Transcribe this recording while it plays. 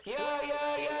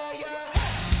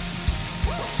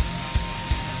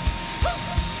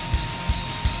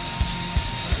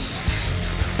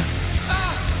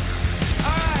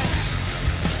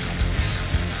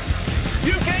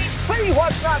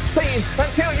not seen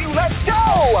until you let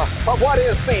go of what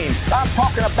is seen. I'm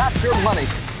talking about your money.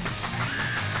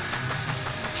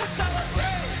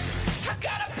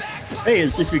 Hey,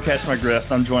 it's If You Catch My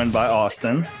Grift. I'm joined by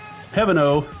Austin. Heaven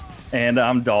O. And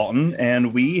I'm Dalton.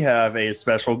 And we have a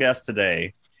special guest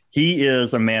today. He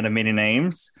is a man of many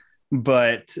names,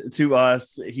 but to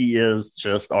us, he is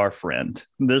just our friend.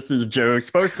 This is Joe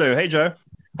Exposto. Hey, Joe.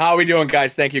 How are we doing,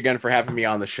 guys? Thank you again for having me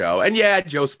on the show. And yeah,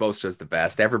 Joe Sposto is the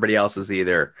best. Everybody else is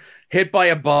either hit by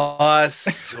a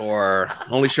bus or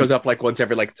only shows up like once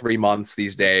every 3 months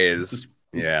these days.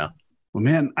 Yeah. Well,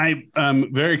 man,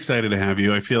 I'm very excited to have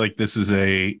you. I feel like this is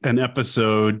an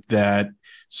episode that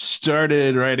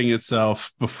started writing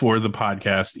itself before the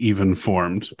podcast even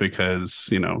formed, because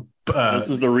this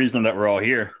is the reason that we're all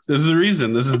here. This is the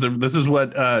reason. This is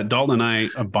what Dalton and I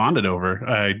bonded over.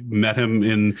 I met him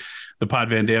in the Pod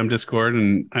Van Dam Discord,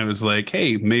 and I was like,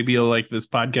 "Hey, maybe you'll like this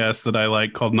podcast that I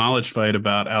like called Knowledge Fight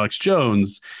about Alex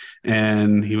Jones."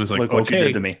 And he was like, "Look what you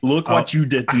did to me! Look what you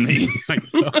did to me!"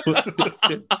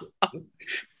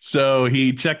 So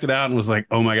he checked it out and was like,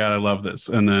 "Oh my god, I love this!"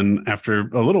 And then after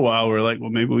a little while, we're like, "Well,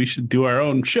 maybe we should do our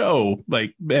own show,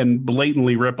 and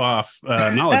blatantly rip off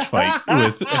Knowledge Fight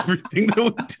with everything that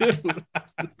we do."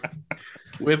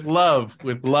 With love,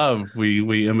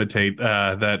 we imitate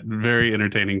that very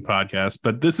entertaining podcast.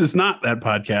 But this is not that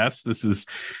podcast. This is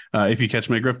If You Catch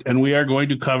My Grift, and we are going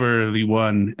to cover the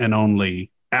one and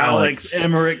only Alex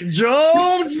Emmerich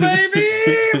Jones, baby!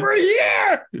 We're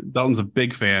here! Dalton's a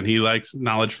big fan. He likes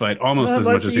Knowledge Fight almost as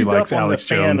much as he likes Alex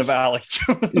Jones. Of Alex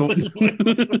Jones.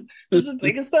 Just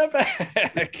take a step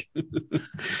back.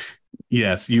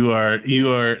 Yes, you are.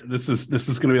 This is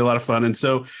going to be a lot of fun. And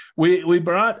so we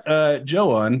brought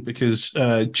Joe on because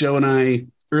Joe and I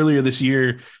earlier this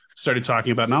year started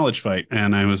talking about Knowledge Fight,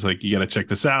 and I was like, "You got to check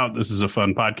this out. This is a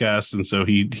fun podcast." And so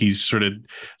he sort of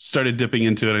started dipping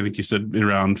into it. I think you said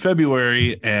around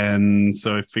February, and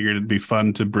so I figured it'd be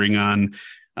fun to bring on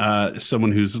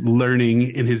someone who's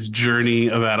learning in his journey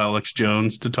about Alex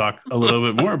Jones to talk a little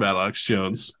bit more about Alex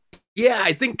Jones. Yeah,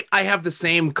 I think I have the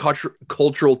same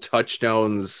cultural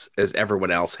touchstones as everyone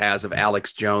else has of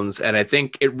Alex Jones, and I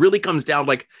think it really comes down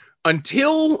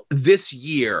until this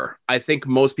year, I think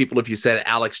most people, if you said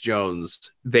Alex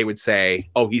Jones, they would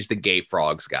say, "Oh, he's the Gay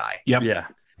Frogs guy." Yep. Yeah.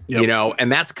 Yep.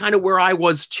 And that's kind of where I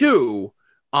was too.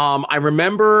 I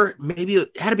remember maybe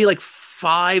it had to be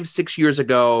 5-6 years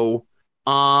ago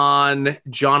on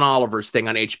John Oliver's thing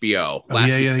on HBO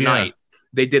last week tonight.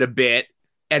 They did a bit,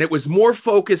 and it was more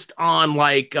focused on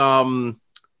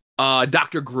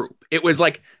Dr. Group. It was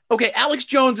okay, Alex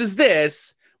Jones is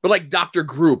this, but Dr.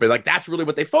 Group, and that's really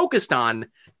what they focused on.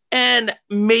 And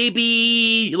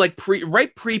maybe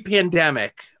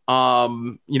pre-pandemic,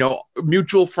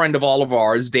 mutual friend of all of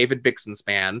ours, David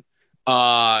Bixenspan,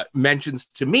 mentions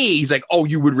to me, he's like, "Oh,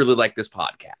 you would really like this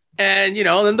podcast." And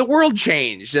then the world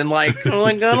changed, and I'm like, I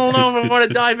don't know if I want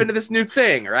to dive into this new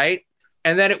thing, right?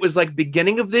 And then it was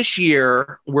beginning of this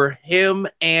year where him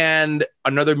and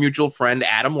another mutual friend,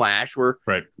 Adam Lash, were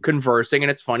conversing.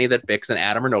 And it's funny that Bix and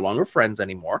Adam are no longer friends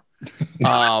anymore,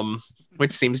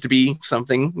 which seems to be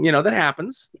something, that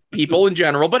happens, people in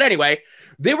general. But anyway,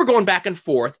 they were going back and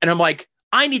forth. And I'm like,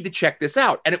 I need to check this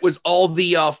out. And it was all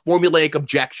the formulaic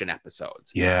objection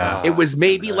episodes. Yeah. It was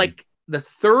maybe the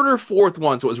third or fourth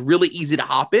one. So it was really easy to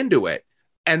hop into it.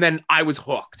 And then I was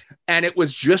hooked. And it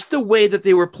was just the way that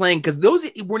they were playing, because those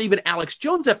weren't even Alex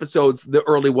Jones episodes, the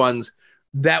early ones.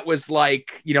 That was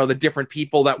the different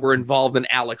people that were involved in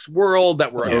Alex world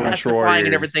that were testifying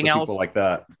and everything else. People like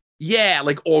that. Yeah,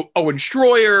 Owen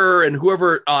Schroyer and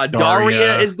whoever,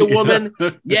 Daria is the woman.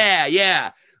 Yeah.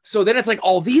 So then it's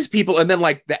all these people. And then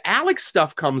the Alex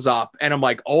stuff comes up and I'm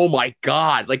like, oh my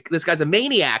God, this guy's a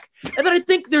maniac. And then I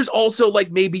think there's also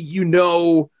maybe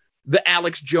the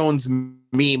Alex Jones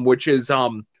meme, which is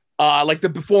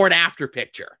the before and after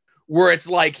picture, where it's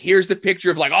here's the picture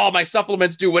of oh, my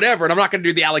supplements do whatever, and I'm not going to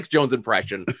do the Alex Jones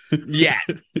impression yet,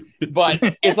 but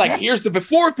it's here's the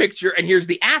before picture and here's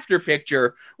the after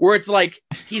picture, where it's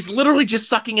he's literally just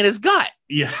sucking in his gut.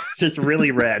 Yeah, just really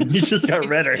red. He just got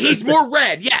redder. He's more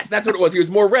red. Yes, that's what it was. He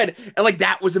was more red, and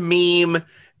that was a meme.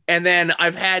 And then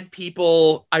I've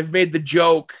made the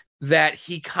joke that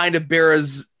he kind of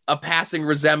bears a passing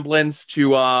resemblance to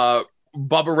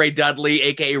Bubba Ray Dudley,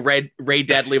 aka Ray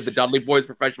Dudley of the Dudley Boys,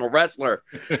 professional wrestler.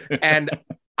 And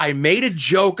I made a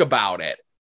joke about it.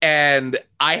 And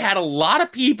I had a lot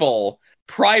of people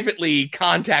privately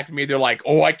contact me. They're like,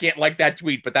 "Oh, I can't like that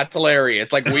tweet, but that's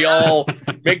hilarious. We all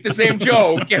make the same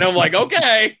joke." And I'm like,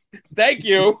 "Okay, thank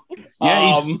you."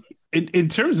 Yeah, in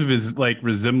terms of his like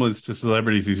resemblance to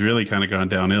celebrities, he's really kind of gone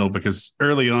downhill because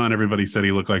early on everybody said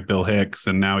he looked like Bill Hicks,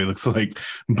 and now he looks like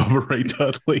Bubba Ray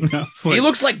Dudley. He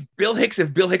looks like Bill Hicks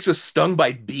if Bill Hicks was stung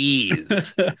by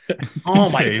bees. Oh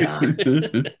my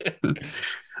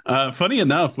God. Funny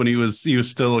enough, when he was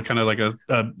still kind of like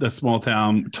a small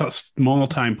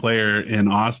time player in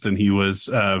Austin, he was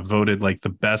voted like the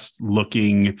best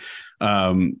looking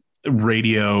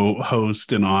radio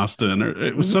host in Austin, or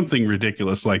it was something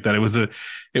ridiculous like that. It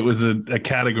was a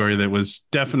category that was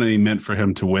definitely meant for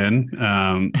him to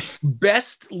win.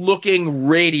 Best looking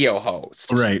radio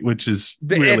host, right? Which is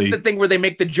it's the thing where they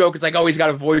make the joke. It's like, oh, he's got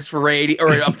a voice for radio, or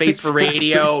a face for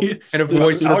radio, and a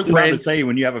voice. I was about to say,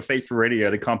 when you have a face for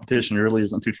radio, the competition really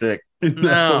isn't too thick.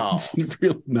 No, it's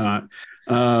really not.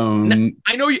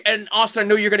 I know you, and Austin, I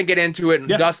know you're going to get into it, and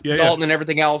Dalton and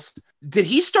everything else. Did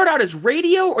he start out as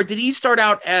radio, or did he start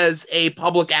out as a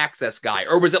public access guy,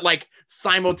 or was it like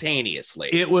simultaneously?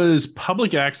 It was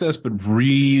public access, but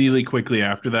really quickly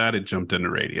after that, it jumped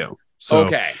into radio. So,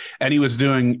 okay, and he was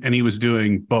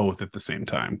doing both at the same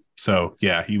time. So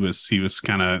yeah, he was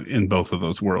kind of in both of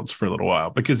those worlds for a little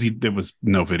while because there was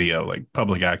no video. Like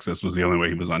public access was the only way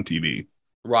he was on TV.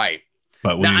 Right.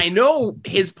 But now I know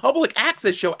his public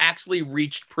access show actually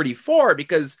reached pretty far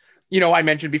because, I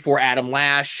mentioned before Adam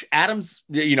Lash. Adam's,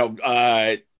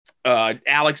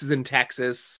 Alex is in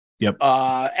Texas. Yep.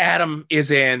 Adam is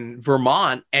in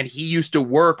Vermont, and he used to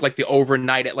work like the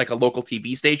overnight at like a local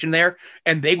TV station there,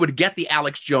 and they would get the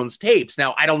Alex Jones tapes.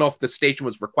 Now, I don't know if the station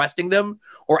was requesting them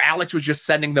or Alex was just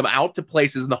sending them out to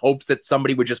places in the hopes that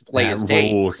somebody would just play his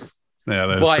tapes. Yeah,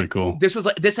 that's pretty cool. This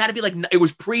had to be like, it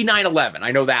was pre 9/11.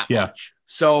 I know that much.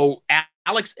 So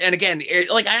Alex, and again,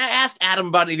 like I asked Adam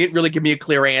about it, he didn't really give me a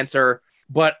clear answer.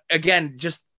 But again,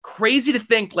 just crazy to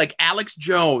think like Alex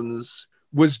Jones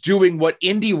was doing what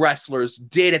indie wrestlers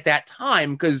did at that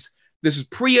time, because this was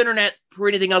pre-internet,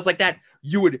 pre-anything else like that.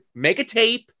 You would make a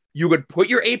tape, you would put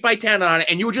your 8x10 on it,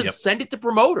 and you would just send it to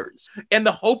promoters in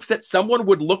the hopes that someone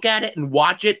would look at it and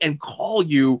watch it and call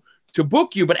you to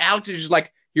book you. But Alex is just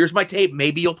like, here's my tape.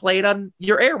 Maybe you'll play it on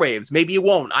your airwaves. Maybe you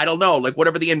won't. I don't know. Like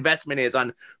whatever the investment is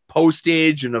on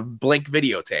postage and a blank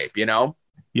videotape,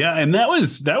 Yeah, and that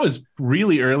was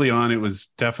really early on. It was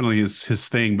definitely his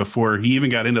thing before he even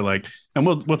got into like, and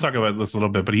we'll talk about this a little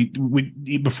bit. But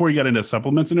before he got into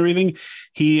supplements and everything,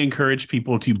 he encouraged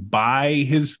people to buy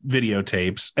his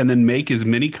videotapes and then make as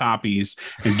many copies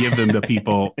and give them to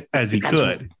people as he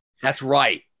could. That's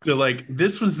right. So like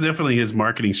this was definitely his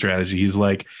marketing strategy. He's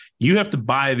like, you have to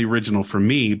buy the original from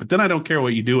me, but then I don't care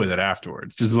what you do with it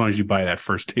afterwards, just as long as you buy that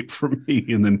first tape from me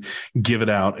and then give it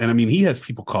out. And I mean, he has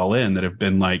people call in that have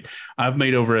been like, I've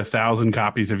made over 1,000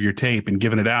 copies of your tape and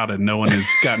given it out, and no one has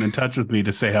gotten in touch with me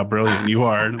to say how brilliant you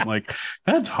are. And I'm like,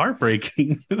 that's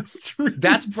heartbreaking. That's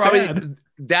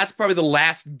probably the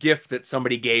last gift that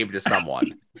somebody gave to someone.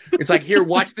 It's like, here,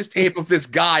 watch this tape of this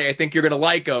guy. I think you're going to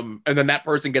like him. And then that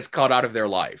person gets cut out of their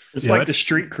life. It's like the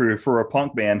street crew for a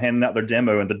punk band handing out their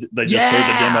demo, and they just throw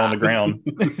the demo on the ground.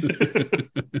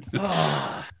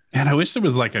 And I wish there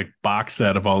was like a box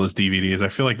set of all his DVDs. I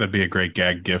feel like that'd be a great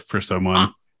gag gift for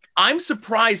someone. I'm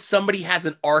surprised somebody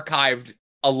hasn't archived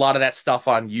a lot of that stuff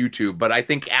on YouTube, but I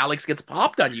think Alex gets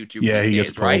popped on YouTube. Yeah, he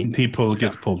gets pulled, right? He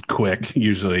gets pulled quick,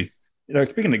 usually.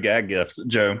 Speaking of gag gifts,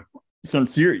 Joe,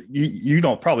 since you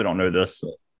probably don't know this,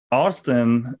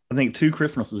 Austin, I think 2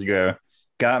 Christmases ago,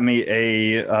 got me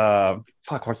a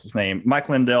what's his name? Mike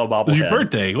Lindell bobblehead. It was your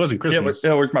birthday. It wasn't Christmas. It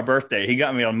was my birthday. He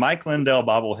got me a Mike Lindell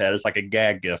bobblehead. It's like a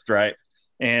gag gift, right?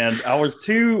 And I was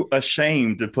too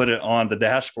ashamed to put it on the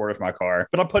dashboard of my car,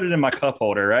 but I put it in my cup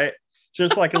holder, right?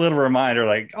 Just like a little reminder,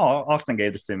 like, oh, Austin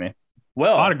gave this to me.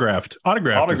 Well, autographed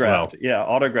as well. Yeah,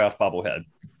 autographed bobblehead.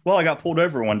 Well, I got pulled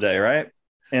over one day, right?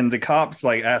 And the cops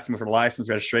like asked me for the license,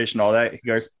 registration, all that. He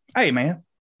goes, "Hey, man,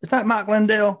 is that Mike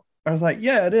Lindell?" I was like,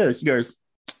 "Yeah, it is." He goes,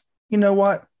 "You know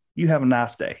what? You have a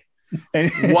nice day." And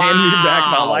handed me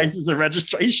back my license and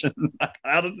registration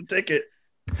out of the ticket.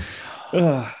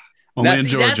 Only in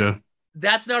Georgia.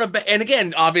 That's not a bad. And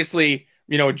again, obviously,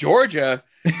 Georgia.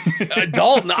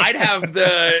 Dalton, I'd have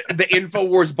the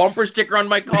InfoWars bumper sticker on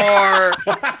my car.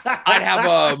 I'd have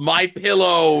a My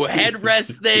Pillow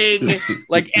headrest thing,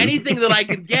 like anything that I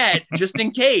could get just in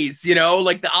case,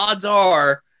 like the odds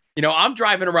are, I'm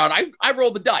driving around. I roll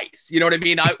the dice. You know what I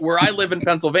mean? Where I live in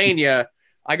Pennsylvania,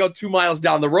 I go 2 miles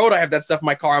down the road. I have that stuff in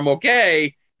my car. I'm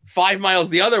okay. 5 miles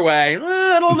the other way,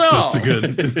 I don't know. That's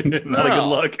good. Not a good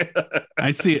look.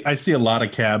 I see a lot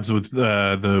of cabs with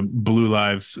the Blue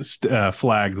Lives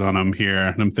flags on them here,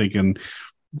 and I'm thinking,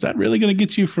 is that really going to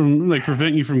get you from like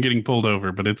prevent you from getting pulled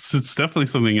over? But it's definitely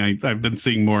something I've been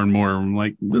seeing more and more. I'm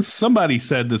like, somebody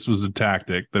said this was a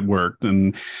tactic that worked,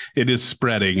 and it is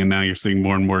spreading. And now you're seeing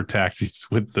more and more taxis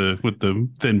with the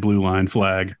thin blue line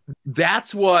flag.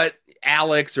 That's what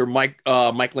Alex or Mike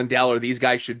Lindell or these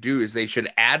guys should do, is they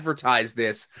should advertise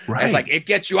this as like, it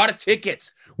gets you out of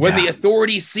tickets. When the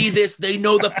authorities see this, they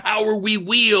know the power we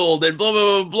wield and blah,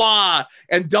 blah, blah, blah,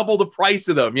 and double the price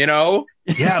of them, you know?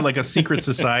 Yeah, like a secret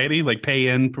society, like pay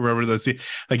in for whatever the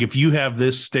like if you have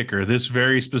this sticker, this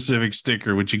very specific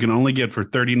sticker, which you can only get for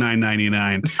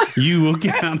 $39.99, you will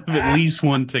get out of at least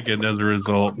one ticket as a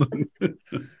result.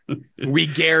 We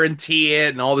guarantee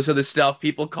it and all this other stuff.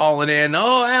 People calling in,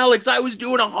 oh, Alex, I was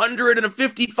doing 100 and a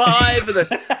 55 and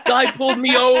the guy pulled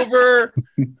me over.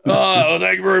 Oh,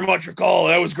 thank you very much for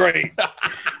calling. That was great.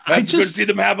 That's good to see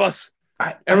them have us.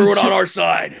 Everyone on our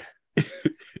side.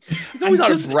 It's always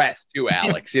out of breath too,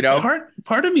 Alex, you know?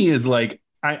 Part of me is like,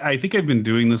 I think I've been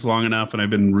doing this long enough, and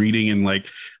I've been reading and like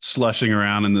slushing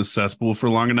around in this cesspool for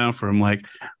long enough where I'm like,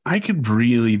 I could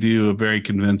really do a very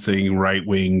convincing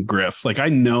right-wing grift. Like, I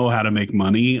know how to make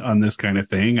money on this kind of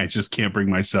thing. I just can't bring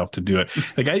myself to do it.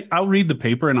 Like, I'll read the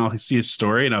paper and I'll see a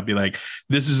story and I'll be like,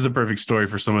 this is the perfect story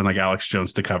for someone like Alex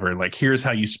Jones to cover. Like, here's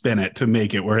how you spin it to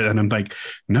make it. And I'm like,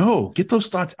 no, get those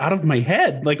thoughts out of my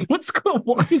head. Like, what's going on?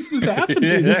 Why is this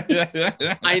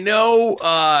happening? I know,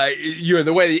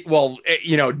 the way,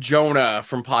 you know, Jonah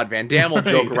from Pod Van Dam will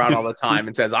joke around all the time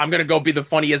and says, I'm going to go be the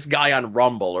funniest guy on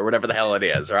Rumble or whatever the hell it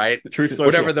is, right? Truth Social.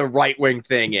 Whatever the right-wing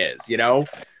thing is, you know?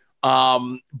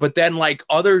 But then like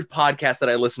other podcasts that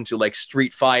I listen to, like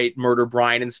Street Fight, Murder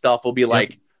Brian and stuff, will be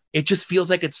like, it just feels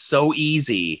like it's so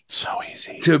easy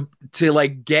to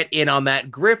like get in on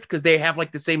that grift because they have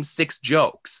like the same 6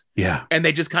 jokes. Yeah. And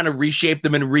they just kind of reshape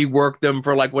them and rework them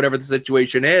for like whatever the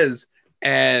situation is.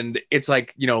 And it's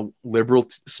like, you know, liberal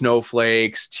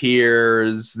snowflakes,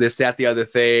 tears, this, that, the other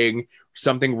thing,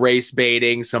 something race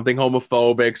baiting, something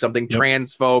homophobic, something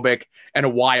transphobic, and a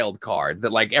wild card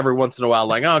that like every once in a while,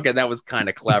 like, oh, okay, that was kind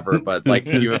of clever, but like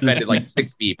you offended like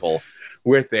 6 people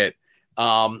with it.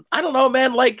 I don't know,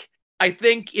 man. Like, I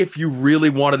think if you really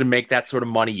wanted to make that sort of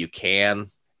money, you can.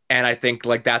 And I think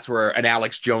like that's where an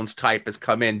Alex Jones type has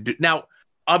come in. Now,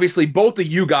 obviously, both of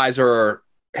you guys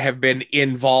have been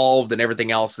involved and everything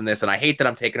else in this, and I hate that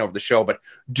I'm taking over the show, but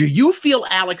do you feel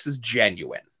Alex is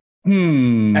genuine?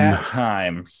 At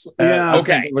times. Yeah.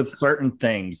 Okay. With certain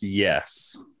things,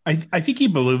 yes. I think he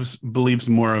believes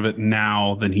more of it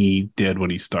now than he did when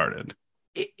he started.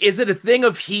 Is it a thing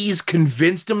of he's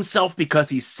convinced himself because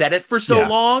he said it for so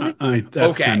long?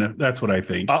 That's what I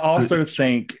think. I also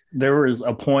think there was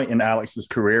a point in Alex's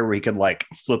career where he could like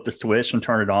flip the switch and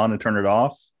turn it on and turn it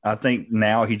off. I think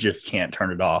now he just can't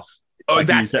turn it off. Oh, like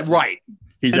that's right.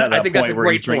 He's at that I think point that's a where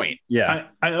great point. Yeah.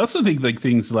 I also think like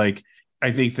things like,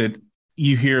 I think that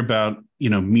you hear about, you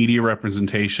know, media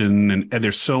representation and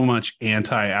there's so much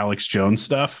anti-Alex Jones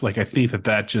stuff. Like, I think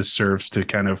that just serves to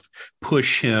kind of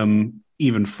push him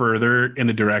even further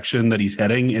in a direction that he's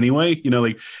heading anyway. You know,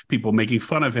 like people making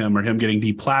fun of him or him getting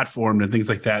deplatformed and things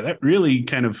like that. That really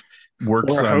kind of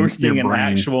works. We're hosting an brain.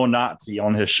 Actual Nazi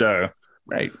on his show.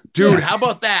 Right. Dude, how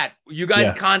about that? You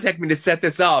guys contact me to set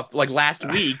this up like last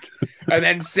week. And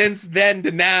then since then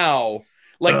to now,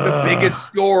 like the biggest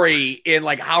story in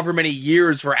like however many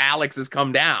years for Alex has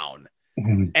come down.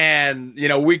 And, you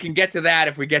know, we can get to that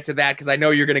if we get to that, because I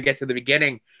know you're going to get to the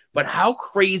beginning. But how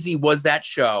crazy was that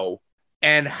show?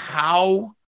 And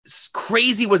how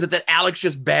crazy was it that Alex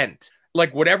just bent?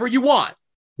 Like, whatever you want.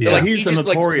 Yeah, like, he's a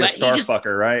notorious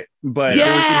starfucker, right? But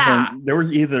there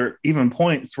was even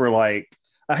points where like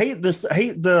I hate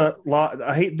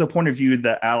the point of view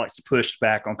that Alex pushed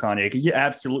back on Kanye, because he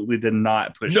absolutely did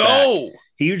not push back.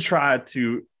 He tried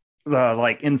to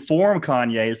like inform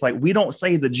Kanye. It's like, we don't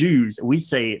say the Jews, we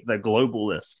say the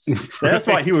globalists. That's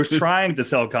what he was trying to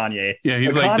tell Kanye. Yeah,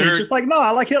 he's but like, Kanye's just like, no,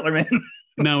 I like Hitler, man.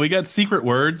 No, we got secret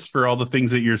words for all the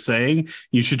things that you're saying.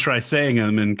 You should try saying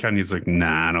them. And Kanye's like,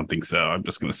 nah, I don't think so. I'm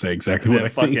just going to say exactly what I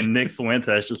think. Fucking Nick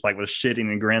Fuentes just like was shitting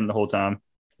and grinning the whole time.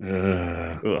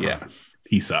 Yeah,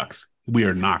 he sucks. We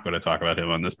are not going to talk about him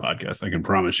on this podcast. I can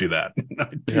promise you that.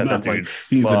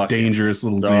 He's a dangerous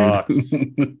little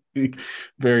dude.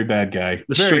 Very bad guy.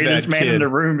 The straightest man in the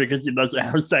room because he doesn't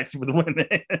have sex with women.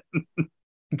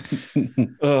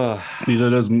 Neither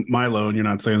does Milo, and you're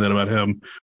not saying that about him.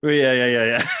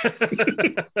 Yeah.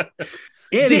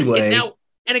 Anyway,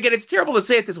 And again, it's terrible to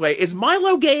say it this way. Is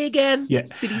Milo gay again? Yeah.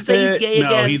 Did he say he's gay no,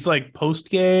 again? He's like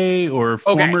post-gay or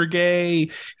former gay.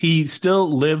 He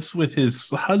still lives with his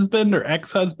husband or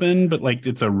ex-husband, but like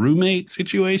it's a roommate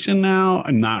situation now.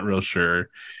 I'm not real sure.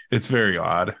 It's very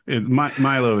odd.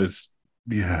 Milo is,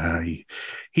 yeah,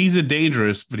 he's a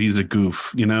dangerous, but he's a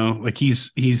goof, you know? Like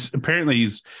he's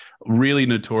really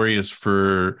notorious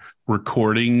for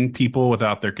recording people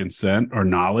without their consent or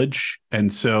knowledge,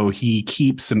 and so he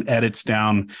keeps and edits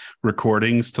down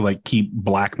recordings to like keep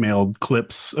blackmailed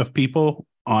clips of people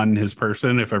on his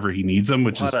person if ever he needs them,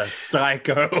 which what is a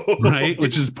psycho. right,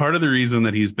 which is part of the reason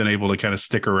that he's been able to kind of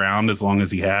stick around as long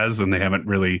as he has, and they haven't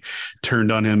really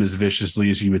turned on him as viciously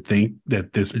as you would think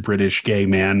that this British gay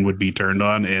man would be turned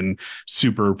on in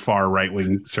super far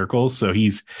right-wing circles. So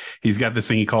he's got this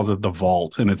thing he calls it the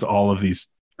vault, and it's all of these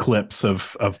clips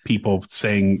of people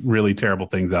saying really terrible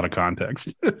things out of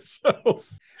context. So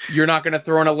you're not going to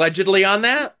throw an allegedly on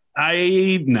that?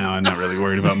 I'm not really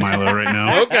worried about Milo right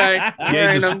now. Okay.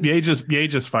 Ye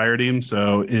just fired him,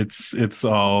 so it's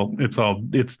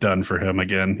done for him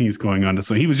again. He's going on to,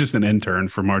 so he was just an intern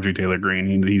for Marjorie Taylor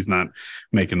Greene. He's not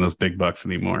making those big bucks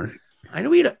anymore. I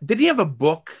know did he have a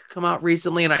book come out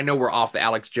recently? And I know we're off the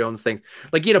Alex Jones thing.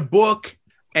 Like he had a book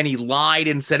and he lied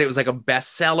and said it was like a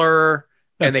bestseller.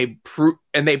 And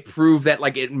they proved that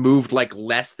like it moved like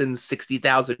less than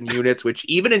 60,000 units, which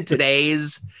even in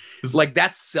today's like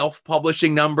that's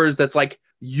self-publishing numbers. That's like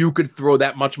you could throw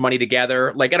that much money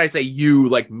together. Like, and I say you,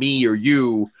 like me or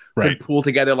you could pull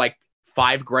together like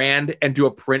 $5,000 and do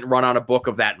a print run on a book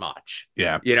of that much.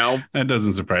 Yeah. You know, that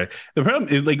doesn't surprise. The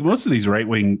problem is like most of these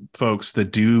right-wing folks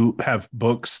that do have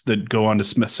books that go on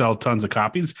to sell tons of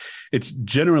copies, it's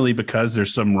generally because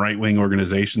there's some right-wing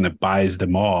organization that buys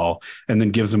them all and then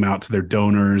gives them out to their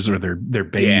donors or their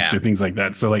base or things like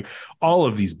that. So like all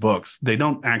of these books, they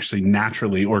don't actually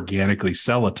naturally organically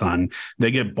sell a ton.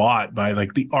 They get bought by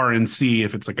like the RNC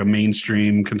if it's like a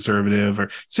mainstream conservative, or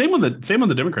same on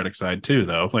the Democratic side too,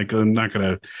 though. Like I'm not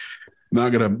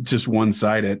gonna just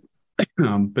one-side it.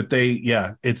 But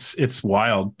it's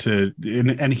wild to,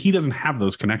 and he doesn't have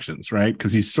those connections, right?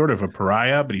 Because he's sort of a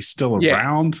pariah, but he's still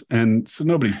around, and so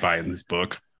nobody's buying this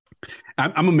book.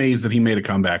 I'm amazed that he made a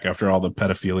comeback after all the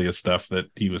pedophilia stuff that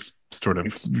he was sort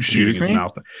of shooting his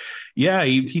mouth. Yeah,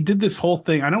 he did this whole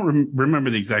thing. I don't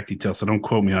remember the exact details, so don't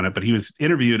quote me on it. But he was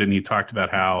interviewed and he talked about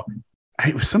how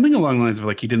it was something along the lines of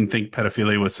like he didn't think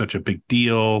pedophilia was such a big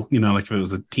deal, you know, like if it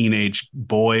was a teenage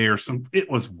boy or something. It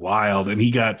was wild, and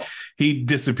he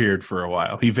disappeared for a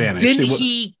while. He vanished. Didn't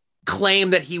he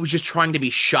claim that he was just trying to be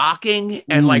shocking,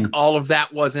 and like all of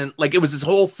that wasn't like, it was this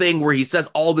whole thing where he says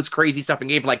all this crazy stuff and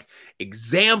gave like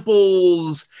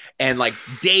examples and like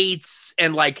dates,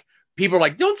 and like people are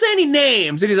like, don't say any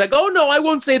names, and he's like, oh no, I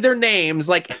won't say their names,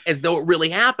 like as though it really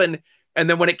happened. And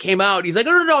then when it came out, he's like,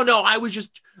 no, I was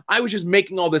just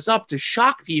making all this up to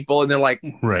shock people. And they're like,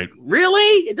 right,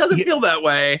 really? It doesn't feel that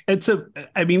way.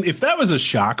 I mean, if that was a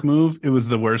shock move, it was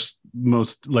the worst,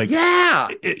 most like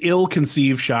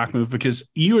ill-conceived shock move, because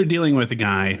you are dealing with a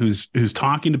guy who's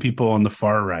talking to people on the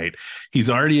far right. He's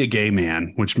already a gay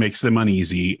man, which makes them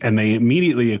uneasy. And they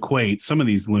immediately equate some of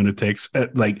these lunatics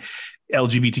like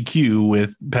LGBTQ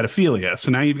with pedophilia.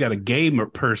 So now you've got a gay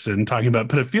person talking about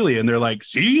pedophilia, and they're like,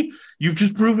 see, you've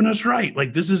just proven us right.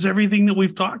 Like, this is everything that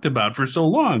we've talked about for so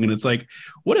long. And it's like,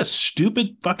 what a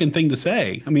stupid fucking thing to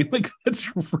say. I mean, like,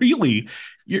 that's really,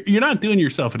 you're not doing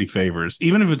yourself any favors,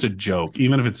 even if it's a joke,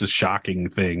 even if it's a shocking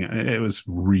thing. It was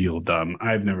real dumb.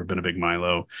 I've never been a big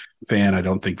Milo fan. I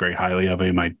don't think very highly of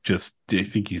him. I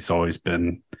think he's always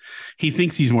been, he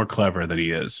thinks he's more clever than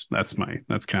he is. That's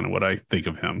kind of what I think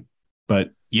of him.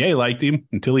 But Ye liked him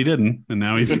until he didn't, and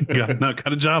now he's not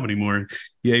got a job anymore.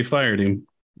 Ye fired him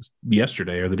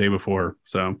yesterday or the day before,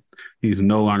 so he's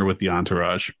no longer with the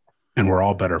entourage, and we're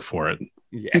all better for it.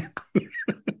 Yeah.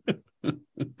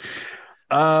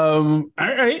 All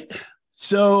right.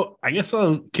 So I guess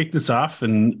I'll kick this off,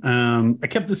 and I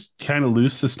kept this kind of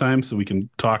loose this time so we can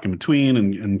talk in between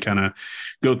and kind of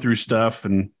go through stuff.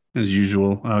 And as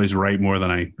usual, I always write more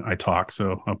than I talk,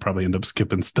 so I'll probably end up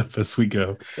skipping stuff as we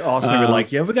go. Austin would be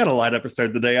like, yeah, we got a light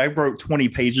episode today. I wrote 20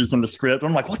 pages in the script.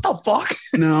 I'm like, what the fuck?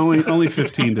 No, only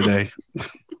 15 today.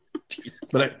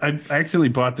 But I accidentally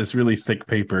bought this really thick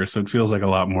paper, so it feels like a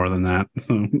lot more than that.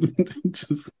 So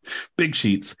just big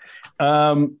sheets.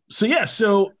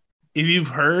 So if you've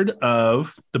heard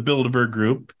of the Bilderberg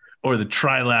Group or the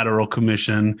Trilateral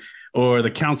Commission or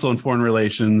the Council on Foreign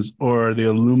Relations or the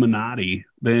Illuminati,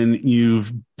 then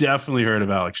you've definitely heard of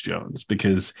Alex Jones,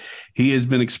 because he has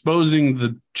been exposing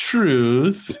the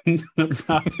truth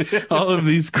about all of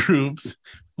these groups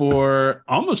for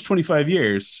almost 25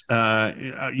 years.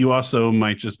 You also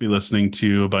might just be listening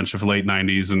to a bunch of late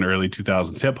 90s and early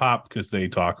 2000s hip hop because they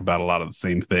talk about a lot of the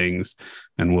same things.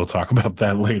 And we'll talk about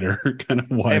that later. Kind of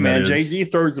why. Hey, man, that is. Jay-Z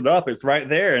throws it up. It's right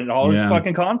there. And all his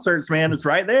fucking concerts, man, it's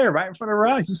right there, right in front of our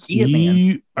eyes. You see it, man.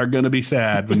 You are going to be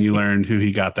sad when you learn who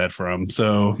he got that from.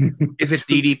 So, is it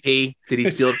DDP? Did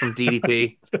he steal it from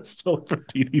DDP? Stole it from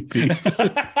DDP.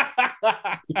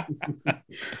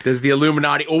 Does the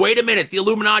Illuminati? Oh, wait a minute. The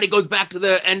Illuminati goes back to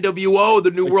the NWO,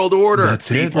 the New World Order. That's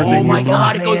it. Oh my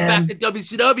God! It goes back to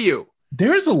WCW.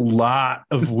 There's a lot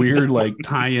of weird like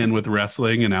tie-in with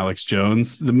wrestling and Alex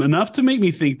Jones, enough to make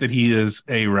me think that he is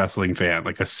a wrestling fan,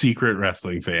 like a secret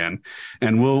wrestling fan.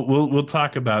 And we'll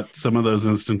talk about some of those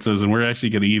instances, and we're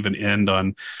actually going to even end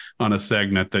on a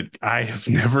segment that I have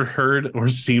never heard or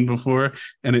seen before,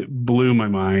 and it blew my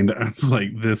mind. I was like,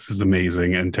 this is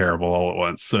amazing and terrible all at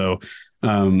once. So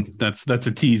that's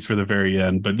a tease for the very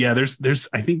end. But yeah, there's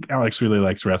I think Alex really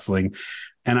likes wrestling.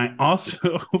 And I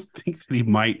also think that he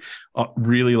might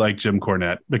really like Jim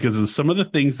Cornette because of some of the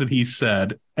things that he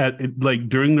said like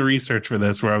during the research for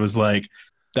this, where I was like,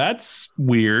 that's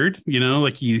weird. You know,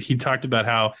 like he talked about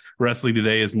how wrestling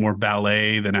today is more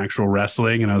ballet than actual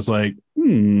wrestling. And I was like,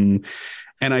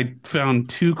 And I found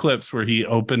two clips where he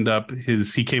opened up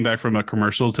he came back from a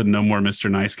commercial to No More Mr.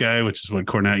 Nice Guy, which is what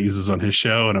Cornette uses on his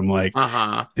show. And I'm like,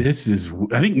 I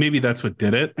think maybe that's what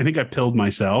did it. I think I pilled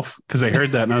myself because I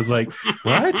heard that and I was like,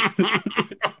 what?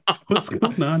 What's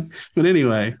going on? But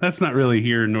anyway, that's not really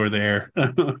here nor there.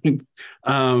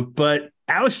 But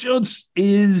Alex Jones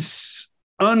is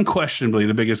unquestionably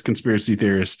the biggest conspiracy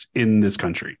theorist in this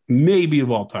country, maybe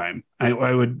of all time.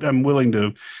 I'm willing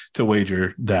to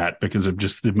wager that because of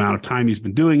just the amount of time he's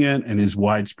been doing it and his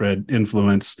widespread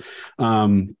influence.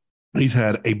 He's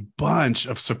had a bunch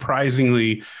of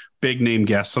surprisingly big name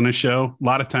guests on his show. A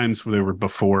lot of times they were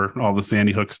before all the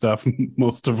Sandy Hook stuff.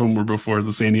 Most of them were before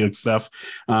the Sandy Hook stuff.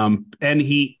 And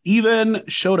he even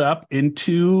showed up in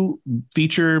 2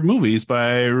 feature movies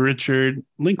by Richard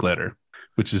Linklater,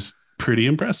 which is pretty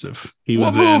impressive.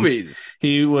 What movies?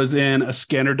 He was in A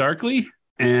Scanner Darkly,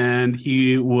 and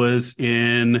he was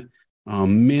in, oh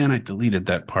man, I deleted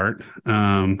that part.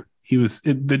 He was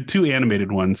the 2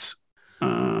 animated ones.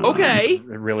 Okay.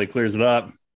 It really clears it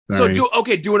up. Sorry. So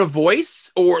doing a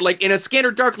voice, or like in A Scanner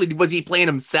Darkly, was he playing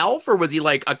himself or was he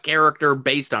like a character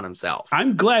based on himself?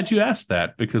 I'm glad you asked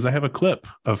that because I have a clip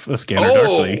of A Scanner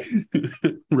Darkly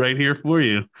right here for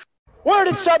you. Where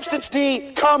did Substance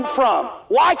D come from?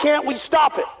 Why can't we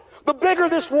stop it? The bigger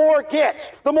this war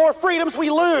gets, the more freedoms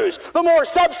we lose, the more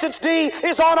Substance D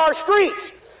is on our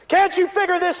streets. Can't you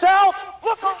figure this out?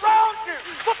 Look around you.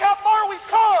 Look how far we've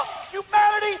come.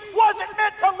 Humanity wasn't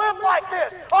meant to live like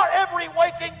this. Our every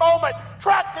waking moment,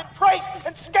 tracked and traced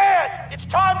and scanned. It's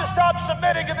time to stop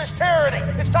submitting to this tyranny.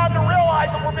 It's time to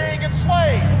realize that we're being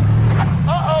enslaved.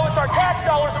 Uh-oh, it's our tax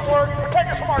dollars at work to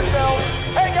protect us from ourselves.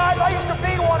 Hey guys, I used to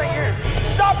be one of you.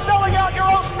 Stop selling out your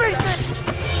own species.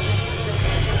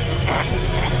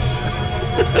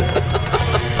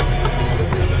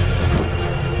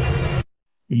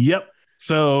 Yep.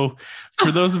 So for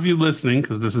those of you listening,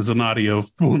 because this is an audio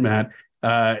format,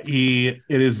 it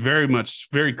is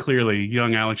very clearly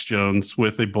young Alex Jones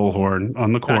with a bullhorn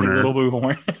on the corner, little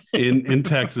bullhorn in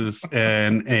Texas,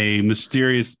 and a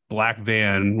mysterious black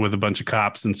van with a bunch of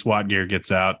cops and SWAT gear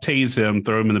gets out, tase him,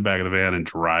 throw him in the back of the van, and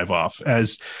drive off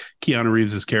as Keanu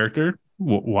Reeves' character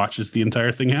watches the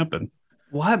entire thing happen.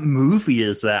 What movie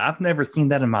is that? I've never seen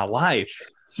that in my life.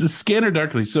 It's Scanner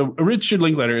Darkly. So Richard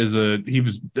Linklater he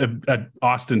was a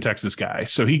Austin, Texas guy.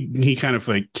 So he kind of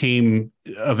like came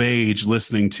of age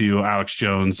listening to Alex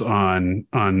Jones on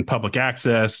public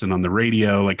access and on the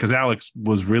radio, like because Alex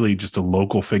was really just a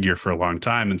local figure for a long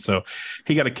time, and so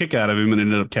he got a kick out of him and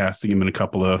ended up casting him in a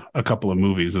couple of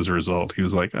movies as a result. He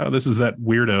was like, oh, this is that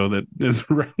weirdo that is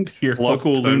around here,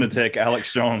 local lunatic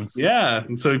Alex Jones. Yeah,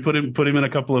 and so he put him in a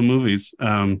couple of movies.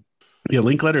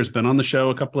 Linklater's been on the show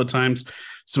a couple of times.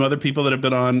 Some other people that have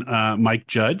been on, Mike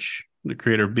Judge, the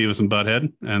creator of Beavis and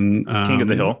Butthead, and King of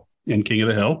the Hill. And King of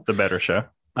the Hill. The better show.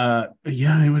 Yeah,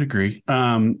 I would agree.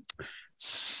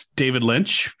 David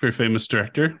Lynch, very famous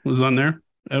director, was on there.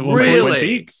 Really? Twin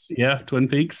Peaks. Yeah, Twin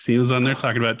Peaks. He was on there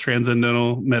talking about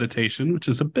transcendental meditation, which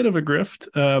is a bit of a grift.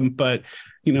 But,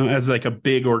 as like a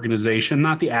big organization,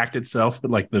 not the act itself,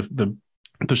 but like the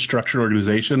structured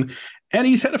organization. And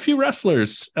he's had a few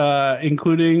wrestlers,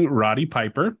 including Roddy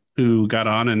Piper, who got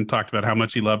on and talked about how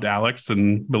much he loved Alex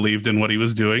and believed in what he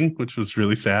was doing, which was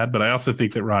really sad. But I also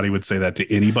think that Roddy would say that to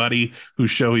anybody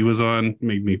whose show he was on.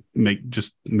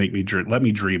 Let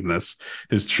me dream this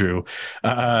is true.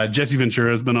 Jesse Ventura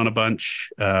has been on a bunch.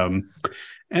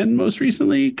 and most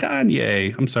recently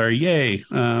Kanye. I'm sorry, Yay.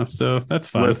 So that's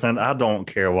fun. Listen, I don't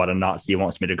care what a Nazi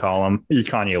wants me to call him. He's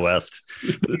Kanye West.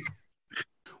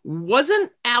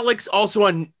 Wasn't Alex also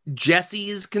on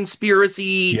Jesse's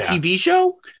conspiracy TV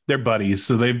show? They're buddies,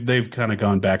 so they've kind of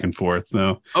gone back and forth.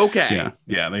 So okay,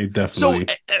 yeah, they definitely.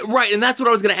 So right, and that's what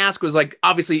I was going to ask was like,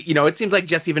 obviously, it seems like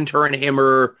Jesse Ventura and him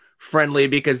are friendly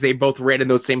because they both read in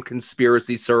those same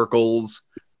conspiracy circles.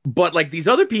 But like these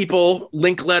other people,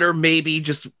 Linkletter maybe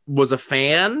just was a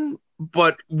fan,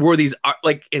 but were these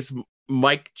like is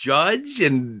Mike Judge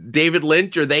and David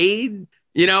Lynch, are they?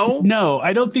 No,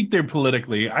 I don't think they're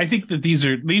politically. I think that these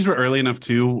were early enough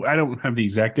too. I don't have the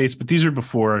exact dates, but these are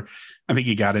before I think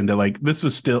he got into like, this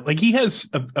was still like, he has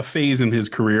a phase in his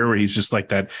career where he's just like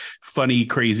that funny,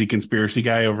 crazy conspiracy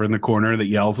guy over in the corner that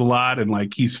yells a lot. And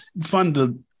like, he's fun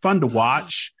to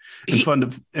watch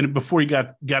and before he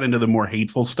got into the more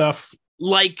hateful stuff.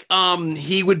 Like,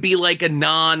 he would be like a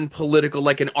non-political,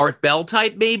 like an Art Bell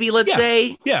type, maybe, let's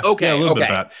say. Yeah. Okay. Yeah, a little bit of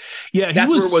that. Yeah.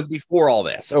 That's where it was before all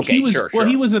this. Okay. Sure. Well,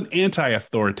 he was an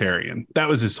anti-authoritarian. That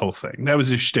was his whole thing. That was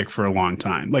his shtick for a long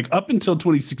time. Like up until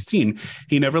 2016,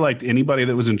 he never liked anybody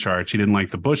that was in charge. He didn't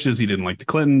like the Bushes. He didn't like the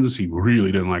Clintons. He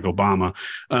really didn't like Obama.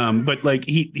 But like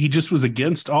he just was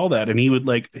against all that. And he would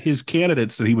like his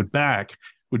candidates that he would back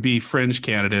would be fringe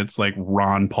candidates like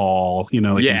Ron Paul, he's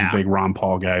a big Ron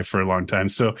Paul guy for a long time.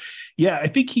 So yeah, I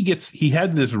think he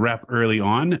had this rep early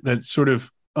on that sort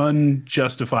of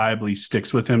unjustifiably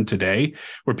sticks with him today,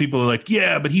 where people are like,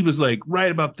 yeah, but he was like right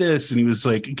about this and he was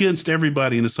like against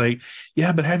everybody. And it's like,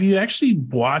 yeah, but have you actually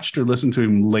watched or listened to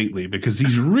him lately? Because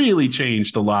he's really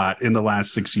changed a lot in the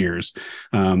last 6 years.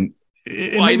 I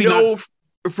know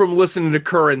from listening to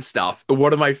current stuff,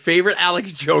 one of my favorite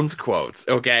Alex Jones quotes,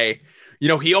 okay,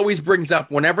 he always brings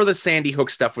up whenever the Sandy Hook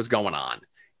stuff was going on,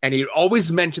 and he'd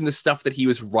always mention the stuff that he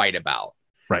was right about.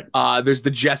 Right. There's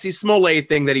the Jesse Smollett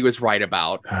thing that he was right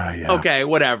about. Yeah. Okay,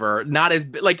 whatever. Not as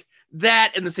like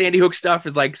that, and the Sandy Hook stuff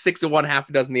is like 6 of one, half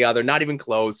a dozen the other. Not even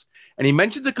close. And he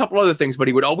mentions a couple other things, but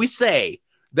he would always say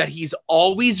that he's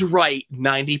always right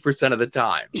 90% of the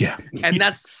time. Yeah. And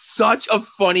that's such a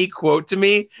funny quote to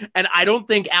me. And I don't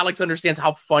think Alex understands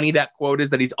how funny that quote is,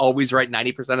 that he's always right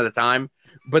 90% of the time.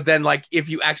 But then like, if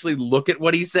you actually look at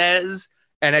what he says,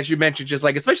 and as you mentioned, just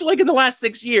like, especially like in the last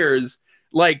 6 years,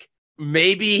 like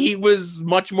maybe he was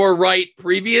much more right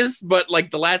previous, but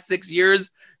like the last 6 years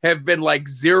have been like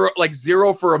zero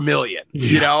for a million,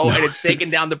 and it's taken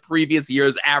down the previous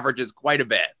year's averages quite a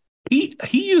bit. He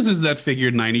uses that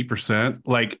figure 90%.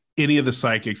 Like any of the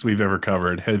psychics we've ever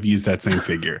covered have used that same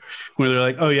figure, where they're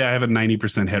like, "Oh yeah, I have a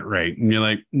 90% hit rate," and you're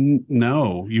like,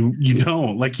 "No, you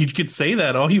don't." Like you could say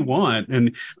that all you want,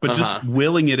 but just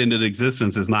willing it into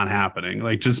existence is not happening.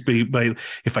 Like just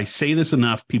if I say this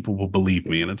enough, people will believe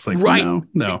me, and it's like, right.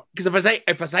 No. Because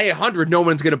if I say 100, no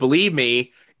one's going to believe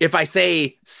me. If I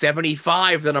say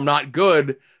 75, then I'm not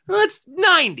good. Well, that's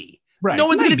 90. Right. No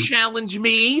one's going to challenge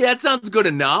me. That sounds good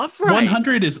enough. Right?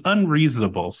 100 is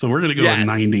unreasonable. So we're going to go with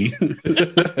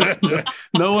 90.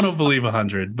 No one will believe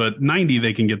 100, but 90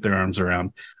 they can get their arms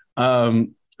around.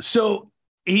 So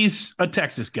he's a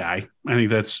Texas guy. I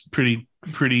think that's pretty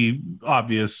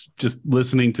obvious just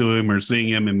listening to him or seeing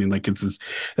him. I mean, like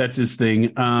that's his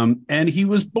thing. And he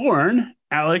was born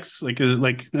Alex, like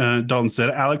Dalton said,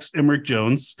 Alex Emmerich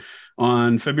Jones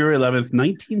on February 11th,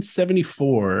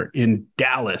 1974 in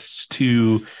Dallas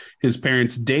to his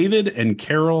parents, David and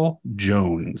Carol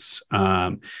Jones.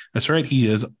 That's right. He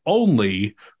is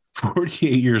only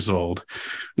 48 years old,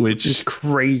 which is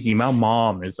crazy. My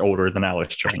mom is older than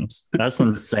Alex Jones. That's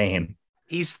insane.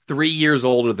 He's 3 years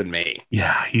older than me.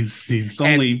 Yeah, he's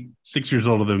only 6 years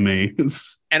older than me.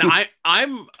 And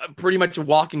I'm pretty much a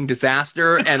walking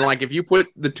disaster. And like, if you put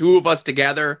the two of us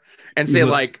together and say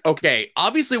like, okay,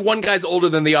 obviously one guy's older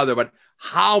than the other, but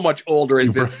how much older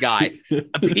is this guy?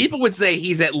 People would say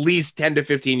he's at least 10 to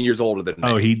 15 years older than me.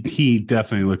 Oh, he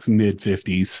definitely looks mid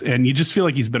 50s, and you just feel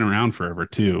like he's been around forever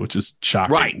too, which is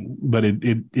shocking. Right. But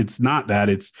it's not that.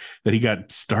 It's that he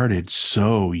got started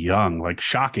so young, like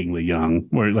shockingly young,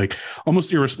 or like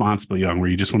almost irresponsibly young, where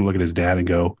you just want to look at his dad and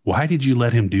go, why did you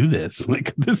let him do this?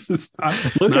 Like, this is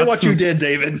look at what you did,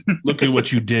 David. Look at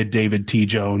what you did, David T.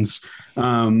 Jones.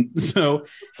 So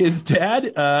his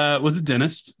dad was a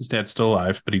dentist. His dad's still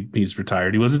alive, but he's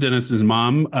retired. He was a dentist. His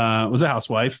mom was a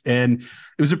housewife, and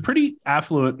it was a pretty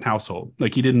affluent household.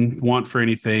 Like, he didn't want for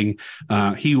anything.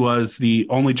 He was the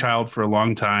only child for a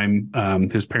long time.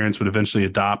 His parents would eventually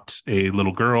adopt a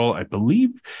little girl. I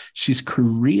believe she's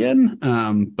Korean,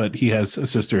 but he has a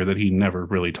sister that he never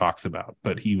really talks about.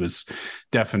 But he was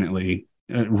definitely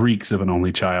reeks of an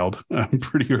only child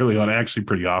pretty early on, actually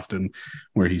pretty often,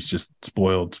 where he's just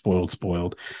spoiled.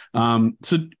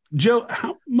 So Joe,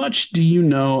 how much do you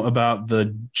know about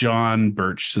the John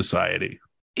Birch Society?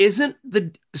 Isn't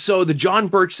the John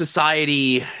Birch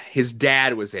Society his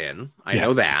dad was in? I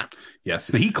know that.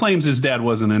 Yes. Now, he claims his dad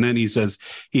wasn't in it. He says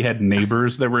he had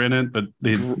neighbors that were in it, but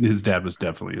his dad was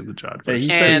definitely in the John Birch. He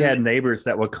said he had neighbors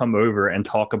that would come over and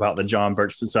talk about the John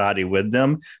Birch Society with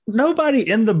them. Nobody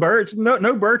in the Birch, no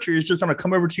Bircher is just going to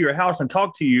come over to your house and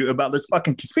talk to you about this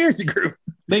fucking conspiracy group.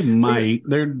 They might.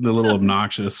 They're a little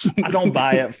obnoxious. I don't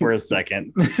buy it for a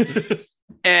second.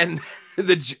 And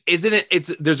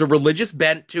there's a religious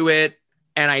bent to it,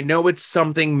 and I know it's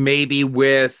something maybe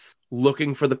with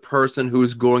looking for the person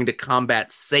who's going to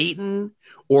combat Satan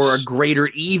or a greater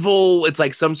evil. It's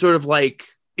like some sort of like,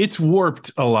 it's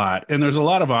warped a lot, and there's a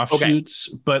lot of offshoots,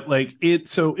 but like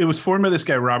it was formed by this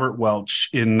guy Robert Welch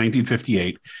in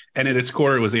 1958, and at its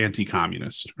core it was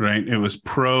anti-communist, right? It was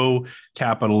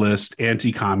pro-capitalist,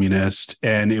 anti-communist,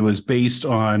 and it was based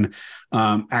on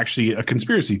actually a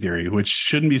conspiracy theory, which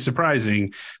shouldn't be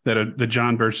surprising that the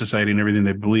John Birch Society and everything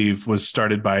they believe was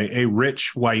started by a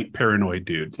rich white paranoid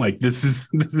dude. Like this is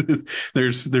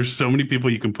there's so many people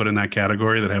you can put in that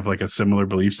category that have like a similar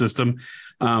belief system.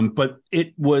 But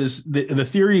it was the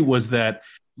theory was that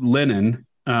Lenin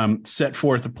set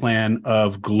forth a plan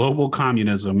of global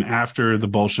communism after the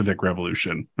Bolshevik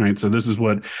Revolution, right? So this is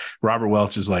what Robert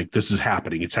Welch is like, this is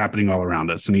happening. It's happening all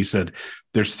around us. And he said,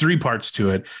 there's three parts to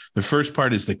it. The first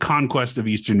part is the conquest of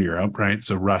Eastern Europe, right?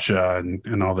 So Russia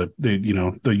and all the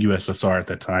USSR at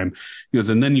that time. He goes,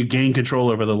 and then you gain control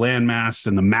over the landmass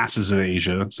and the masses of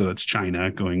Asia. So that's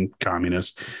China going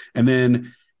communist. And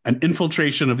then an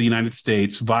infiltration of the United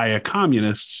States via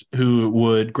communists who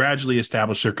would gradually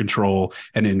establish their control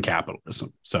and end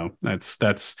capitalism. So that's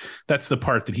the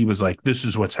part that he was like, this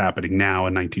is what's happening now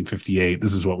in 1958.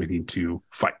 This is what we need to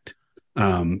fight.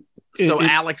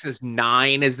 Alex is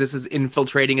 9 as this is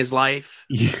infiltrating his life.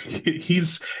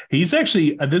 He's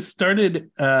actually this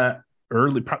started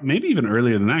early, maybe even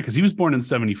earlier than that, because he was born in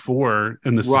 1974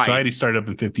 and the society started up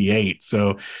in 1958.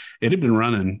 So it had been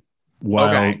running.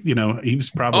 Well, he was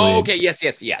probably. Oh, okay. Yes.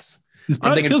 He's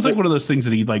probably, it feels like one of those things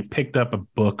that he like picked up a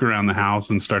book around the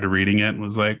house and started reading it and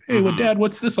was like, "Hey, well, Dad,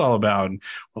 what's this all about?" And,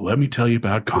 well, let me tell you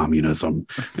about communism.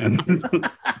 And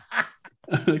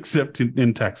except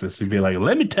in Texas, he'd be like,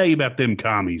 "Let me tell you about them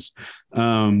commies."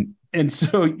 And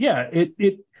so, yeah,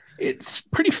 it's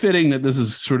pretty fitting that this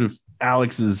is sort of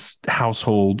Alex's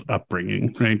household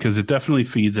upbringing, right? Because it definitely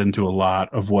feeds into a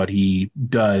lot of what he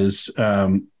does.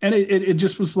 And it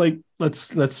just was like,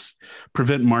 let's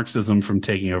prevent Marxism from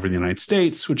taking over the United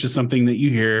States, which is something that you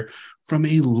hear from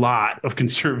a lot of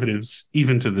conservatives,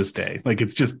 even to this day. Like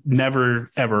it's just never,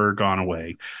 ever gone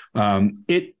away.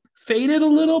 It faded a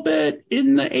little bit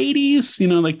in the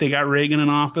 80s, like they got Reagan in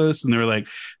office and they were like,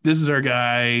 this is our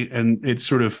guy. And it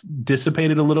sort of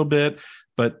dissipated a little bit.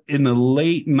 But in the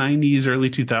late 90s, early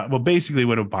 2000s, well, basically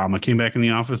when Obama came back in the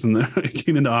office and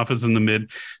came into office in the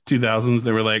mid 2000s,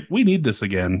 they were like, we need this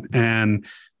again. And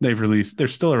they're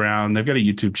still around. They've got a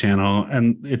YouTube channel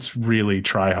and it's really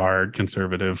try hard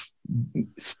conservative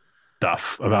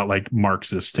stuff about like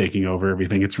Marxists taking over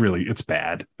everything. It's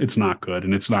bad. It's not good.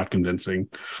 And it's not convincing.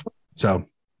 So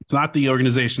it's not the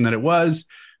organization that it was,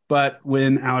 but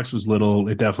when Alex was little,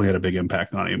 it definitely had a big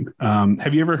impact on him.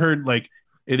 Have you ever heard like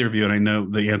either of you, and I know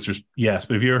the answer is yes,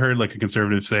 but have you ever heard like a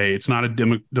conservative say it's not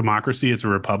a democracy, it's a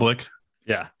republic?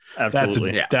 Yeah,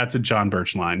 absolutely. That's a John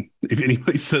Birch line. If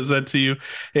anybody says that to you,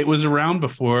 it was around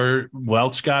before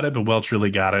Welch got it, but Welch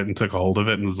really got it and took a hold of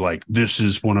it and was like, this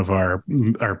is one of our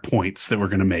points that we're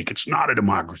going to make. It's not a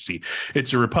democracy.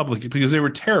 It's a republic, because they were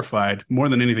terrified more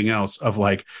than anything else of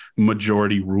like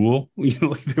majority rule.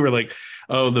 Like they were like,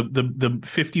 oh, the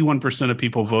 51% of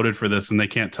people voted for this and they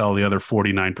can't tell the other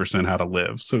 49% how to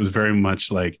live. So it was very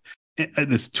much like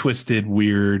this twisted,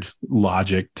 weird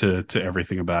logic to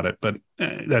everything about it. But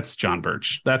that's John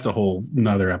Birch. That's a whole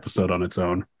nother episode on its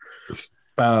own.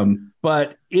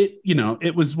 But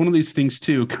it was one of these things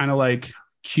too, kind of like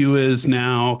Q is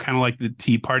now, kind of like the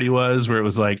Tea Party was, where it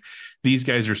was like, these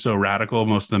guys are so radical.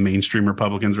 Most of the mainstream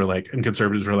Republicans were like, and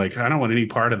conservatives were like, I don't want any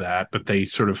part of that, but they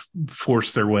sort of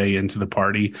forced their way into the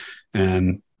party.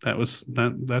 And that's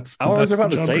I was about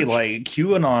to say, like,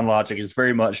 QAnon logic is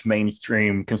very much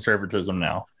mainstream conservatism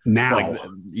now. Like,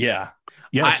 yeah.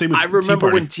 I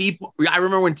remember when Tea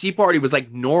Party was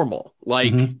like normal,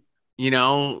 like, and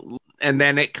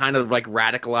then it kind of like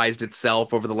radicalized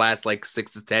itself over the last like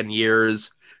 6 to 10 years.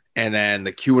 And then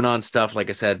the QAnon stuff, like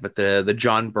I said, but the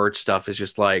John Birch stuff is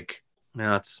just like,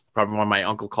 Yeah, that's probably when my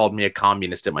uncle called me a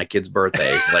communist at my kid's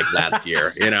birthday, like last year,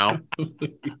 you know?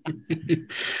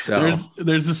 So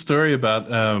there's a story about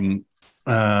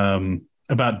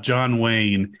John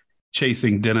Wayne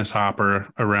chasing Dennis Hopper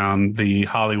around the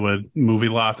Hollywood movie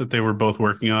lot that they were both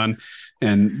working on,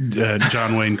 and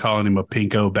John Wayne calling him a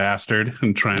pinko bastard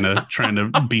and trying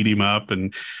to beat him up.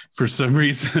 And for some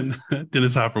reason,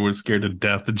 Dennis Hopper was scared to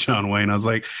death of John Wayne. I was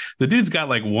like, the dude's got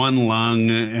like one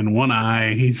lung and one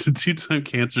eye. He's a 2-time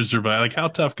cancer survivor. Like, how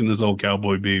tough can this old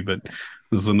cowboy be? But it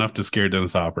was enough to scare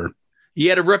Dennis Hopper. he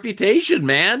had a reputation,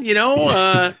 man. You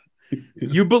know,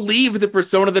 you believe the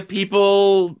persona that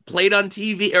people played on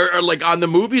TV or like on the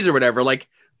movies or whatever. Like,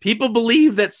 people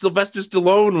believe that Sylvester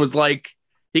Stallone was like,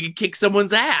 he could kick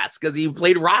someone's ass because he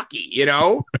played Rocky, you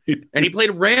know, and he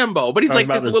played Rambo, but he's like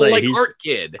this little like art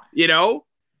kid, you know?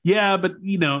 Yeah, but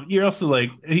you know, you're also like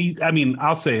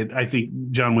I'll say it. I think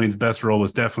John Wayne's best role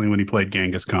was definitely when he played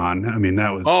Genghis Khan. I mean,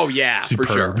 that was superb.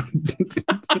 For sure.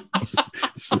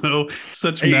 So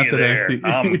such hey method there, acting.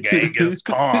 I'm Genghis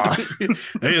Khan. Hey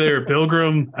there,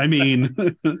 Pilgrim. I mean,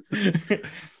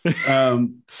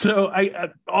 so I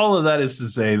all of that is to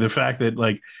say the fact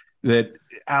that that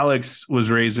Alex was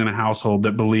raised in a household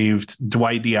that believed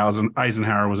Dwight D.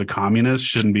 Eisenhower was a communist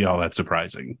shouldn't be all that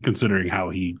surprising, considering how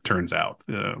he turns out.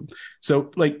 So,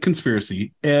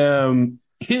 conspiracy.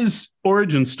 His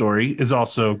origin story is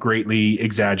also greatly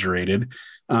exaggerated.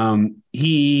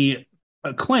 He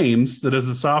claims that as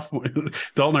a sophomore,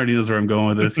 Dalton already knows where I'm going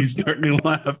with this. He's starting to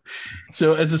laugh.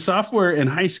 So as a sophomore in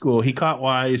high school, he caught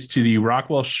wise to the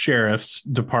Rockwell Sheriff's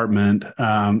Department,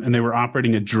 and they were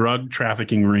operating a drug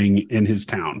trafficking ring in his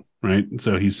town, right?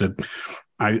 So he said,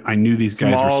 I knew these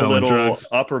guys were selling drugs.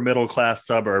 Upper middle class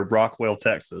suburb, Rockwell,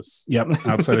 Texas. Yep,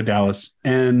 outside of Dallas.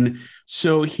 And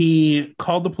so he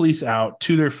called the police out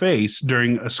to their face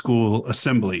during a school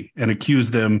assembly and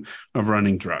accused them of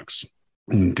running drugs.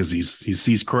 Because he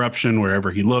sees corruption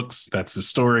wherever he looks. That's his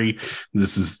story.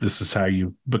 This is how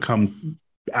you become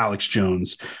Alex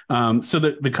Jones. So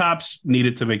the cops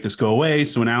needed to make this go away.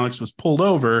 So when Alex was pulled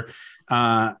over,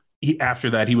 after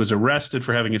that he was arrested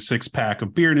for having a 6-pack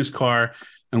of beer in his car.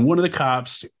 And one of the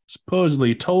cops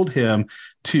supposedly told him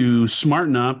to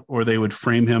smarten up or they would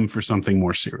frame him for something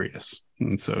more serious.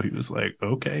 And so he was like,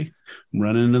 okay, I'm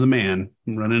running into the man.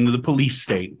 I'm running into the police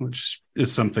state, which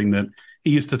is something that he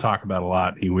used to talk about a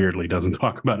lot. He weirdly doesn't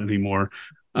talk about it anymore.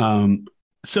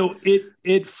 So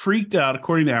it freaked out,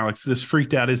 according to Alex, this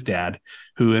freaked out his dad,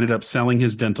 who ended up selling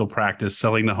his dental practice,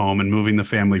 selling the home, and moving the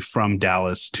family from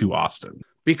Dallas to Austin.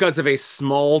 Because of a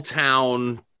small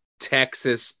town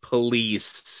Texas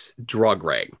police drug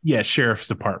ring. Yeah, sheriff's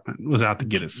department was out to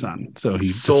get his son. So he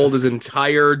sold his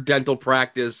entire dental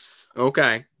practice.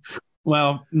 Okay.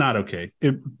 Well, not okay.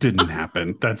 It didn't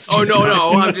happen. That's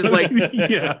no. I'm just like,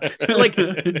 yeah, like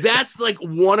that's like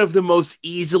one of the most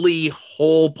easily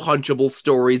hole punchable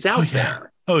stories out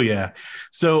there. Oh yeah.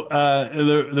 So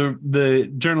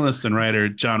the journalist and writer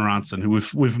John Ronson, who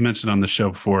we've mentioned on the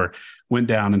show before, went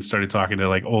down and started talking to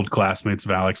like old classmates of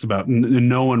Alex about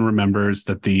no one remembers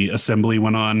that the assembly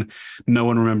went on. No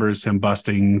one remembers him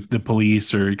busting the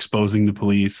police or exposing the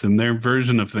police, and their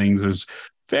version of things is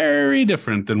very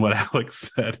different than what Alex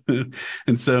said.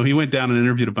 And so he went down and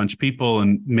interviewed a bunch of people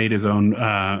and made his own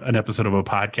an episode of a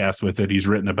podcast with it. He's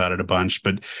written about it a bunch,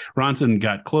 but Ronson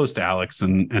got close to Alex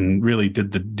and really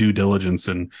did the due diligence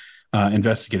and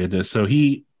investigated this. So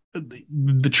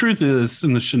the truth is,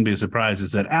 and this shouldn't be a surprise,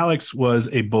 is that Alex was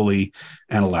a bully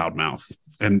and a loudmouth.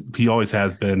 And he always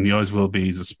has been. He always will be.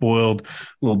 He's a spoiled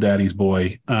little daddy's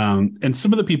boy. And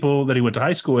some of the people that he went to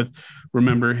high school with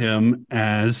remember him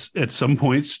as, at some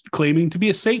points, claiming to be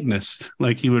a Satanist.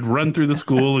 Like he would run through the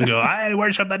school and go, I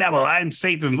worship the devil. I'm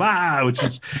Satan. Which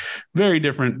is very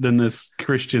different than this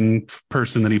Christian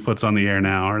person that he puts on the air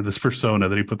now, or this persona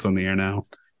that he puts on the air now.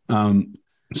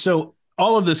 So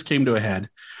all of this came to a head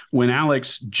when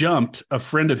Alex jumped a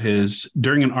friend of his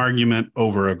during an argument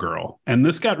over a girl. And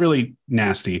this got really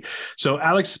nasty. So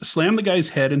Alex slammed the guy's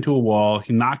head into a wall.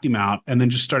 He knocked him out and then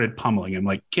just started pummeling him,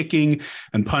 like kicking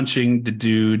and punching the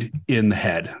dude in the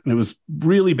head. And it was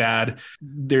really bad.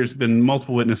 There's been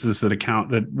multiple witnesses that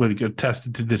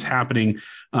attested to this happening.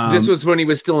 This was when he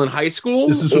was still in high school?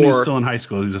 This is when he was still in high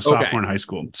school. He was a sophomore in high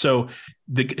school. So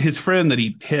his friend that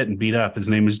he hit and beat up, his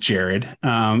name is Jared.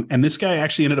 And this guy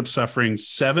actually ended up suffering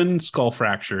 7 skull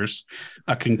fractures,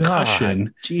 a concussion.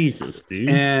 God, Jesus, dude.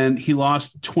 And he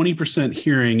lost 20%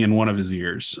 hearing in one of his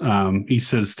ears. He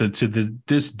says that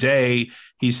this day,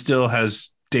 he still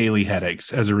has daily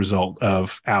headaches as a result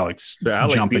of Alex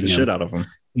jumping beat the shit out of him.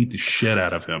 Beat the shit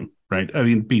out of him, right? I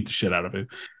mean, beat the shit out of him.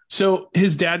 So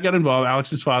his dad got involved,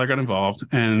 Alex's father got involved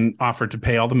and offered to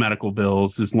pay all the medical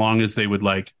bills as long as they would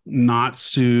like not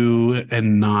sue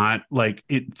and not like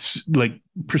it's like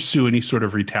pursue any sort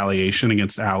of retaliation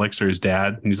against Alex or his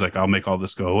dad. And he's like, I'll make all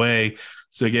this go away.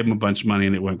 So he gave him a bunch of money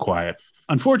and it went quiet.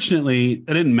 Unfortunately,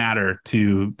 it didn't matter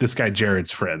to this guy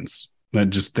Jared's friends. They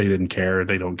didn't care.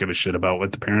 They don't give a shit about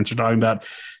what the parents are talking about.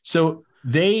 So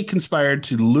they conspired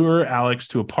to lure Alex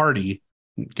to a party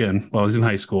again while he's in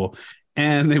high school.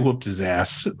 And they whooped his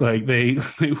ass. Like they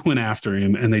went after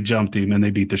him and they jumped him and they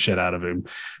beat the shit out of him.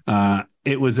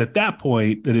 It was at that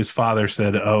point that his father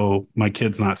said, oh, my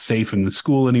kid's not safe in the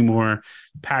school anymore,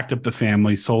 packed up the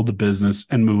family, sold the business,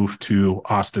 and moved to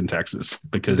Austin, Texas.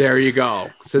 Because there you go.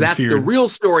 So that's the real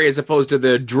story as opposed to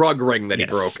the drug ring that he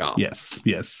broke up.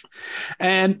 Yes.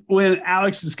 And when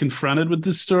Alex is confronted with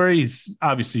this story, he's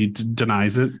obviously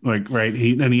denies it. Like, right.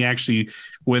 He actually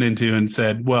went into and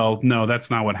said, well, no,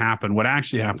 that's not what happened. What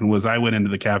actually happened was I went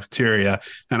into the cafeteria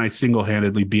and I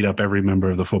single-handedly beat up every member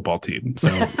of the football team. So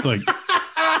like,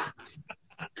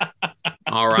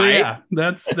 all right.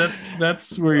 So yeah,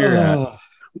 that's where you're at.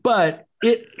 But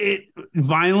it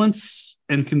violence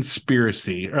and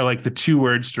conspiracy are like the two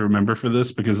words to remember for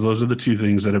this, because those are the two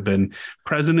things that have been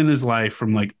present in his life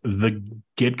from like the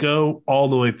get-go all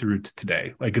the way through to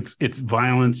today. Like it's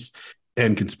violence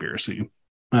and conspiracy.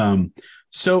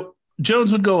 So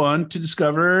Jones would go on to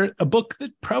discover a book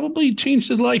that probably changed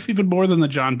his life even more than the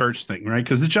John Birch thing, right?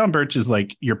 Because the John Birch is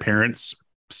like your parents'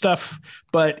 stuff,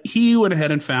 but he went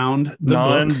ahead and found the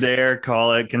None book. Dare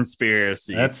Call It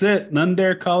Conspiracy. That's it. None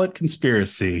Dare Call It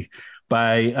Conspiracy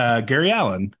by Gary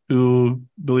Allen, who,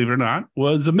 believe it or not,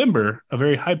 was a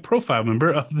very high-profile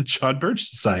member of the John Birch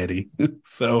Society.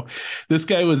 So this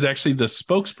guy was actually the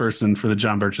spokesperson for the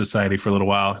John Birch Society for a little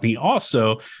while. And he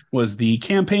also was the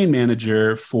campaign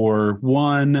manager for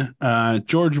one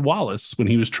George Wallace when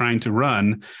he was trying to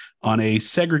run on a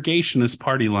segregationist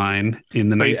party line in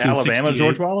the 1968. Alabama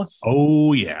George Wallace?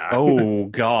 Oh, yeah. Oh,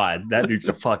 God. That dude's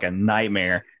a fucking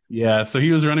nightmare. Yeah, so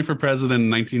he was running for president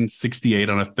in 1968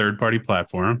 on a third-party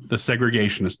platform, the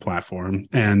segregationist platform.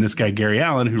 And this guy Gary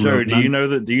Allen, who Joe, wrote, do you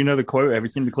know the quote? Have you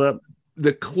seen the clip?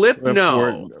 The clip,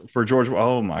 no. For George.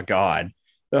 Oh my God,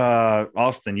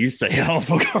 Austin, you say I don't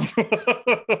feel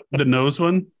comfortable. The nose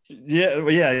one? Yeah. Oh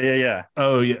yeah.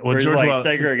 Well, George George like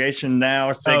segregation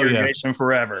now, segregation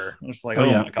forever. It's like,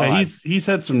 yeah. My God. He's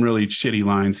had some really shitty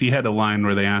lines. He had a line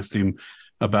where they asked him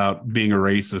about being a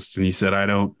racist, and he said, I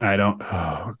don't.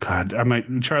 Oh God,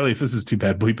 Charlie, if this is too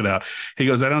bad, bleep it out. He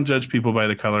goes, I don't judge people by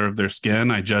the color of their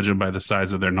skin. I judge them by the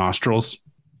size of their nostrils.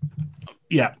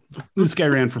 Yeah, this guy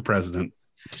ran for president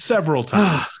several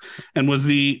times and was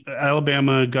the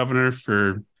Alabama governor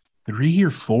for 3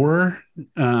 or 4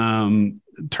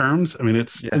 terms. I mean,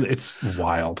 it's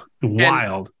wild.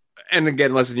 And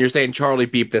again, listen, you're saying Charlie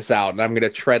beep this out, and I'm going to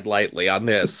tread lightly on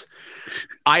this.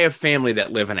 I have family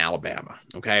that live in Alabama.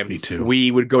 Okay. Me too. We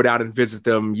would go down and visit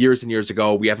them years and years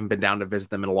ago. We haven't been down to visit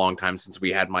them in a long time since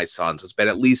we had my son. So it's been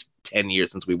at least 10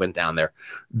 years since we went down there.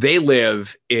 They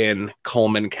live in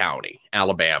Cullman County,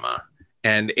 Alabama.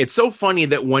 And it's so funny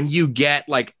that when you get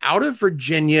like out of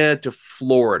Virginia to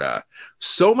Florida,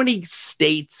 so many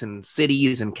states and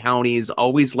cities and counties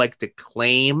always like to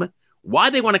claim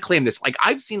why they want to claim this. Like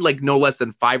I've seen like no less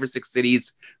than 5 or 6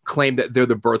 cities claim that they're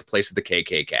the birthplace of the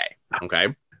KKK.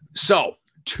 Okay. So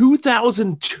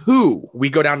 2002, we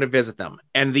go down to visit them,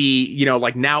 and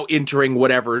like now entering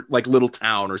whatever, like little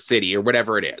town or city or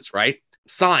whatever it is, right?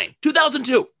 Sign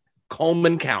 2002,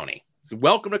 Cullman County. So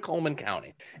welcome to Cullman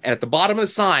County. And at the bottom of the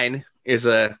sign is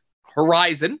a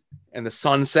horizon and the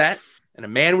sunset and a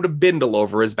man with a bindle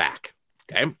over his back.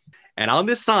 Okay. And on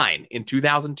this sign in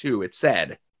 2002, it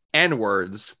said,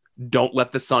 N-words, don't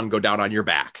let the sun go down on your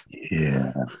back.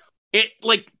 Yeah. It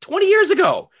like 20 years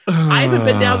ago. I haven't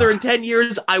been down there in 10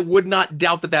 years. I would not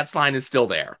doubt that sign is still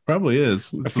there. Probably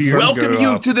is. Welcome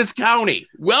you to this county.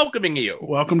 Welcoming you.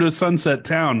 Welcome to Sunset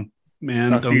Town,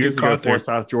 man. A few years ago, Fort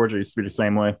South Georgia used to be the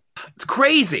same way. It's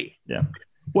crazy. Yeah.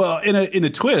 Well, in a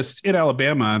twist, in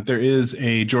Alabama, there is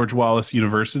a George Wallace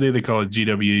University. They call it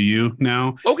GWU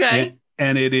now. Okay.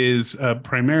 And it is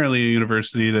primarily a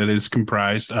university that is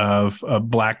comprised of a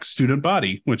Black student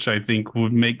body, which I think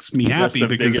makes me happy. That's the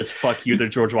because biggest fuck you to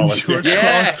George Wallace. George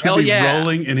Wallace would be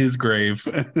rolling in his grave.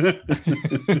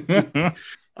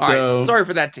 All right, sorry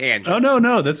for that tangent. Oh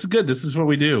no, that's good. This is what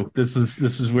we do. This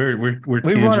is where we're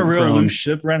we run a real loose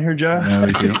ship around here, Joe. Yeah,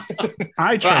 we do.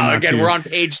 I try again. We're on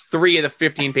page 3 of the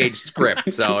 15-page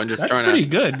script, so I'm just that's pretty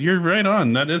good. You're right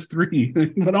on. That is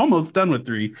 3, but almost done with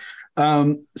 3.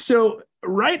 So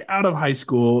right out of high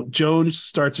school, Jones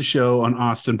starts a show on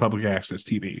Austin Public Access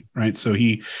TV, right? So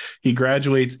he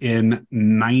graduates in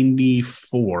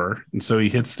 94, and so he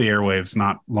hits the airwaves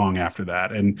not long after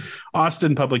that. And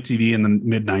Austin Public TV in the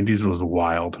mid-90s was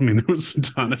wild. I mean, there was a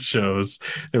ton of shows.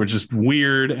 They were just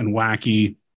weird and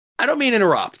wacky. I don't mean to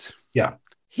interrupt. Yeah.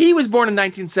 He was born in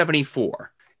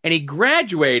 1974, and he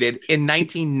graduated in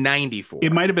 1994.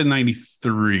 It might have been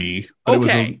 93. But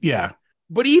Okay. It was yeah.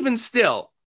 But even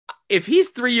still, if he's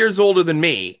 3 years older than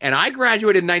me and I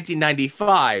graduated in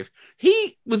 1995,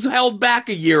 he was held back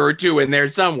a year or two in there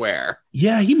somewhere.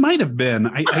 Yeah, he might have been.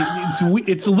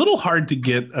 It's a little hard to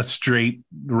get a straight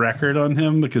record on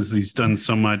him because he's done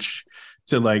so much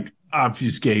to like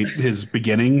obfuscate his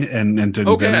beginning and to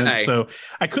invent it. So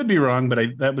I could be wrong, but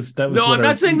that was. No, I'm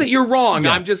not saying that you're wrong.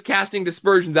 Yeah. I'm just casting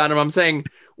dispersions on him. I'm saying,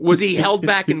 was he held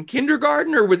back in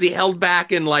kindergarten or was he held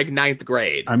back in like ninth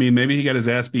grade? I mean, maybe he got his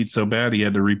ass beat so bad he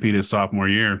had to repeat his sophomore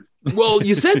year. Well,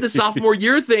 you said the sophomore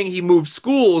year thing, he moved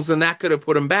schools and that could have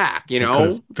put him back, you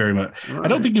know? Very much. I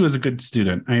don't think he was a good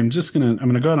student. I'm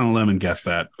gonna go out on a limb and guess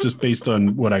that just based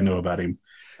on what I know about him.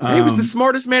 He was the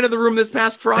smartest man in the room this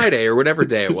past Friday or whatever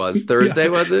day it was. Thursday,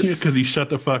 was it? Because he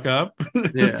shut the fuck up.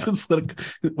 Yeah.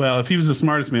 Well, if he was the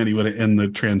smartest man, he would have ended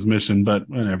the transmission, but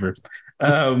whatever.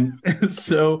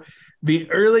 So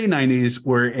the early 90s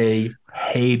were a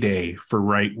heyday for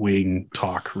right-wing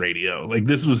talk radio. Like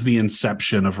this was the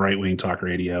inception of right-wing talk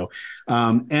radio.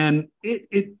 And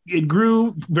it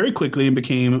grew very quickly and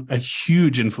became a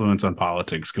huge influence on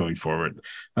politics going forward.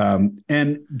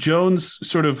 And Jones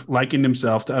sort of likened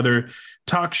himself to other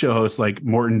talk show hosts like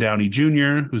Morton Downey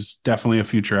Jr., who's definitely a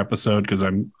future episode because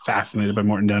I'm fascinated by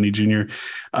Morton Downey Jr.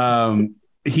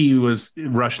 He was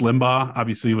Rush Limbaugh,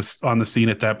 obviously, was on the scene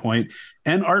at that point,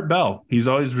 and Art Bell. He's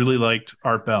always really liked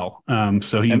Art Bell.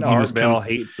 So Art Bell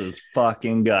hates his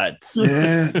fucking guts.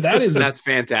 Yeah, that's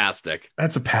fantastic.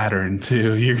 That's a pattern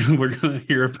too. We're going to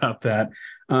hear about that.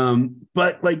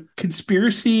 But like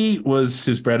conspiracy was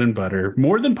his bread and butter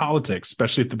more than politics,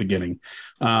 especially at the beginning.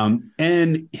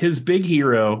 And his big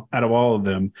hero out of all of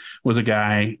them was a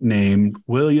guy named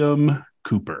William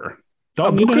Cooper.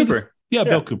 Bill Cooper.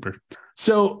 Bill Cooper.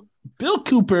 So Bill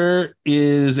Cooper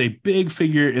is a big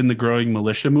figure in the growing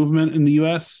militia movement in the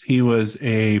U.S. He was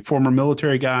a former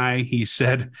military guy. He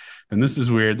said, and this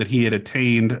is weird, that he had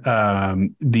attained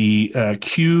the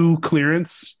Q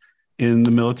clearance in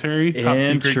the military.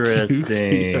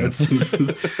 Interesting. Yes.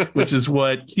 Which is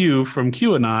what Q from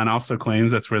QAnon also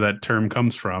claims. That's where that term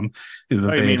comes from. Is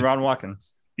that you mean Ron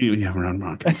Watkins? Yeah, Ron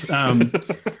Watkins.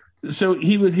 So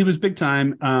he was big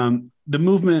time. The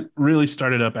movement really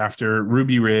started up after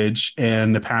Ruby Ridge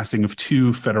and the passing of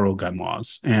 2 federal gun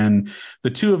laws. And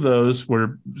the 2 of those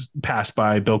were passed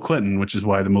by Bill Clinton, which is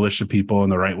why the militia people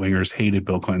and the right wingers hated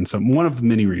Bill Clinton. So one of the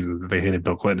many reasons that they hated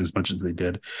Bill Clinton as much as they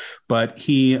did. But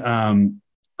Clinton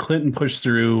pushed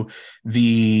through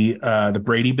the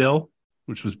Brady Bill,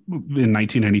 which was in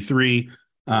 1993,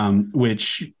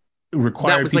 which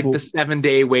required that was people, like the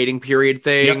 7-day waiting period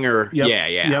thing.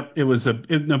 Yep. It was a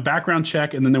background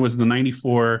check, and then there was the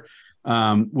 94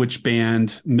 which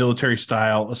banned military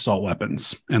style assault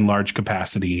weapons and large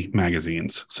capacity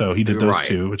magazines. So he did those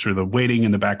 2, which were the waiting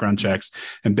and the background checks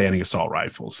and banning assault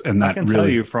rifles. And that I can tell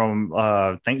you from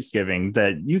Thanksgiving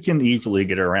that you can easily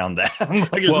get around that.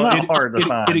 Like it's not hard to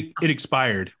find. It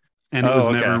expired, and it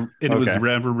was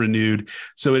never renewed.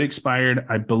 So it expired,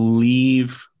 I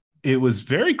believe. It was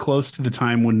very close to the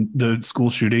time when the school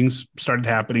shootings started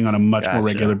happening on a much more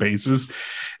regular basis.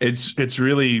 It's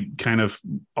really kind of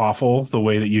awful the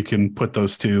way that you can put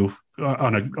those 2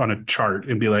 on a chart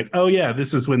and be like, oh yeah,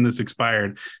 this is when this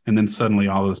expired, and then suddenly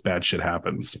all this bad shit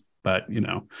happens. But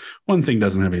one thing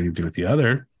doesn't have anything to do with the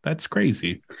other. That's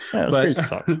crazy. Yeah, crazy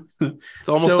talk. It's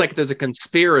almost like there's a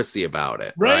conspiracy about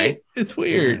it, right? It's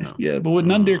weird. Yeah, but would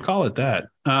none dare call it that.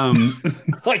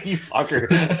 Like you fucker.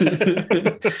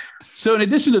 So in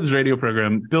addition to this radio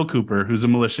program, Bill Cooper, who's a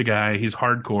militia guy, he's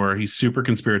hardcore, he's super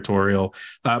conspiratorial,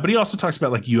 but he also talks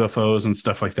about like UFOs and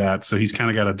stuff like that. So he's kind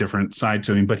of got a different side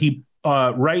to him, but he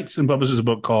writes and publishes a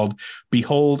book called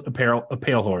Behold a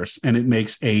Pale Horse, and it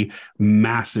makes a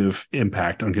massive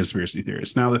impact on conspiracy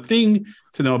theorists. Now, the thing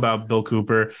to know about Bill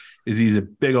Cooper is he's a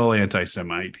big old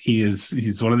anti-Semite.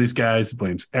 He's one of these guys who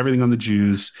blames everything on the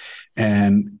Jews,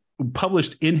 and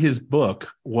published in his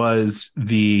book was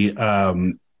the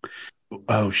why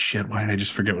did I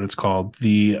just forget what it's called?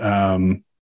 The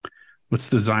what's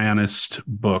the Zionist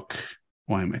book?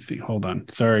 Why am I thinking? Hold on.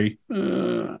 Sorry. I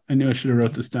knew I should have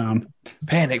wrote this down.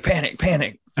 Panic.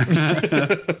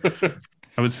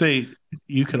 I would say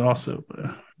you could also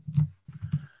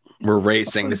We're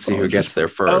racing to see who gets there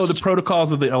first. Oh, the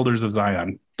Protocols of the Elders of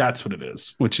Zion. That's what it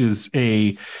is, which is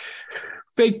a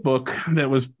fake book that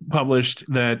was published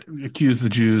that accused the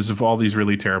Jews of all these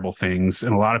really terrible things.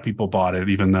 And a lot of people bought it,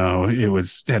 even though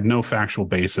had no factual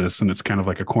basis. And it's kind of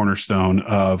like a cornerstone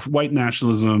of white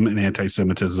nationalism and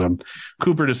anti-Semitism.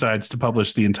 Cooper decides to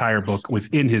publish the entire book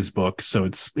within his book. So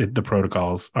the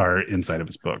protocols are inside of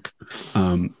his book.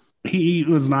 He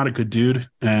was not a good dude.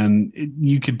 And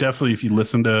you could definitely, if you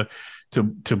listen to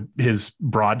his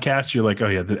broadcast, you're like, oh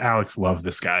yeah, Alex loved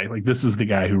this guy. Like, this is the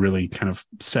guy who really kind of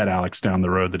set Alex down the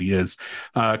road that he is.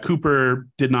 Cooper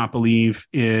did not believe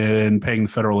in paying the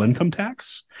federal income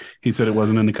tax. He said it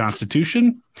wasn't in the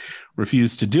Constitution,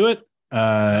 refused to do it.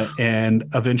 And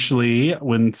eventually,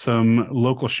 when some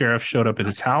local sheriff showed up at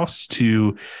his house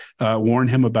to warn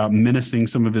him about menacing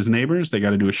some of his neighbors, they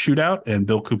got into a shootout, and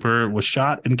Bill Cooper was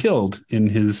shot and killed in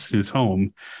his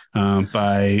home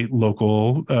by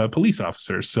local police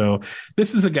officers. So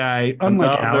this is a guy,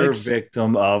 unlike Alex,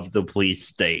 victim of the police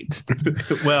state.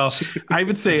 Well, I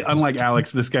would say, unlike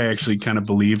Alex, this guy actually kind of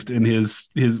believed in his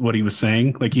what he was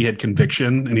saying. Like, he had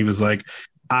conviction, and he was like,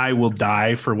 I will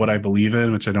die for what I believe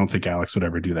in, which I don't think Alex would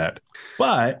ever do that.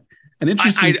 But an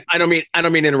interesting... I don't mean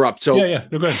to interrupt. So yeah.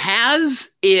 No, go ahead.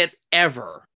 Has it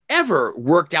ever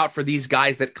worked out for these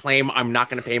guys that claim I'm not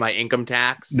going to pay my income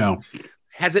tax? No.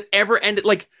 Has it ever ended?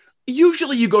 Like,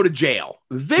 usually you go to jail.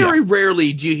 Very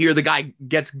rarely do you hear the guy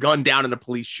gets gunned down in a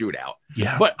police shootout.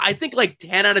 Yeah. But I think like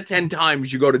 10 out of 10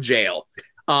 times you go to jail.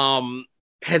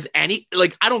 Has I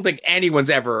don't think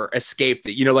anyone's ever escaped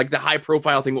it. You know, like the high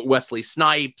profile thing with Wesley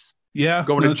Snipes. Yeah.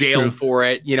 Going to jail for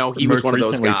it. You know, he was one of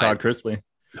those guys. Todd Chrisley.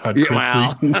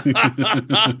 Wow.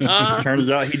 Turns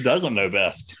out he doesn't know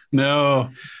best. No,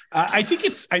 I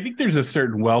think there's a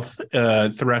certain wealth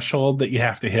threshold that you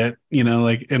have to hit, you know,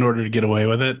 like in order to get away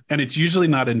with it. And it's usually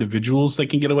not individuals that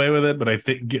can get away with it, but I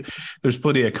think there's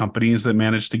plenty of companies that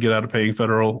manage to get out of paying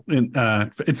federal.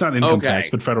 It's not income tax,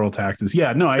 but federal taxes.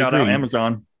 Yeah, no, I agree. Out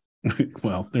Amazon.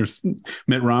 Well, there's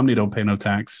Mitt Romney don't pay no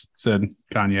tax, said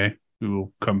Kanye, who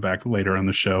will come back later on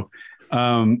the show.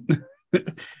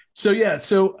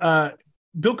 So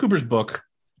Bill Cooper's book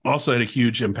also had a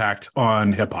huge impact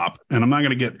on hip hop. And I'm not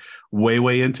going to get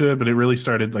way into it, but it really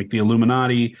started like the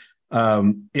Illuminati.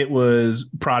 It was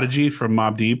Prodigy from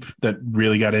Mobb Deep that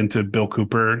really got into Bill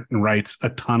Cooper and writes a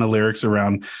ton of lyrics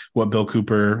around what Bill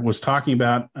Cooper was talking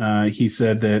about. He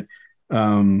said that,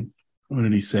 what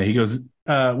did he say? He goes,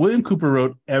 William Cooper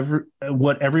wrote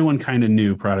what everyone kind of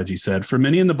knew, Prodigy said. For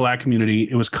many in the black community,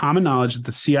 it was common knowledge that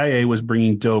the CIA was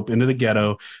bringing dope into the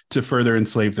ghetto to further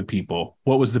enslave the people.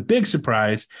 What was the big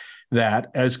surprise?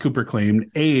 That, as Cooper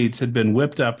claimed, AIDS had been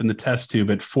whipped up in the test tube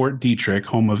at Fort Detrick,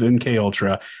 home of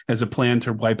MK-Ultra, as a plan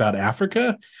to wipe out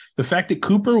Africa. The fact that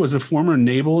Cooper was a former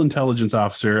naval intelligence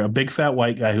officer, a big fat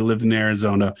white guy who lived in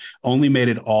Arizona, only made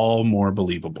it all more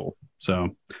believable.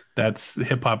 So that's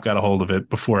hip hop got a hold of it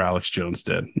before Alex Jones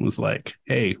did. It was like,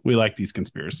 hey, we like these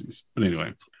conspiracies. But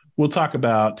anyway, we'll talk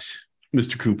about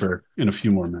Mr. Cooper in a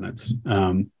few more minutes.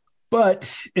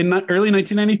 But in early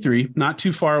 1993, not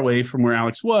too far away from where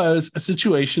Alex was, a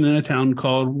situation in a town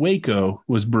called Waco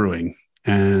was brewing.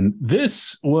 And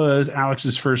this was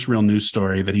Alex's first real news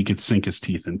story that he could sink his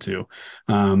teeth into.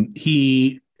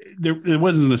 There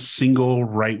wasn't a single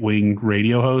right-wing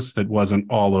radio host that wasn't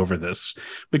all over this,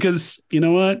 because you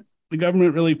know what? The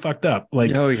government really fucked up.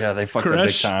 Like, oh yeah, they fucked up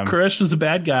big time. Koresh was a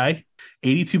bad guy.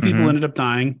 82 people ended up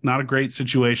dying. Not a great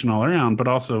situation all around, but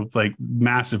also like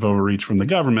massive overreach from the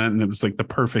government. And it was like the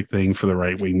perfect thing for the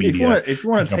right-wing media. If you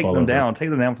want to take them down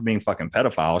for being fucking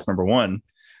pedophiles, number one.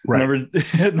 Right.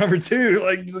 Number two,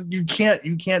 like you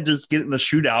can't just get in a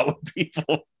shootout with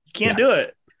people. You can't do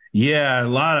it. Yeah, a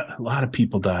lot of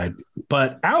people died.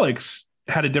 But Alex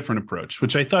had a different approach,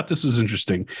 which I thought this was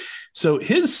interesting. So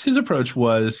his approach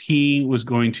was he was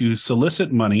going to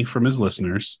solicit money from his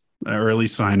listeners, an early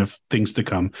sign of things to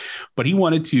come, but he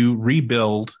wanted to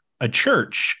rebuild a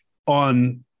church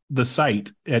on the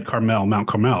site at Mount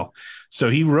Carmel. So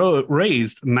he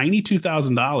raised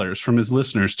 $92,000 from his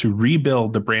listeners to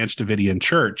rebuild the Branch Davidian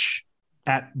church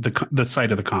at the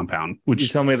site of the compound. Which, you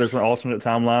tell me there's an alternate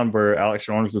timeline where Alex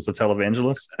Jones is a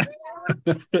televangelist?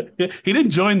 He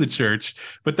didn't join the church,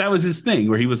 but that was his thing,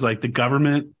 where he was like, the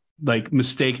government like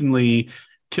mistakenly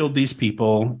killed these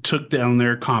people, took down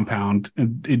their compound,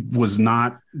 and it was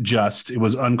not just, it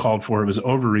was uncalled for, it was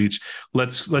overreach.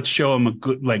 Let's show them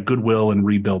a goodwill and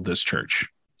rebuild this church.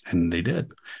 And they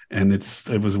did. And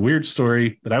it was a weird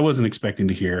story that I wasn't expecting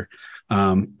to hear.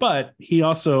 But he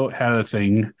also had a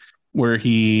thing where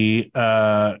he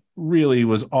really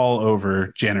was all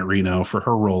over Janet Reno for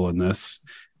her role in this,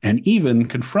 and even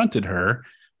confronted her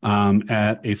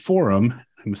at a forum.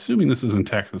 I'm assuming this was in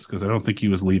Texas because I don't think he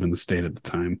was leaving the state at the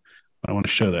time. I want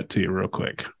to show that to you real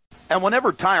quick. And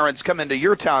whenever tyrants come into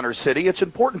your town or city, it's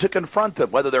important to confront them,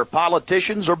 whether they're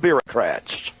politicians or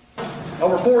bureaucrats.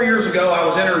 Over 4 years ago, I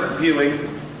was interviewing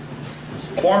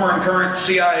former and current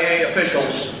CIA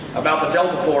officials about the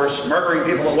Delta Force murdering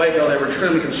people in Waco. They were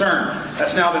extremely concerned.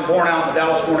 That's now been borne out in the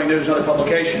Dallas Morning News and other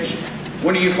publications.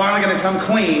 When are you finally going to come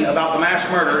clean about the mass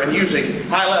murder and using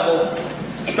high-level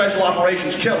special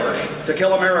operations killers to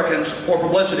kill Americans for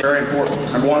publicity? Very important.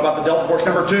 Number one, about the Delta Force.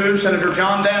 Number two, Senator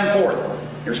John Danforth,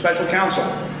 your special counsel.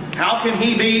 How can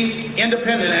he be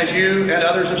independent, as you and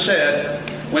others have said,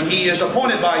 when he is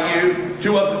appointed by you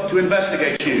to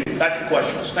investigate you? That's the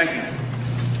questions. Thank you.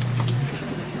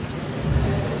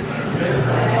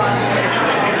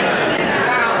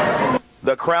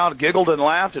 The crowd giggled and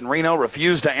laughed, and Reno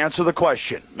refused to answer the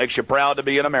question. Makes you proud to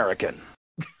be an American.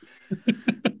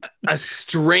 A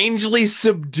strangely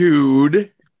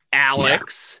subdued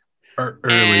Alex. Early.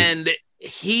 And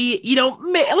he, you know,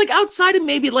 like outside of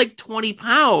maybe like 20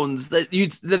 pounds,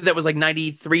 that was like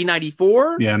 93,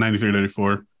 94. Yeah, 93,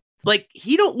 94. Like,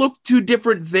 he don't look too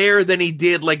different there than he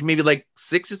did like maybe like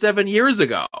 6 or 7 years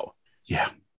ago. Yeah.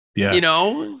 Yeah. You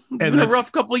know, it's been a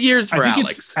rough couple of years for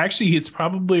Alex. It's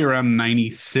probably around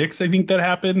 96. I think that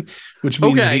happened, which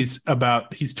means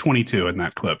he's 22 in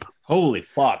that clip. Holy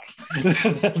fuck.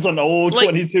 That's an old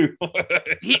 22.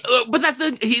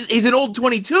 But he's an old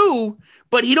 22,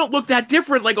 but he don't look that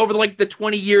different like over like the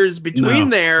 20 years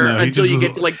between until you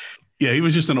get to like. Yeah, he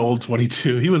was just an old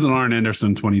 22. He was an Arn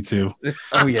Anderson 22.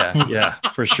 Oh, yeah. Yeah,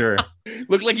 for sure.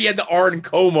 Looked like he had the Arn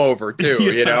comb over, too,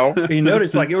 Yeah. You know? You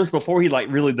noticed, like, it was before he, like,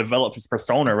 really developed his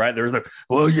persona, right? There was like,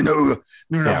 well,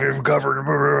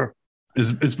 governor.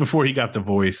 It's before he got the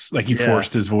voice. Like, he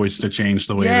forced his voice to change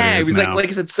the way that it is he was now. like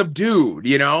I said, subdued,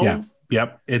 you know? Yeah.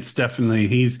 Yep. It's definitely,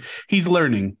 he's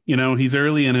learning, you know, he's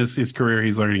early in his career.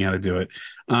 He's learning how to do it.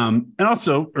 And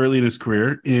also early in his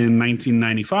career in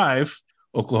 1995,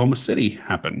 Oklahoma City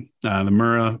happened. The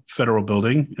Murrah Federal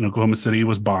Building in Oklahoma City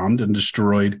was bombed and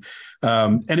destroyed.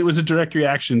 And it was a direct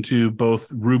reaction to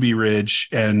both Ruby Ridge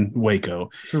and Waco.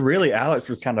 So really, Alex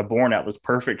was kind of born out this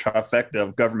perfect trifecta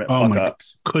of government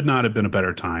fuck-ups. Could not have been a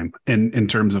better time in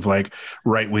terms of like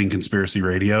right-wing conspiracy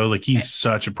radio. Like, he's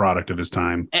such a product of his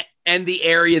time. And the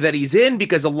area that he's in,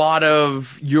 because a lot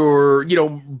of your, you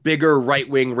know, bigger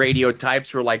right-wing radio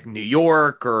types were like New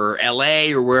York or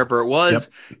LA or wherever it was.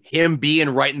 Yep. Him being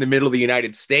right in the middle of the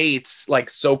United States,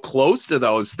 like so close to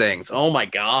those things. Oh my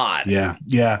God. Yeah.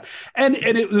 Yeah. And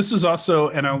this is also,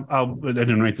 and I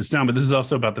didn't write this down, but this is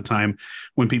also about the time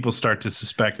when people start to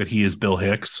suspect that he is Bill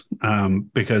Hicks,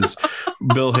 because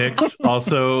Bill Hicks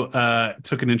also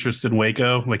took an interest in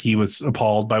Waco. Like, he was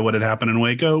appalled by what had happened in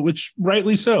Waco, which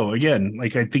rightly so. Again,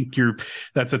 like, I think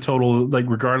that's a total, like,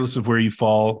 regardless of where you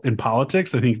fall in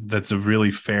politics, I think that's a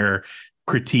really fair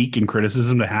critique and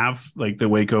criticism to have. Like, the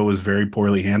Waco was very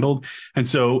poorly handled. And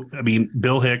so, I mean,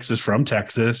 Bill Hicks is from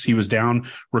Texas. He was down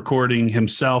recording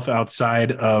himself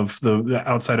outside of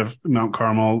Mount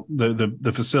Carmel,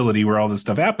 the facility where all this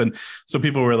stuff happened. So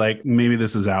people were like, maybe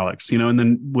this is Alex, you know. And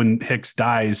then when Hicks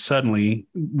dies suddenly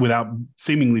without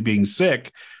seemingly being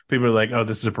sick, people are like, oh,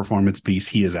 this is a performance piece.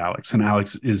 He is Alex. And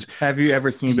Alex is. Have you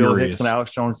ever seen Bill Hicks and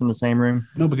Alex Jones in the same room?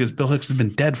 No, because Bill Hicks has been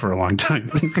dead for a long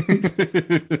time.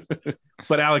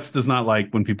 But Alex does not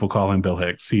like when people call him Bill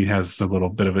Hicks. He has a little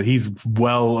bit of he's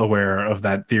well aware of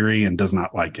that theory and does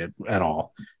not like it at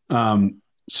all.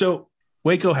 So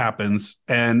Waco happens,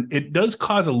 and it does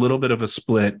cause a little bit of a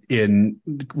split in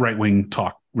right-wing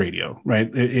talk radio, right?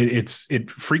 It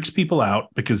freaks people out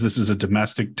because this is a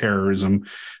domestic terrorism,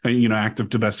 act of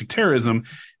domestic terrorism.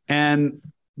 And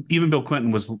even Bill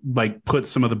Clinton was like, put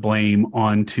some of the blame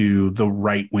onto the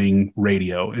right-wing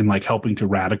radio and like helping to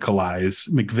radicalize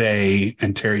McVeigh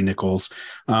and Terry Nichols.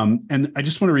 And I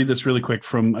just want to read this really quick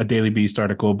from a Daily Beast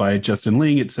article by Justin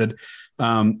Ling. It said,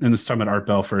 and this is talking about Art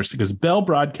Bell first, because Bell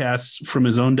broadcasts from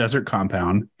his own desert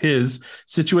compound,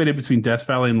 situated between Death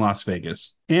Valley and Las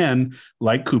Vegas. And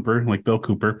like Bill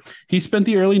Cooper, he spent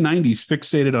the early 90s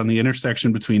fixated on the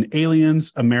intersection between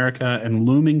aliens, America, and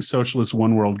looming socialist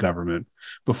one world government.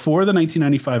 Before the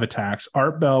 1995 attacks,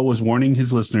 Art Bell was warning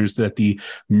his listeners that the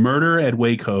murder at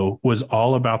Waco was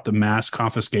all about the mass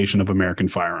confiscation of American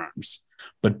firearms.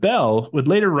 But Bell would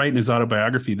later write in his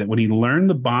autobiography that when he learned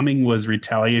the bombing was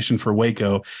retaliation for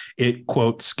Waco, it,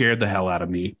 quote, scared the hell out of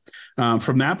me.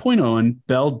 From that point on,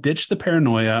 Bell ditched the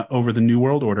paranoia over the New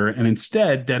World Order and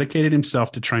instead dedicated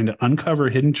himself to trying to uncover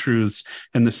hidden truths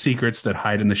and the secrets that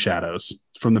hide in the shadows,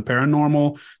 from the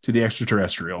paranormal to the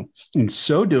extraterrestrial. In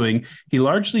so doing, he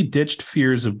largely ditched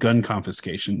fears of gun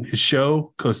confiscation. His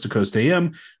show, Coast to Coast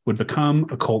AM, would become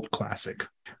a cult classic,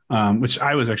 which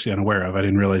I was actually unaware of. I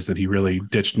didn't realize that he really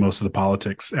ditched most of the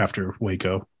politics after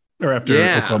Waco or after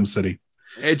Oklahoma City.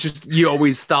 It just, you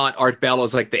always thought Art Bell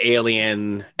was like the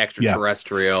alien,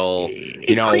 extraterrestrial,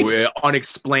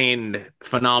 unexplained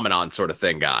phenomenon sort of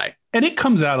thing guy. And it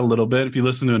comes out a little bit. If you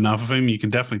listen to enough of him, you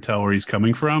can definitely tell where he's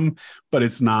coming from, but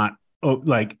it's not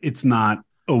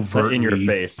overtly in your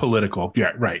face political.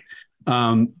 Yeah, right.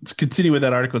 To continue with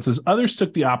that article, it says others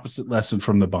took the opposite lesson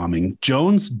from the bombing.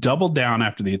 Jones doubled down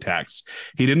after the attacks.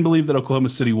 He didn't believe that Oklahoma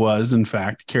City was, in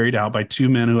fact, carried out by two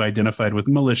men who identified with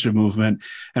the militia movement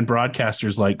and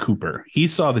broadcasters like Cooper. He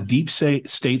saw the deep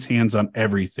state's hands on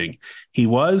everything. He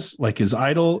was, like his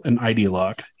idol, an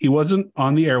ideologue. He wasn't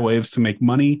on the airwaves to make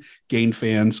money, gain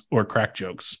fans, or crack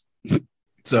jokes.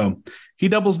 So he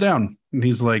doubles down and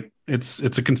he's like, it's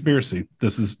a conspiracy.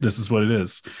 This is what it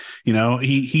is. You know,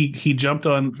 he jumped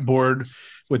on board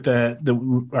with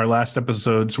our last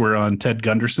episodes were on Ted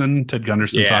Gunderson. Ted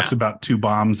Gunderson talks about two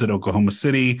bombs at Oklahoma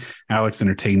City. Alex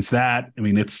entertains that. I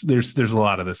mean, there's a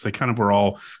lot of this. They kind of were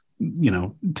all, you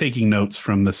know, taking notes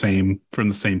from the same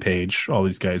page. All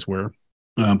these guys were,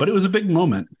 but it was a big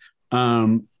moment.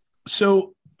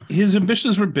 So his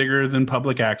ambitions were bigger than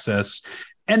public access.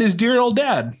 And his dear old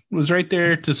dad was right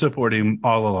there to support him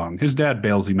all along. His dad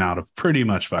bails him out of pretty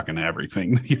much fucking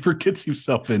everything he ever gets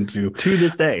himself into. To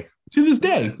this day.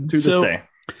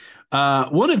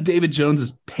 One of David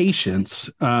Jones's patients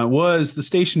was the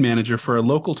station manager for a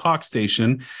local talk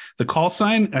station. The call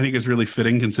sign, I think, is really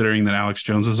fitting considering that Alex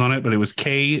Jones was on it, but it was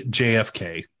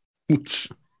KJFK, which...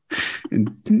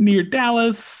 near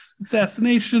Dallas,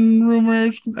 assassination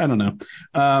rumors. I don't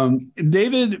know.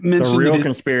 David mentioned the real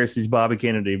conspiracies, Bobby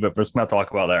Kennedy, but let's not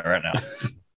talk about that right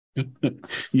now.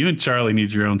 You and Charlie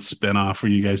need your own spinoff where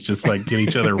you guys just like get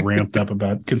each other ramped up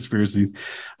about conspiracies.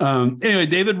 Anyway,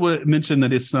 David mentioned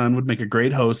that his son would make a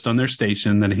great host on their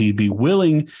station, that he'd be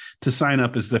willing to sign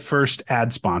up as the first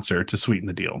ad sponsor to sweeten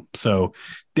the deal. So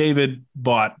David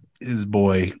bought his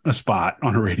boy a spot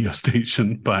on a radio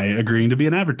station by agreeing to be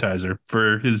an advertiser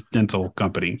for his dental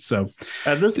company. So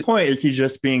at this point, is he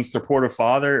just being supportive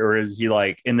father, or is he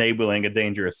like enabling a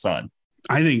dangerous son?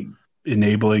 I think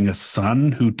enabling a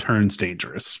son who turns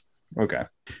dangerous. Okay.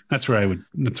 That's where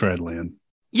I'd land.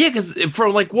 Yeah, because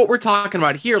from like what we're talking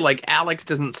about here, like Alex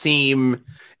doesn't seem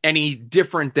any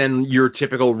different than your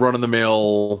typical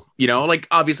run-of-the-mill, you know, like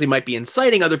obviously might be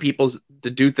inciting other people to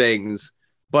do things,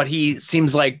 but he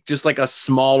seems like just like a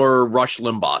smaller Rush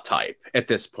Limbaugh type at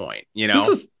this point, you know? This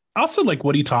is also like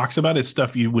what he talks about is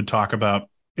stuff you would talk about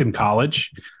in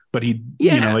college, but you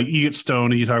know, like you get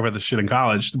stoned and you talk about this shit in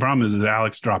college. The problem is that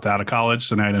Alex dropped out of college,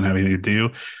 so now I didn't have anything to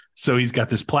do. So he's got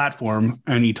this platform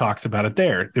and he talks about it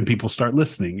there and people start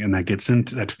listening, and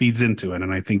that feeds into it.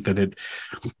 And I think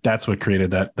that's what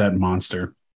created that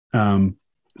monster.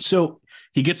 So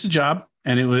he gets a job,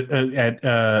 and it was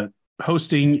at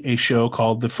hosting a show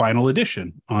called The Final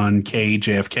Edition on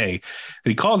KJFK. And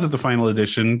he calls it The Final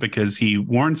Edition because he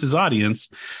warns his audience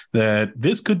that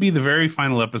this could be the very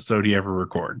final episode he ever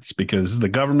records, because the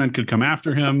government could come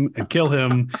after him and kill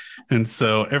him. And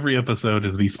so every episode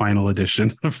is the final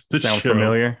edition of the show. Sound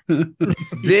familiar?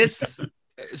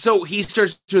 So he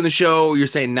starts doing the show, you're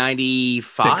saying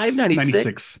 95,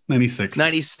 96?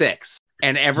 96.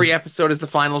 And every episode is the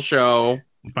final show.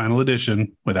 Final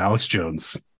edition with Alex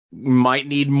Jones. Might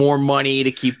need more money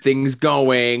to keep things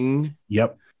going.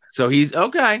 Yep. So he's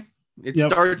okay. It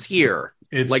starts here.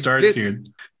 Here.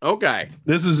 Okay.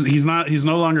 He's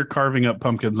no longer carving up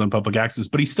pumpkins on public access,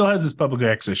 but he still has his public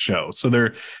access show. So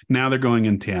they're going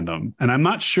in tandem. And I'm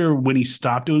not sure when he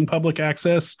stopped doing public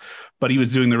access, but he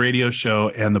was doing the radio show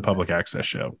and the public access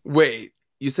show. Wait,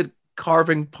 you said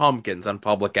carving pumpkins on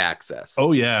public access.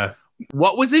 Oh yeah.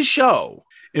 What was his show?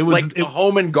 It was like a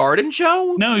home and garden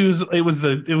show. No, it was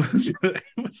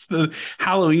the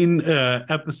Halloween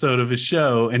episode of his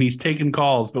show, and he's taking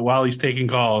calls. But while he's taking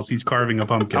calls, he's carving a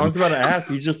pumpkin. I was about to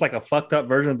ask, he's just like a fucked up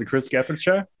version of the Chris Gethard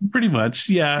show. Pretty much,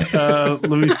 yeah. Let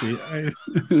me see.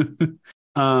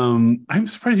 I'm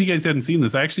surprised you guys hadn't seen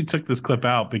this. I actually took this clip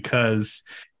out because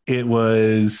it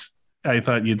was. I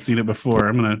thought you'd seen it before.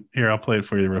 I'll play it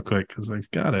for you real quick because I've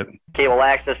got it. Cable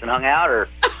access and hung out, or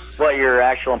what your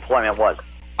actual employment was?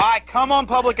 I come on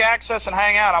public access and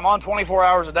hang out. I'm on 24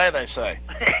 hours a day, they say.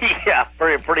 Yeah,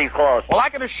 pretty close. Well, I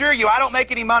can assure you I don't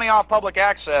make any money off public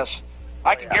access.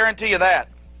 I can guarantee you that.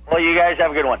 Well, you guys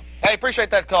have a good one. Hey, appreciate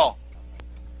that call.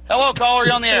 Hello, caller.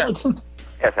 You on the air?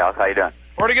 Yes, Alex, how you doing?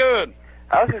 Pretty good.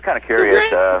 I was just kind of curious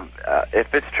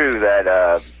if it's true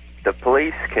that the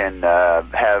police can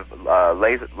have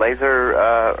laser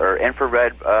or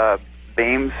infrared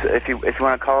beams, if you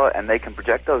want to call it, and they can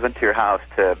project those into your house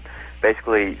to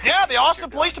basically... Yeah, the Austin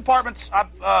Police Department,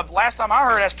 last time I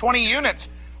heard, has 20 units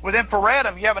with infrared.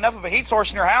 If you have enough of a heat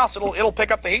source in your house, it'll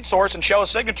pick up the heat source and show a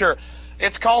signature.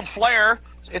 It's called FLAIR.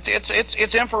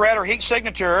 It's infrared or heat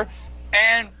signature,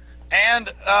 and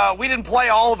we didn't play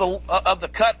all of the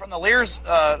cut from the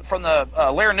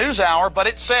Lear News Hour, but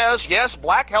it says yes,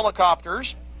 black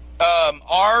helicopters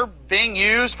are being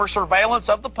used for surveillance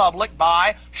of the public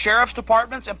by sheriff's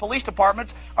departments and police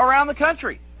departments around the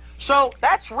country. So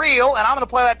that's real, and I'm going to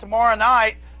play that tomorrow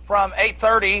night from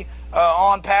 8:30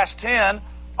 on past 10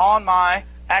 on my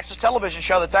Access Television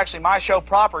show. That's actually my show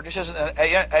proper, just isn't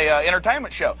a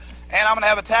entertainment show. And I'm going to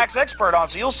have a tax expert on.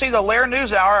 So you'll see the Lear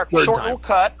News Hour, a short little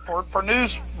cut for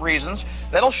news reasons,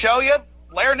 that'll show you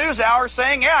Lear News Hour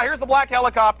saying, yeah, here's the black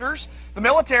helicopters. The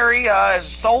military has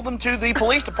sold them to the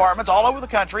police departments all over the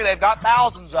country. They've got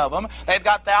thousands of them. They've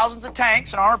got thousands of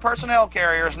tanks and armored personnel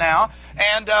carriers now.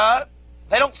 And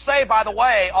they don't say, by the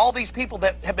way, all these people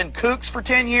that have been kooks for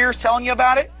 10 years telling you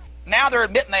about it, now they're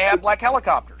admitting they have black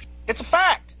helicopters. It's a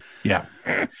fact. Yeah.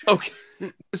 Okay.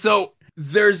 So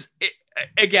there's,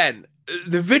 again,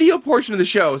 the video portion of the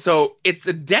show. So it's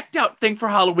a decked out thing for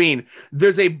Halloween.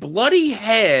 There's a bloody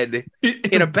head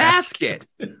in a basket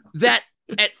that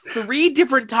at 3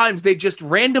 different times they just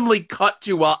randomly cut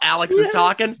to while Alex is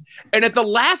talking. And at the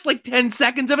last 10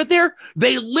 seconds of it there,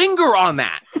 they linger on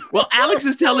that. Well, Alex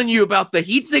is telling you about the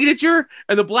heat signature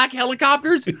and the black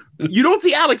helicopters. You don't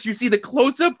see Alex. You see the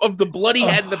close-up of the bloody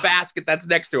head in the basket that's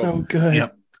next to him. So good.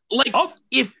 Yep.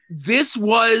 If this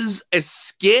was a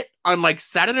skit on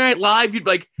Saturday Night Live, you'd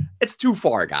be like, it's too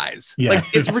far, guys. Yeah.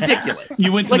 It's ridiculous.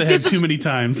 You went to the head too many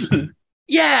times.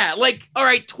 Yeah, all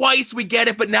right, twice we get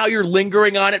it, but now you're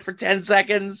lingering on it for 10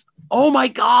 seconds. Oh my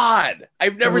God.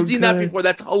 I've never seen that before.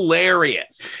 That's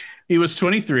hilarious. He was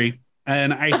 23.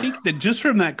 And I think that just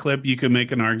from that clip, you could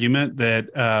make an argument that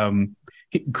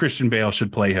Christian Bale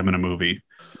should play him in a movie.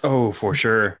 Oh, for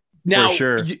sure. Now, for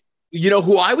sure. You know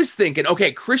who I was thinking?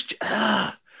 Okay, Christian.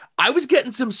 I was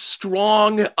getting some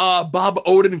strong Bob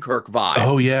Odenkirk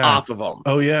vibes off of him.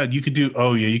 Oh yeah, you could do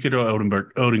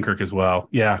Odenkirk as well.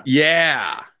 Yeah.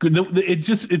 Yeah.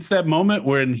 It's that moment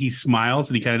when he smiles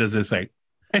and he kind of does this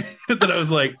that I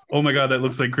was like, oh my God, that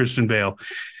looks like Christian Bale.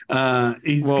 My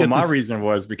reason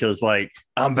was because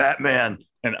I'm Batman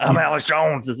and I'm Alex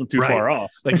Jones isn't too far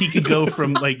off. He could go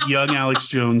from young Alex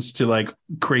Jones to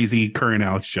crazy current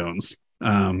Alex Jones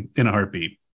in a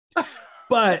heartbeat.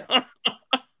 But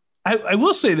I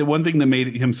will say that one thing that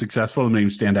made him successful and made him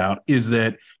stand out is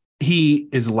that he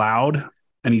is loud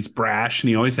and he's brash and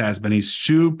he always has been. He's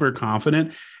super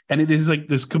confident. And it is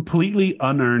this completely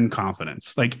unearned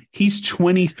confidence. He's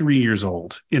 23 years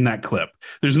old in that clip.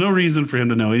 There's no reason for him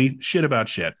to know any shit about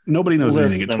shit. Nobody knows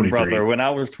anything at 23. Brother, when I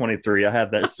was 23, I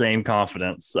had that same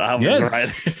confidence. I was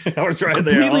right. I was right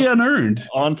there. Completely unearned.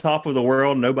 On top of the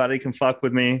world. Nobody can fuck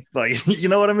with me. You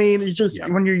know what I mean? It's just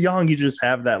when you're young, you just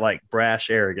have that brash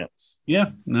arrogance. Yeah,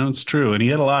 no, it's true. And he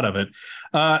had a lot of it.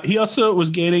 He also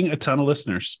was gaining a ton of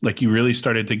listeners. He really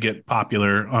started to get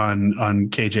popular on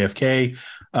KJFK.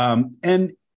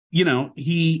 And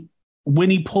when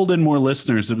he pulled in more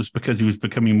listeners, it was because he was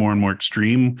becoming more and more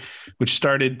extreme, which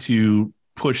started to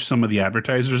push some of the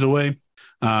advertisers away,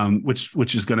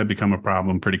 which is going to become a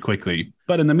problem pretty quickly.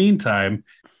 But in the meantime,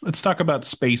 let's talk about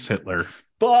Space Hitler.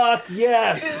 Fuck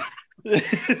yes.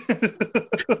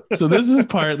 So this is a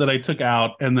part that I took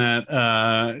out and that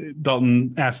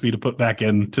Dalton asked me to put back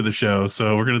into the show.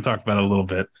 So we're going to talk about it a little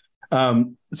bit.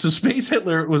 So Space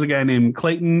Hitler was a guy named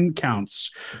Clayton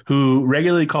Counts who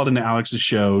regularly called into Alex's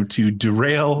show to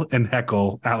derail and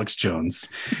heckle Alex Jones.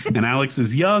 And Alex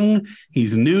is young,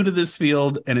 he's new to this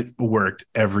field, and it worked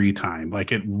every time.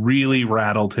 It really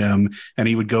rattled him, and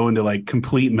he would go into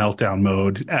complete meltdown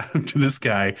mode after this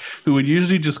guy who would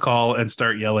usually just call and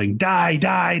start yelling, die,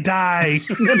 die, die,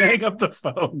 and then hang up the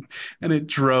phone. And it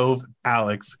drove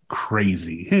Alex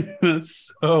crazy.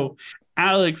 So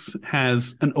Alex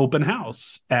has an open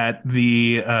house at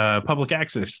the public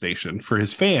access station for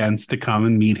his fans to come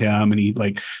and meet him. And he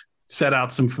set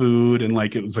out some food and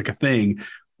it was a thing.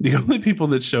 The only people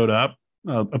that showed up,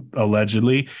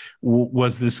 allegedly,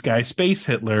 was this guy, Space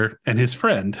Hitler, and his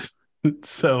friend.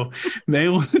 So they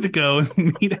wanted to go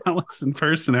and meet Alex in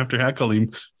person after heckling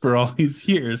him for all these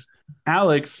years.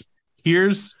 Alex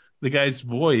hears the guy's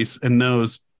voice and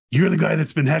knows, you're the guy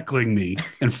that's been heckling me,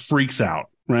 and freaks out,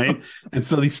 right? And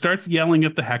so he starts yelling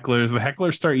at the hecklers. The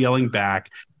hecklers start yelling back.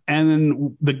 And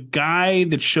then the guy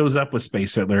that shows up with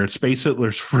Space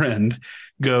Hitler's friend,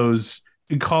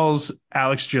 calls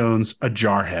Alex Jones a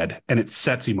jarhead, and it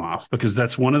sets him off because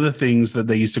that's one of the things that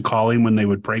they used to call him when they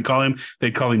would prank call him.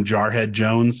 They'd call him Jarhead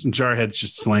Jones. And Jarhead's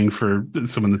just slang for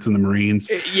someone that's in the Marines.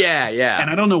 Yeah. And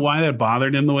I don't know why that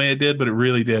bothered him the way it did, but it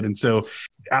really did. And so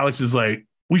Alex is like,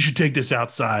 we should take this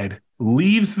outside,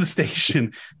 leaves the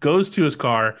station, goes to his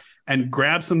car, and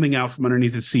grabs something out from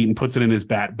underneath his seat and puts it in his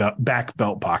back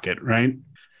belt pocket, right?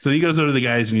 So he goes over to the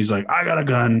guys and he's like, I got a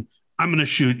gun. I'm going to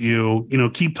shoot you.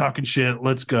 Keep talking shit.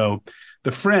 Let's go.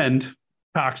 The friend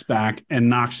talks back and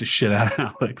knocks the shit out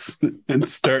of Alex and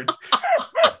starts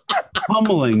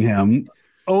pummeling him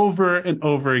over and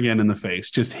over again in the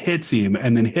face, just hits him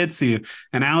and then hits him.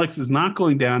 And Alex is not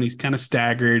going down. He's kind of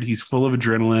staggered. He's full of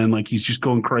adrenaline. Like he's just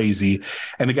going crazy.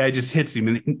 And the guy just hits him,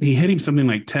 and he hit him something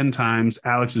like 10 times.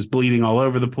 Alex is bleeding all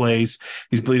over the place.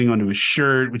 He's bleeding onto his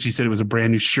shirt, which he said it was a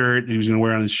brand new shirt that he was going to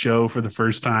wear on his show for the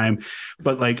first time.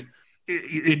 But like,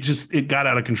 it got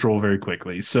out of control very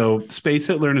quickly. So Space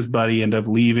Hitler and his buddy end up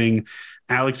leaving.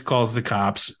 Alex calls the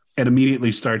cops and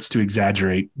immediately starts to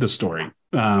exaggerate the story,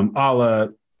 a la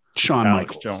Shawn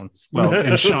Alex Michaels. Jones. Well,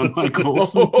 and Shawn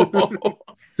Michaels.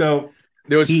 So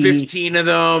There was 15 of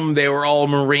them. They were all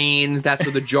Marines. That's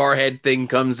where the jarhead thing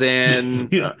comes in.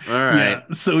 Yeah. All right.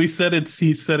 Yeah. So he started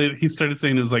saying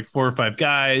it was like 4 or 5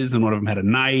 guys, and one of them had a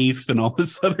knife and all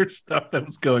this other stuff that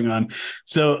was going on.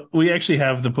 So we actually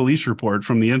have the police report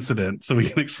from the incident. So we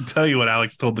can actually tell you what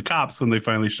Alex told the cops when they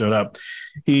finally showed up.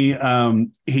 He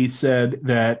said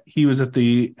that he was at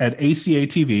ACA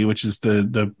TV, which is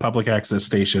the public access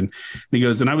station. And he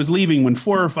goes, and I was leaving when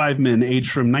 4 or 5 men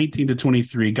aged from 19 to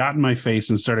 23 got in my face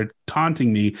and started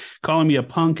taunting me, calling me a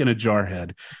punk and a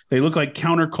jarhead. They look like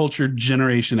counterculture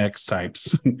Generation X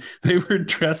types. They were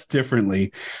dressed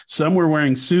differently. Some were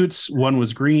wearing suits. One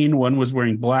was green. One was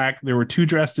wearing black. There were 2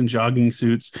 dressed in jogging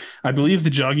suits. I believe the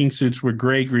jogging suits were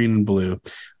gray, green, and blue.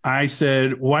 I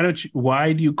said,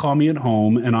 why do you call me at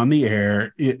home and on the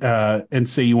air and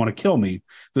say you want to kill me?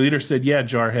 The leader said, yeah,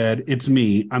 jarhead, it's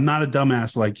me. I'm not a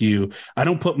dumbass like you. I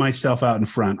don't put myself out in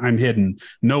front. I'm hidden.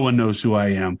 No one knows who I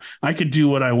am. I could do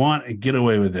what I want and get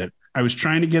away with it. I was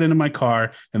trying to get into my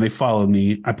car and they followed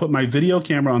me. I put my video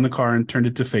camera on the car and turned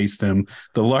it to face them.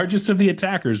 The largest of the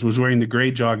attackers was wearing the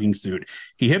gray jogging suit.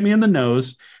 He hit me in the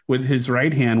nose with his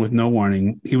right hand with no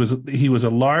warning. He was a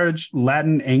large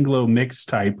Latin Anglo mix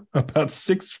type, about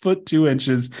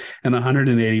 6'2" and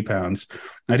 180 pounds.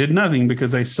 I did nothing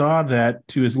because I saw that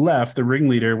to his left, the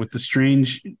ringleader with the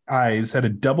strange eyes had a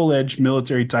double-edged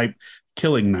military type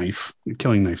killing knife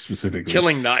specifically.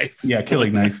 Killing knife. Yeah,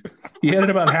 killing knife. He had it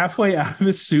about halfway out of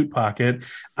his suit pocket.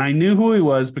 I knew who he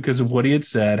was because of what he had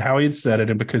said, how he had said it,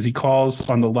 and because he calls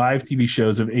on the live TV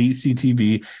shows of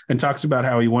ACTV and talks about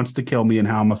how he wants to kill me and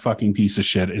how I'm a fucking piece of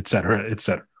shit, et cetera, et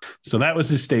cetera. So that was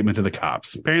his statement to the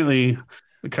cops. Apparently,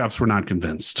 the cops were not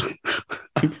convinced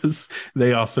because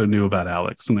they also knew about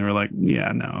Alex, and they were like,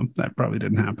 yeah, no, that probably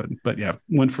didn't happen. But yeah,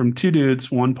 went from 2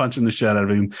 dudes, one punching the shit out of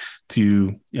him,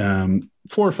 to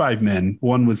 4 or 5 men.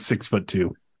 One was 6'2".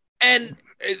 And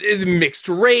mixed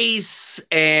race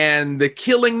and the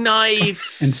killing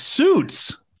knife and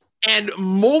suits and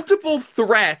multiple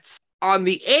threats on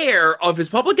the air of his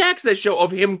public access show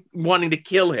of him wanting to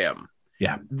kill him.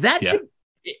 Yeah.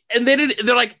 And then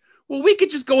they're like, well, we could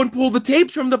just go and pull the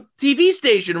tapes from the TV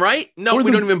station, right? No, we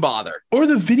don't even bother. Or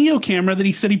the video camera that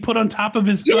he said he put on top of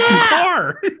his fucking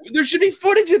car. There should be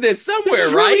footage of this somewhere,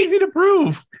 it's right? Really easy to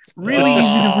prove. Really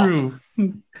easy to prove.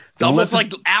 It's almost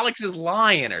like Alex is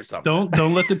lying or something.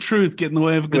 Don't let the truth get in the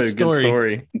way of a good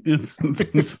story.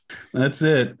 That's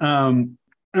it. All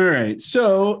right.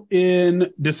 So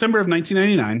in December of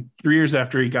 1999, 3 years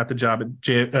after he got the job at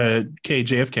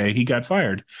JFK, he got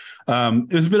fired.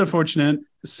 It was a bit unfortunate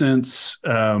since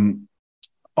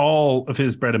all of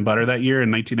his bread and butter that year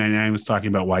in 1999 was talking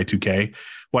about Y2K.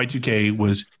 Y2K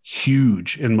was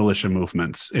huge in militia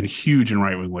movements and huge in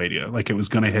right-wing radio. Like it was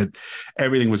going to hit,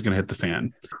 everything was going to hit the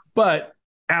fan. But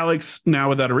Alex, now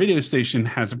without a radio station,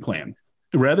 has a plan.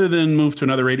 Rather than move to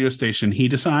another radio station, he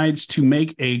decides to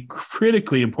make a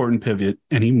critically important pivot,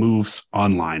 and he moves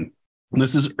online. And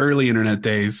this is early internet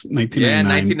days,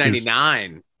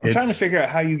 1999. I'm trying to figure out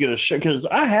how you get a shit, because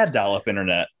I had dial-up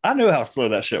internet. I knew how slow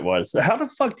that shit was. How the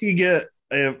fuck do you get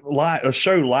a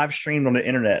show live streamed on the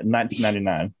internet in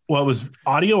 1999. Well, it was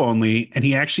audio only, and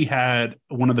he actually had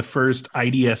one of the first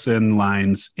IDSN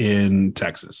lines in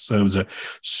Texas. So it was a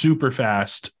super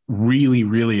fast, really,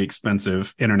 really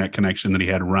expensive internet connection that he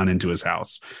had run into his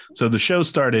house. So the show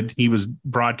started, he was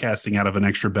broadcasting out of an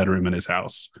extra bedroom in his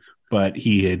house, but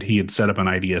he had set up an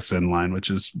IDSN line, which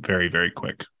is very, very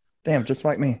quick. Damn, just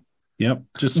like me. Yep,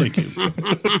 just like you.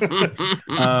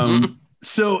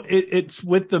 So it's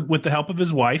with the help of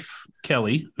his wife,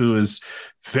 Kelly, who is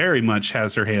very much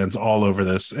has her hands all over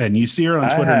this. And you see her on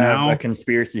Twitter now. A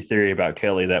conspiracy theory about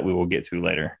Kelly that we will get to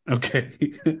later. Okay.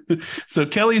 So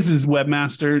Kelly's his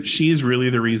webmaster. She's really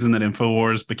the reason that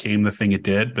InfoWars became the thing it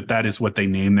did. But that is what they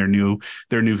named their new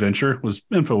venture was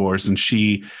InfoWars. And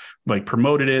she like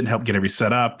promoted it and helped get every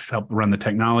set up, helped run the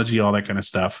technology, all that kind of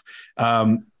stuff.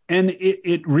 And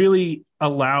it really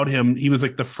allowed him. He was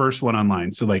like the first one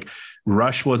online. So like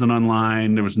Rush wasn't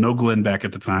online. There was no Glenn Beck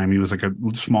at the time. He was like a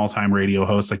small time radio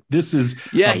host. Like this is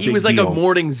he was like a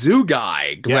morning zoo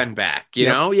guy, Glenn Beck, you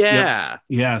know? Yeah.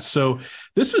 Yeah. So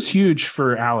this was huge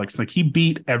for Alex. Like he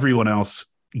beat everyone else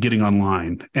getting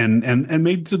online and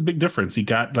made a big difference. He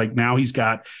got now he's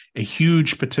got a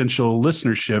huge potential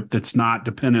listenership that's not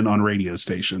dependent on radio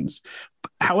stations.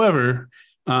 However,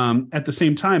 at the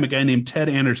same time, a guy named Ted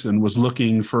Anderson was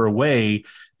looking for a way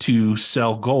to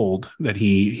sell gold. That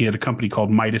he had a company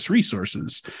called Midas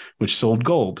Resources, which sold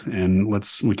gold. And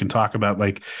we can talk about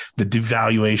like the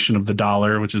devaluation of the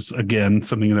dollar, which is again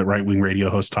something that right-wing radio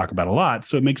hosts talk about a lot.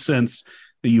 So it makes sense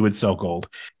that you would sell gold.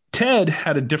 Ted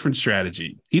had a different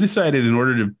strategy. He decided in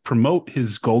order to promote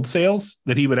his gold sales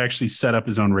that he would actually set up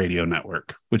his own radio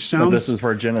network, which sounds... Well, this is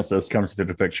where Genesis comes into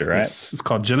the picture, right? It's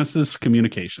called Genesis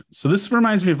Communications. So this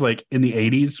reminds me of like in the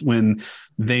 80s when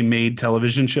they made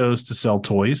television shows to sell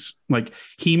toys. Like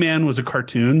He-Man was a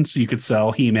cartoon, so you could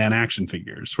sell He-Man action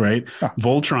figures, right? Huh.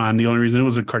 Voltron, the only reason it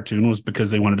was a cartoon was because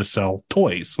they wanted to sell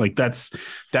toys. Like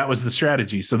that was the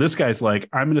strategy. So this guy's like,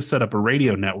 I'm going to set up a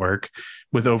radio network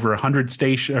with over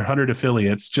 100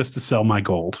 affiliates just to sell my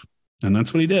gold. And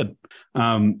that's what he did.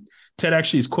 Ted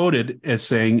actually is quoted as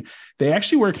saying, they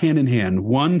actually work hand in hand.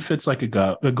 One fits like a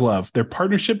glove. They're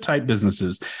partnership type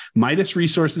businesses. Midas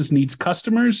Resources needs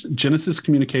customers. Genesis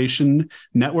Communication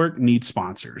Network needs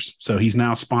sponsors. So he's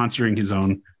now sponsoring his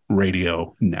own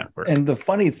radio network. And the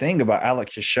funny thing about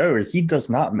Alex's show is he does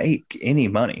not make any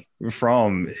money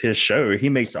from his show. He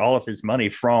makes all of his money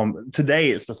from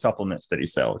today. It's the supplements that he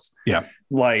sells. Yeah.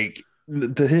 Like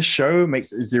his show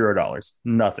makes $0,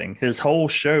 nothing. His whole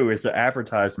show is an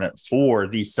advertisement for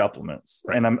these supplements.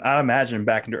 Right. And I imagine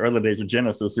back in the early days of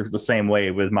Genesis, it was the same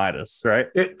way with Midas, right?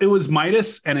 It was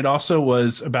Midas. And it also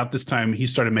was about this time he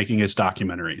started making his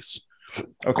documentaries.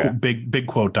 Okay. Big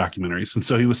quote documentaries. And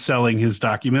so he was selling his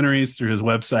documentaries through his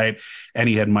website, and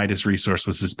he had Midas Resource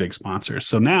was his big sponsor.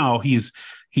 So now he's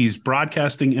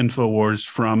broadcasting InfoWars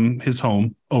from his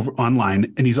home over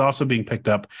online, and he's also being picked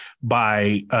up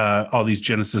by all these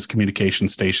Genesis communication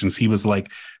stations. He was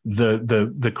like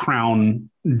the crown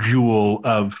jewel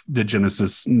of the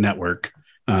Genesis network.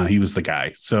 He was the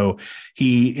guy. So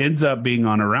he ends up being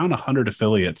on around 100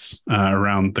 affiliates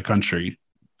around the country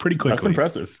pretty quickly. That's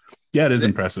impressive. Yeah, it is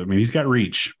impressive. I mean, he's got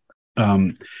reach.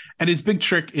 And his big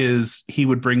trick is he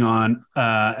would bring on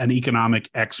an economic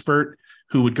expert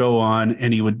who would go on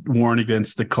and he would warn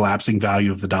against the collapsing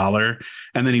value of the dollar.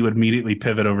 And then he would immediately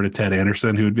pivot over to Ted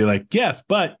Anderson, who would be like, yes,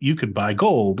 but you could buy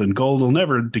gold and gold will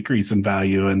never decrease in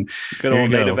value. And good old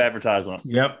native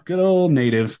advertisements. Yep. Good old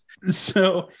native.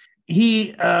 So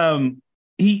he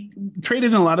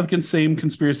traded in a lot of the same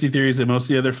conspiracy theories that most of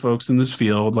the other folks in this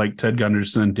field, like Ted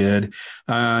Gunderson, did.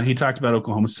 He talked about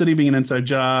Oklahoma City being an inside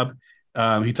job.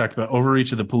 He talked about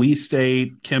overreach of the police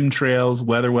state, chemtrails,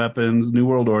 weather weapons, New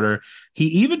World Order. He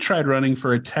even tried running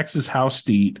for a Texas House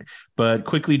seat, but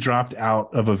quickly dropped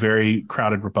out of a very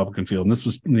crowded Republican field. And this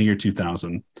was in the year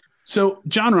 2000. So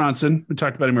John Ronson, we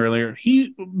talked about him earlier,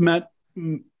 he met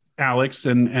Alex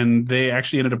and they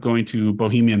actually ended up going to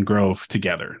Bohemian Grove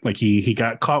together. Like he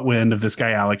got caught wind of this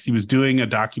guy, Alex. He was doing a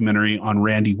documentary on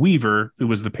Randy Weaver, who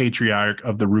was the patriarch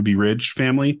of the Ruby Ridge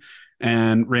family.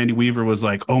 And Randy Weaver was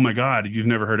like, oh my God, if you've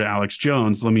never heard of Alex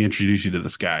Jones, let me introduce you to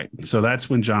this guy. So that's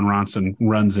when John Ronson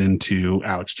runs into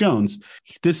Alex Jones.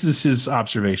 This is his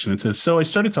observation. It says, so I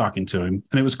started talking to him,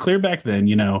 and it was clear back then,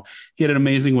 he had an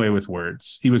amazing way with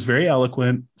words. He was very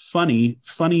eloquent, funny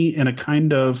in a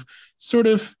kind of sort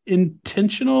of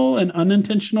intentional and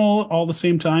unintentional all the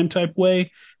same time type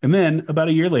way. And then about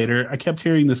a year later, I kept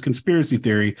hearing this conspiracy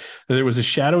theory that there was a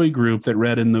shadowy group that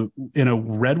read in a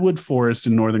redwood forest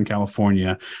in Northern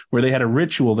California, where they had a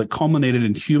ritual that culminated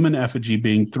in human effigy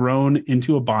being thrown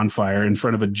into a bonfire in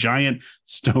front of a giant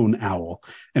stone owl.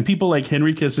 And people like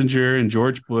Henry Kissinger and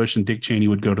George Bush and Dick Cheney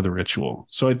would go to the ritual.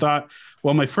 So I thought,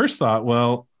 well, my first thought,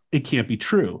 well, it can't be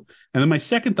true. And then my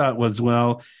second thought was,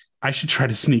 well, I should try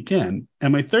to sneak in.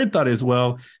 And my third thought is,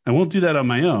 well, I won't do that on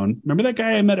my own. Remember that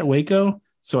guy I met at Waco?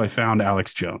 So I found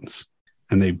Alex Jones,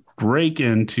 and they break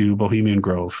into Bohemian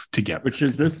Grove together.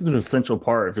 This is an essential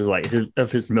part of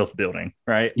his myth building,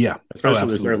 right? Yeah, especially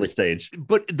this early stage.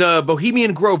 But the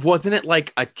Bohemian Grove, wasn't it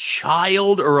like a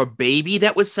child or a baby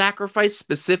that was sacrificed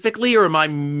specifically, or am I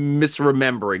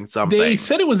misremembering something? They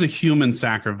said it was a human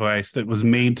sacrifice that was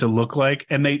made to look like,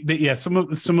 and they some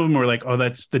of them were like, oh,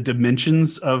 that's the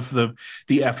dimensions of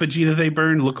the effigy that they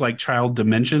burned look like child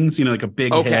dimensions, like a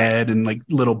big head and like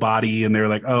little body, and they're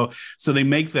like, oh, so they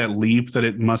make that leap that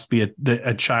it must be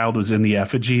a child was in the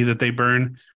effigy that they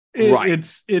burn. Right.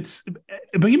 It's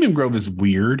Bohemian Grove is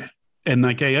weird. And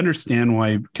like, I understand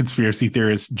why conspiracy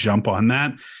theorists jump on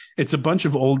that. It's a bunch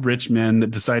of old rich men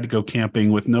that decide to go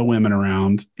camping with no women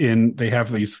around. And they have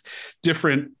these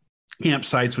different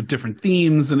campsites with different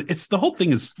themes. And the whole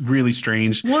thing is really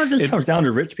strange. Well, it just comes down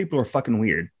to rich people are fucking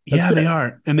weird. They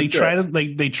are. And they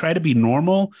try to be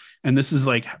normal. And this is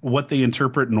like what they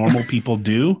interpret normal people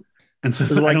do. And so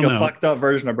it's like a fucked up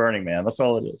version of Burning Man. That's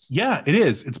all it is. Yeah, it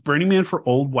is. It's Burning Man for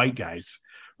old white guys.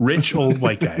 Rich old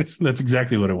white guys. That's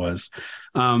exactly what it was.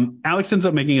 Alex ends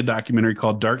up making a documentary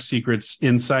called Dark Secrets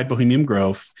Inside Bohemian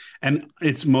Grove. And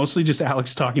it's mostly just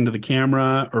Alex talking to the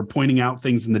camera or pointing out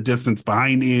things in the distance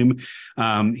behind him.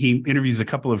 He interviews a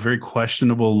couple of very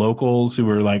questionable locals who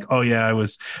were like, oh yeah,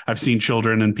 I've seen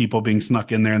children and people being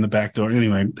snuck in there in the back door.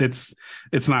 Anyway, it's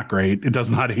not great. It does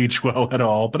not age well at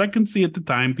all, but I can see at the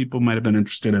time people might've been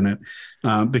interested in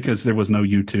it because there was no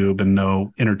YouTube and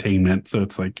no entertainment. So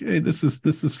it's like, hey, this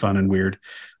is fun and weird.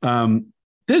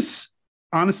 This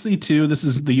honestly too, this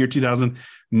is the year 2000,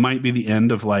 might be the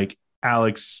end of like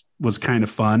Alex was kind of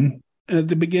fun at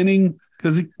the beginning,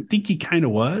 because I think he kind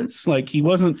of was. Like, he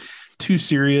wasn't too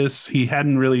serious. He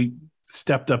hadn't really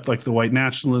stepped up like the white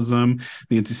nationalism,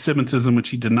 the anti-Semitism, which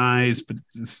he denies, but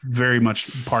it's very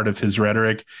much part of his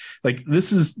rhetoric. Like,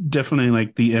 this is definitely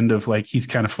like the end of like, he's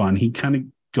kind of fun. He kind of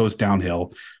goes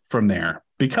downhill from there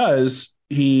because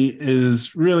he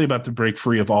is really about to break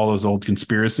free of all those old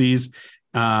conspiracies.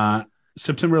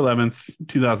 September 11th,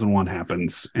 2001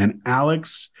 happens, and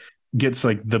Alex gets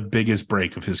like the biggest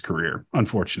break of his career,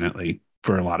 unfortunately,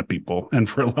 for a lot of people and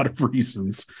for a lot of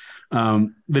reasons.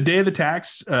 The day of the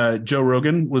attacks, Joe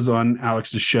Rogan was on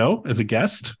Alex's show as a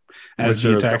guest as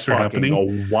the attacks were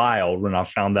happening. Wild when I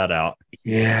found that out.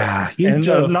 Yeah. And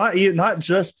not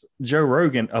just Joe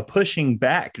Rogan, a pushing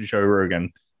back Joe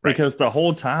Rogan. Right. Because the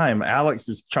whole time Alex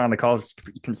is trying to cause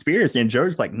conspiracy, and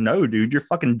Joe's like, "No, dude, you're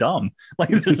fucking dumb. Like,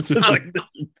 this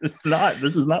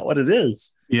is not what it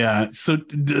is." Yeah. So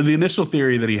the initial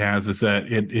theory that he has is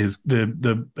that it is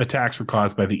the attacks were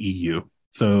caused by the EU.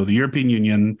 So the European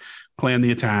Union planned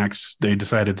the attacks. They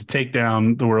decided to take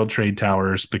down the World Trade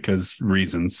Towers because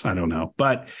reasons, I don't know.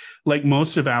 But like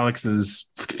most of Alex's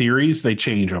theories, they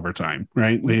change over time,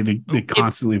 right? They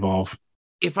constantly evolve.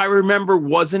 If I remember,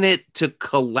 wasn't it to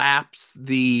collapse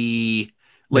the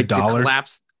dollar?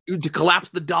 To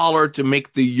collapse the dollar to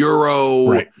make the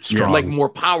euro strong, like more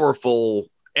powerful?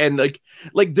 And like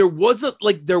there was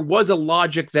a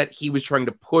logic that he was trying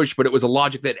to push, but it was a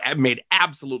logic that made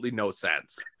absolutely no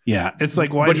sense. Yeah, it's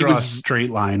like, why draw a straight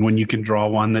line when you can draw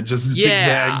one that just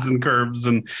zigzags and curves?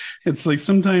 And it's like,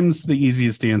 sometimes the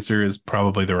easiest answer is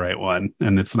probably the right one,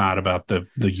 and it's not about the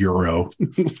euro.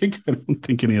 Like, I don't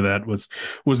think any of that was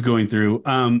going through.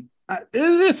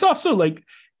 It's also like,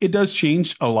 it does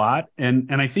change a lot, and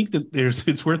I think that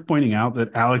it's worth pointing out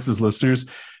that Alex's listeners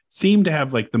seem to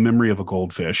have like the memory of a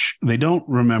goldfish. They don't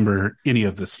remember any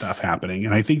of this stuff happening,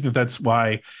 and I think that that's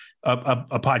why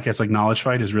a podcast like Knowledge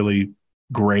Fight is really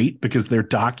great, because they're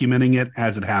documenting it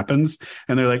as it happens,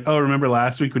 and they're like, oh, remember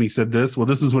last week when he said this? Well,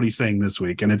 this is what he's saying this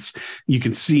week. And you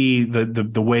can see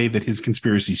the way that his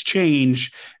conspiracies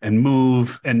change and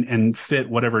move and fit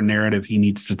whatever narrative he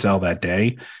needs to tell that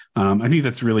day. I think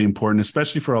that's really important,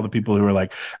 especially for all the people who are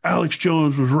like, Alex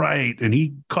Jones was right and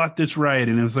he caught this right.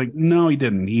 And it was like, no, he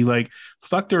didn't. He like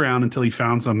fucked around until he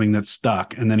found something that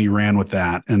stuck, and then he ran with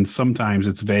that. And sometimes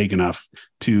it's vague enough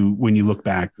to, when you look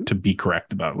back, to be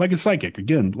correct about it. Like a psychic,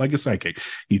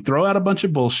 you throw out a bunch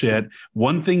of bullshit,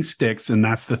 one thing sticks, and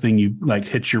that's the thing you like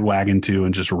hitch your wagon to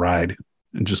and just ride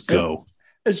and just go.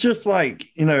 It's just like,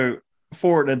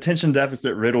 for an attention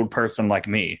deficit riddled person like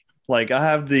me, like I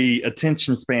have the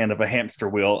attention span of a hamster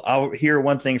wheel. I'll hear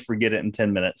one thing, forget it in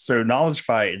 10 minutes. So Knowledge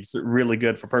Fight is really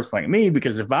good for a person like me,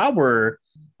 because if I were,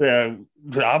 I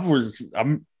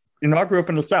grew up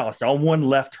in the South, so I'm one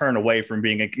left turn away from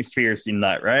being a conspiracy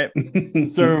nut, right?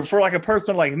 So for like a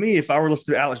person like me, if I were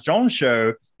listening to Alex Jones'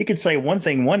 show, he could say one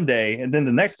thing one day, and then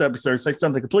the next episode say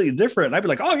something completely different. And I'd be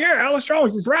like, "Oh yeah, Alex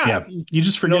Jones is right." Yeah, you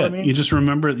just forget. You know what I mean? You just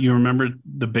remember. You remember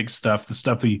the big stuff, the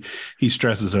stuff that he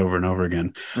stresses over and over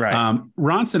again. Right.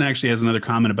 Ronson actually has another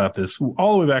comment about this,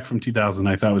 all the way back from 2000.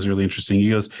 I thought was really interesting. He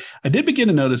goes, "I did begin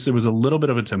to notice there was a little bit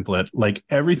of a template, like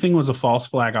everything was a false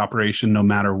flag operation, no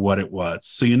matter what it was.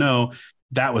 So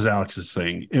that was Alex's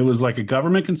thing. It was like a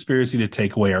government conspiracy to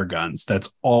take away our guns.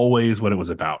 That's always what it was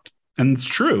about, and it's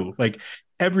true. Like."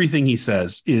 Everything he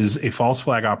says is a false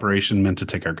flag operation meant to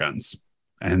take our guns.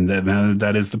 And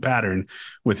that is the pattern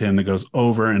with him that goes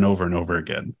over and over and over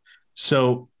again.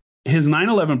 So his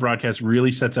 9/11 broadcast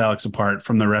really sets Alex apart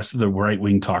from the rest of the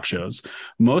right-wing talk shows.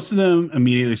 Most of them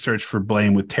immediately searched for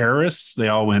blame with terrorists. They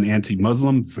all went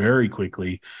anti-Muslim very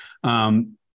quickly.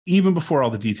 Even before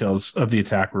all the details of the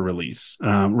attack were released.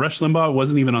 Rush Limbaugh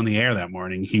wasn't even on the air that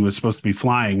morning. He was supposed to be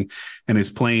flying, and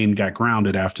his plane got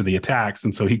grounded after the attacks.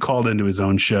 And so he called into his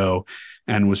own show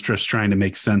and was just trying to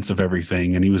make sense of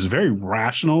everything. And he was very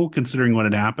rational considering what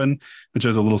had happened, which I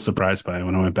was a little surprised by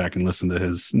when I went back and listened to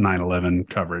his 9/11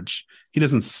 coverage. He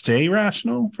doesn't stay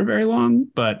rational for very long,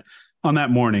 but on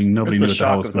that morning, nobody knew what the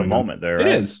hell was going on. Moment there, right?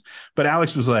 It is. But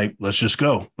Alex was like, let's just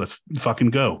go. Let's fucking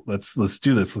go. Let's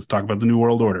do this. Let's talk about the New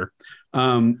World Order.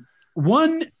 Two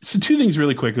things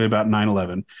really quickly about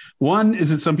 9/11. One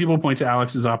is that some people point to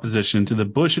Alex's opposition to the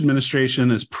Bush administration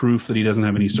as proof that he doesn't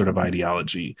have any sort of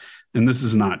ideology. And this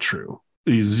is not true.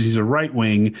 He's a right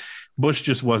wing. Bush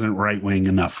just wasn't right wing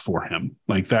enough for him.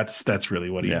 Like that's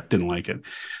really what he didn't like it.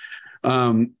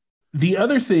 The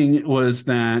other thing was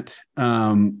that,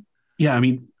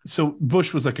 so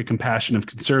Bush was like a compassionate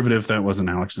conservative. That wasn't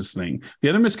Alex's thing. The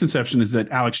other misconception is that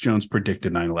Alex Jones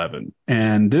predicted 9/11,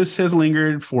 and this has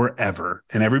lingered forever.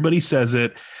 And everybody says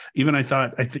it. Even I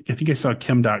think I saw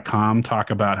Kim.com talk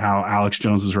about how Alex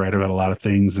Jones was right about a lot of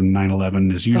things, and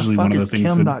 9/11 is usually one of the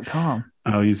things. Kim.com.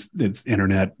 It's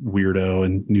internet weirdo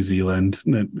in New Zealand.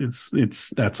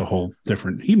 That's a whole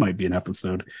different. He might be an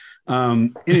episode.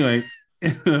 Anyway,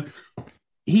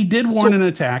 he did warn an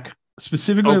attack.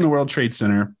 Specifically in the World Trade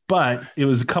Center, but it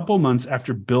was a couple months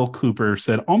after Bill Cooper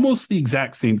said almost the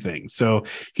exact same thing. So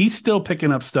he's still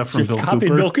picking up stuff from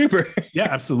Bill Cooper. Yeah,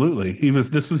 absolutely.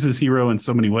 This was his hero in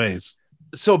so many ways.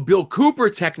 So Bill Cooper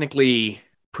technically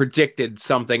predicted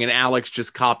something, and Alex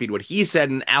just copied what he said,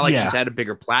 and Alex just had a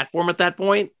bigger platform at that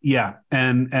point. Yeah,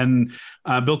 and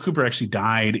Bill Cooper actually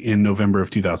died in November of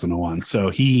 2001.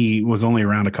 So he was only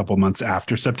around a couple months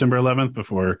after September 11th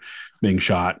before being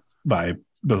shot by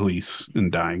police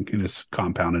and dying in his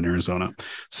compound in Arizona.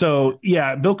 So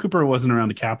yeah, Bill Cooper wasn't around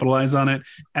to capitalize on it.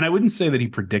 And I wouldn't say that he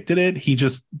predicted it. He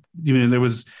just, there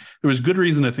was good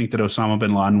reason to think that Osama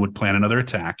bin Laden would plan another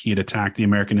attack. He had attacked the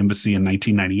American embassy in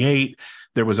 1998.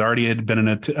 There was already had been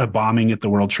a bombing at the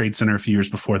World Trade Center a few years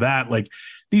before that. Like,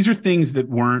 these are things that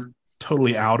weren't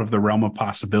totally out of the realm of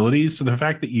possibilities. So the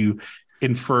fact that you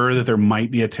infer that there might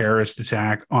be a terrorist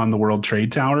attack on the World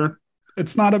Trade Tower,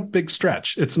 it's not a big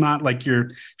stretch. It's not like you're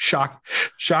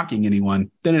shocking anyone.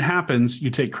 Then it happens. You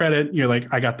take credit. You're like,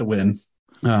 I got the win.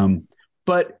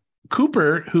 But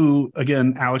Cooper, who,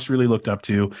 again, Alex really looked up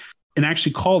to and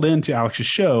actually called into Alex's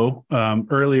show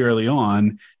early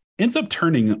on, ends up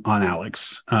turning on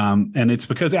Alex. And it's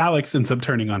because Alex ends up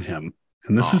turning on him.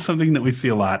 And this is something that we see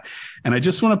a lot. And I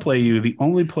just want to play you the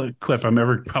only clip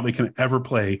I'm probably going to ever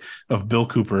play of Bill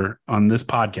Cooper on this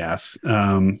podcast.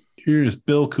 Here's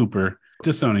Bill Cooper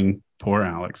disowning poor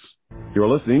Alex. You're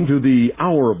listening to the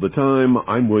Hour of the Time.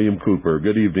 I'm William Cooper.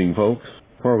 Good evening, folks.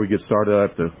 Before we get started, I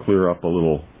have to clear up a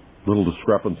little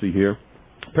discrepancy here.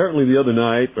 Apparently the other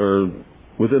night, or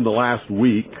within the last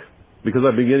week, because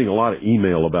I've been getting a lot of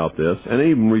email about this, and I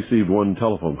even received one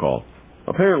telephone call.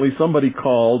 Apparently somebody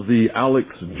called the Alex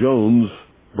Jones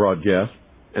broadcast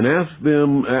and asked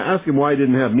him why he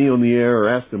didn't have me on the air, or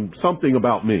asked him something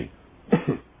about me.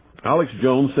 Alex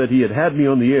Jones said he had me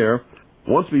on the air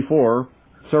once before,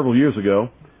 several years ago,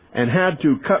 and had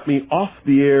to cut me off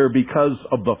the air because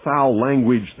of the foul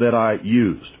language that I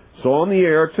used. So on the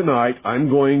air tonight,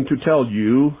 I'm going to tell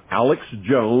you, Alex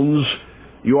Jones,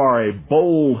 you are a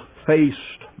bold-faced,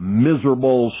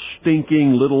 miserable,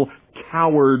 stinking little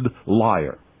coward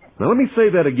liar. Now let me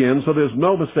say that again so there's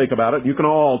no mistake about it. You can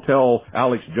all tell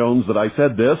Alex Jones that I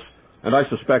said this, and I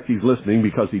suspect he's listening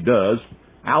because he does.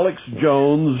 Alex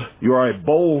Jones, you are a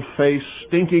bold-faced,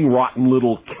 stinking, rotten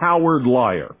little coward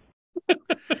liar.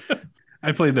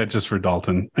 I played that just for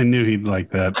Dalton. I knew he'd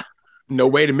like that. No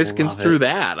way to misconstrue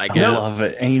that, I guess. I love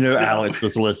it. And Alex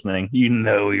was listening. He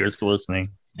was listening.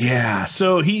 Yeah.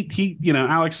 So he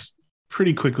Alex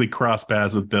pretty quickly crossed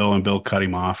paths with Bill, and Bill cut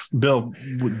him off. Bill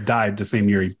died the same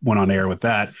year he went on air with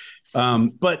that.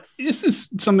 But this is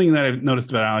something that I've noticed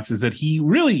about Alex, is that he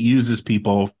really uses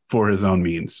people for his own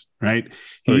means, right?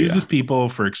 He uses people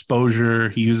for exposure.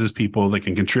 He uses people that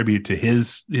can contribute to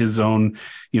his own,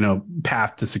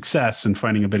 path to success and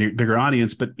finding a bigger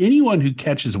audience. But anyone who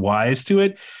catches wise to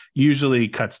it usually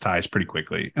cuts ties pretty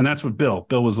quickly. And that's what Bill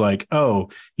was like, oh,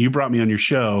 you brought me on your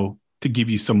show to give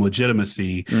you some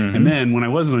legitimacy. Mm-hmm. And then when I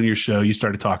wasn't on your show, you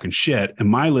started talking shit, and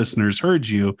my listeners heard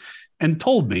you and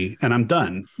told me, and I'm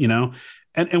done,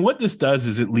 And what this does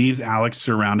is it leaves Alex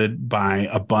surrounded by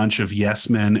a bunch of yes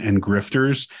men and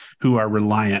grifters who are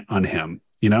reliant on him,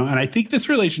 And I think this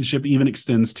relationship even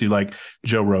extends to like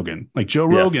Joe Rogan. Like Joe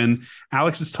Rogan,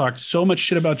 Alex has talked so much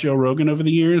shit about Joe Rogan over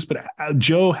the years, but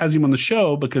Joe has him on the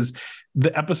show because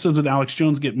the episodes with Alex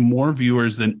Jones get more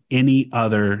viewers than any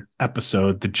other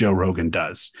episode that Joe Rogan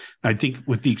does. I think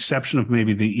with the exception of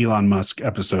maybe the Elon Musk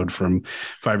episode from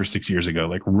 5 or 6 years ago,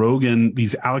 like Rogan,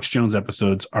 these Alex Jones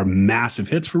episodes are massive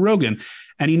hits for Rogan,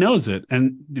 and he knows it.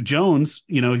 And Jones,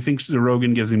 he thinks that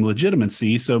Rogan gives him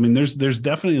legitimacy. So, I mean, there's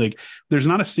definitely there's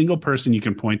not a single person you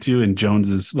can point to in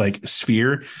Jones's like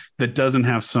sphere that doesn't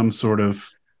have some sort of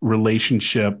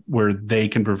relationship where they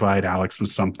can provide Alex with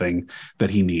something that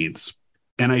he needs.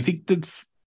 And I think that's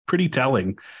pretty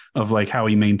telling of like how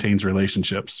he maintains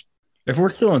relationships. If we're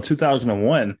still in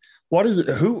 2001, why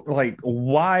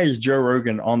is Joe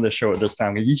Rogan on this show at this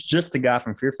time? Because he's just the guy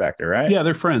from Fear Factor, right? Yeah,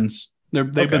 they're friends.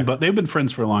 They've been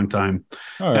friends for a long time.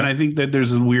 Right. And I think that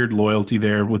there's a weird loyalty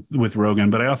there with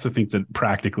Rogan, but I also think that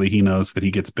practically he knows that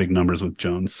he gets big numbers with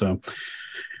Jones. So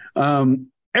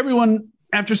everyone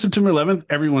after September 11th,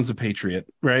 everyone's a patriot,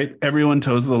 right? Everyone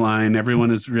toes the line.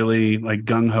 Everyone is really like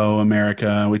gung-ho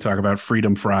America. We talk about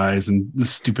freedom fries and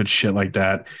stupid shit like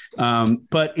that.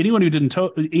 But anyone who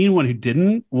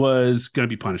didn't was going to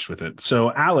be punished with it.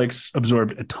 So Alex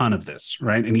absorbed a ton of this,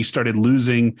 right? And he started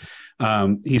losing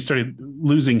his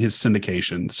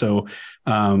syndication. So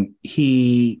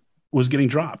he was getting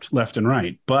dropped left and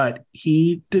right, but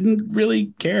he didn't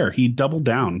really care. He doubled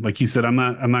down. Like he said, I'm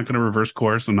not going to reverse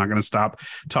course. I'm not going to stop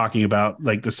talking about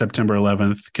like the September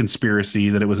 11th conspiracy,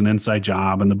 that it was an inside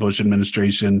job and the Bush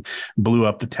administration blew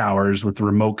up the towers with the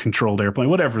remote controlled airplane,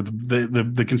 whatever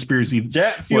the conspiracy.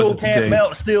 Jet fuel can't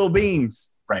melt steel beams.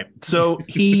 Right. So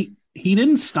he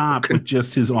didn't stop with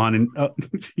just his on and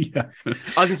yeah.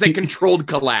 I was gonna say controlled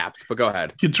collapse, but go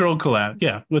ahead. Controlled collapse,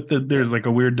 yeah. There's like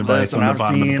a weird device on the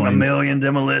bottom of the plane. I've seen a million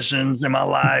demolitions in my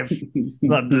life.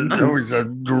 There was a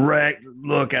direct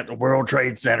look at the World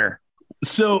Trade Center.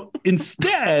 So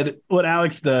instead, what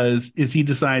Alex does is he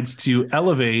decides to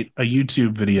elevate a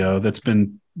YouTube video that's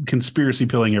been conspiracy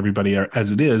pilling everybody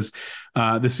as it is.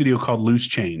 This video called Loose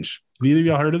Change. Have either of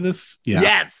y'all heard of this?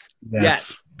 Yeah.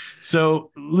 Yes.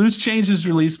 So Loose Change is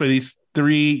released by these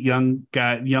three young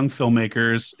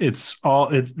filmmakers.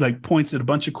 It like points at a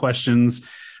bunch of questions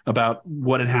about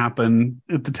what had happened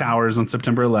at the towers on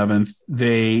September 11th.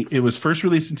 It was first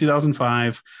released in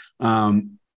 2005.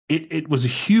 It was a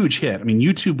huge hit. I mean,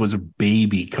 YouTube was a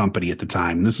baby company at the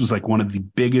time. This was like one of the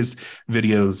biggest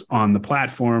videos on the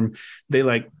platform. They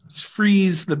like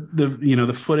freeze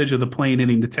the footage of the plane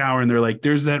hitting the tower, and they're like,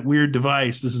 there's that weird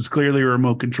device. This is clearly a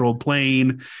remote controlled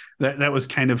plane. That was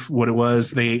kind of what it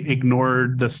was. They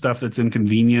ignored the stuff that's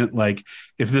inconvenient. Like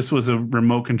if this was a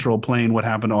remote controlled plane, what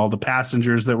happened to all the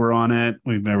passengers that were on it?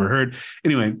 We've never heard.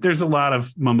 Anyway, there's a lot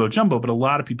of mumbo jumbo, but a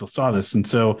lot of people saw this. And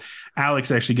so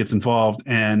Alex actually gets involved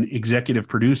and executive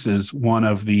produces one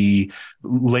of the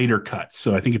later cuts.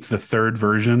 So I think it's the third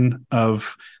version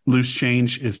of Loose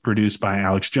Change is produced by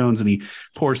Alex Jones, and he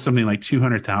pours something like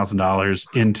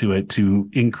 $200,000 into it to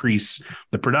increase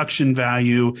the production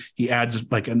value. He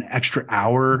adds like an extra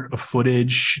hour of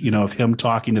footage, of him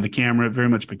talking to the camera. It very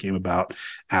much became about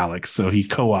Alex. So he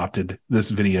co-opted this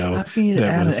video. I mean,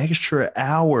 add an extra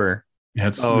hour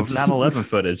of 9/11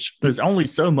 footage. There's only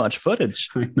so much footage.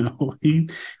 I know. He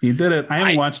did it. I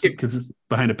haven't watched it because it's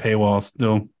behind a paywall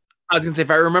still. I was going to say,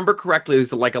 if I remember correctly,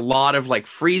 there's like a lot of like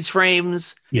freeze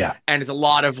frames. Yeah. And it's a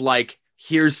lot of like,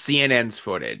 here's CNN's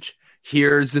footage.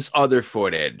 Here's this other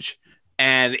footage.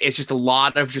 And it's just a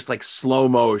lot of just like slow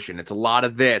motion. It's a lot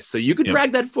of this. So you could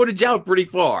drag that footage out pretty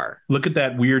far. Look at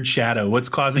that weird shadow. What's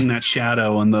causing that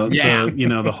shadow on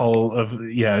the whole of,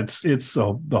 it's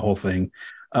the whole thing.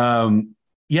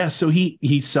 Yeah, so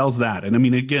he sells that. And I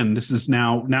mean, again, this is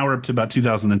now we're up to about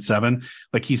 2007.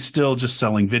 Like, he's still just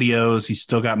selling videos. He's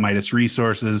still got Midas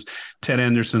Resources. Ted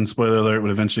Anderson, spoiler alert, would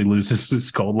eventually lose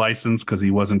his gold license because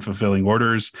he wasn't fulfilling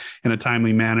orders in a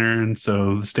timely manner. And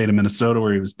so the state of Minnesota,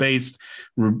 where he was based,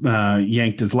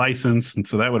 yanked his license. And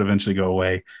so that would eventually go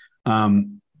away.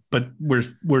 But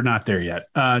we're not there yet.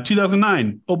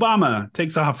 2009, Obama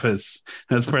takes office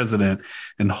as president,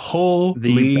 and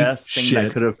the best thing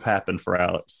that could have happened for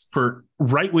Alex, for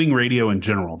right-wing radio in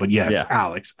general. But yes,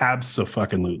 Alex,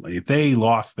 abso-fucking-lutely. They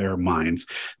lost their minds.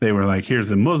 They were like,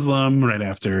 here's a Muslim right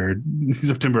after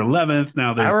September 11th.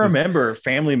 Now I remember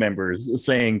family members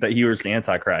saying that he was the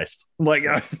Antichrist. Like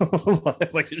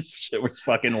shit was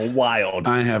fucking wild.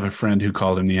 I have a friend who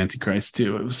called him the Antichrist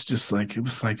too. It was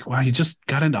like, wow, he just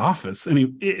got into office. I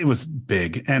mean, it was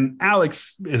big. And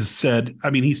Alex has said, I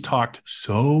mean, he's talked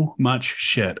so much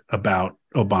shit about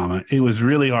Obama. It was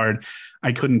really hard.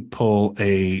 I couldn't pull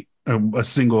a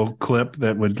single clip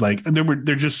that would, like,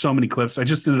 there's just so many clips. I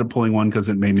just ended up pulling one because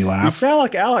it made me laugh. You sound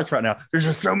like Alex right now. There's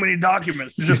just so many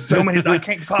documents. There's just so many. I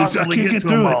can't possibly get through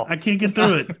them all. I can't get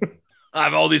through it. I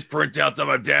have all these printouts on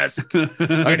my desk. I'm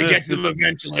going to get to them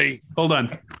eventually. Hold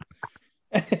on.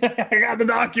 I got the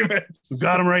documents.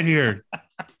 Got them right here.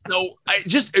 So I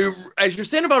just, as you're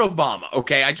saying about Obama,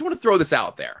 okay, I just want to throw this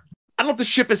out there. I don't know if the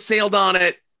ship has sailed on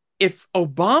it. If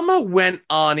Obama went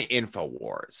on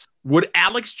InfoWars, would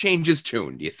Alex change his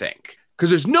tune, do you think?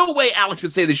 Because there's no way Alex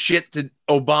would say the shit to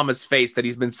Obama's face that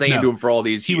he's been saying to him for all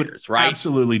these years, right?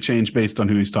 Absolutely change based on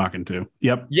who he's talking to.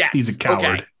 Yep. Yes. He's a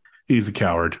coward. Okay. He's a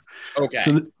coward. Okay.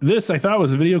 So this I thought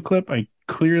was a video clip. I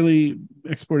clearly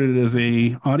exported it as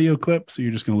a audio clip, so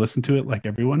you're just going to listen to it like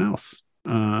everyone else.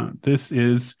 This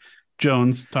is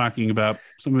Jones talking about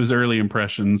some of his early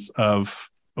impressions of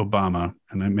Obama,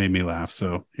 and that made me laugh.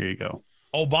 So here you go.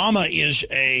 Obama is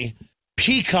a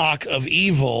peacock of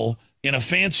evil in a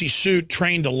fancy suit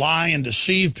trained to lie and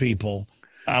deceive people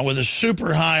with a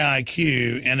super high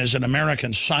IQ and is an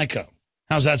American psycho.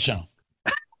 How's that sound?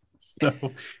 So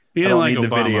he didn't like Obama.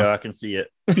 The video. I can see it.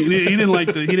 he didn't like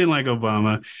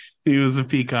Obama. He was a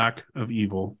peacock of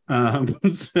evil. In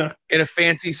a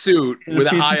fancy suit with a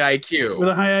high IQ. With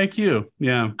a high IQ,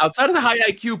 yeah. Outside of the high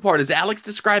IQ part, is Alex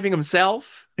describing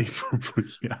himself?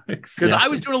 Because I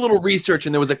was doing a little research,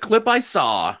 and there was a clip I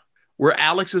saw where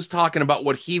Alex was talking about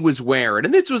what he was wearing.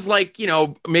 And this was like,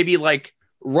 maybe like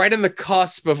right on the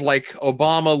cusp of like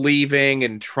Obama leaving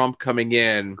and Trump coming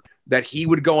in, that he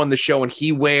would go on the show and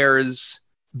he wears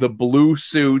the blue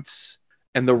suits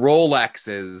and the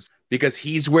Rolexes because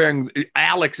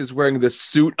Alex is wearing the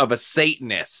suit of a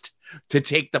Satanist to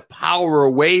take the power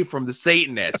away from the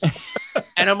Satanist.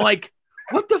 And I'm like,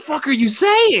 what the fuck are you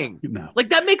saying? No. Like,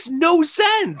 that makes no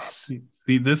sense.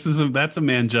 That's a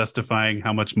man justifying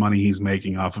how much money he's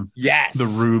making off of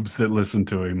the rubes that listen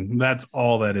to him. That's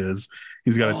all that is.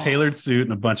 He's got a tailored suit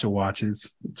and a bunch of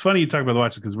watches. It's funny you talk about the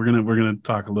watches because we're gonna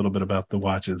talk a little bit about the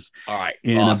watches. All right,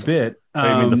 in a bit.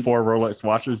 I mean, the 4 Rolex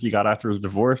watches you got after his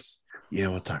divorce. Yeah,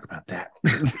 we'll talk about that.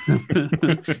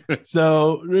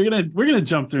 So we're gonna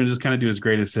jump through and just kind of do his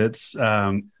greatest hits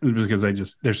because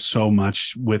there's so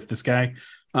much with this guy.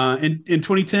 In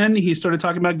 2010, he started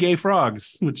talking about gay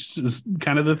frogs, which is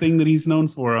kind of the thing that he's known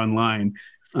for online.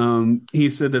 He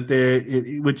said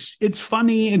that which it's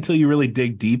funny until you really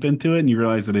dig deep into it and you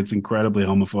realize that it's incredibly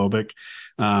homophobic.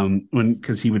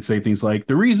 Because he would say things like,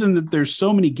 the reason that there's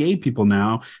so many gay people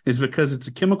now is because it's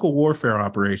a chemical warfare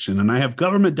operation. And I have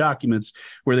government documents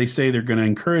where they say they're going to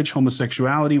encourage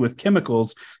homosexuality with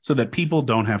chemicals so that people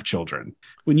don't have children.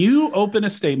 When you open a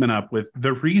statement up with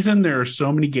the reason there are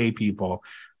so many gay people,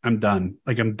 I'm done.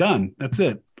 Like, I'm done. That's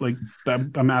it. Like,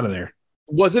 I'm out of there.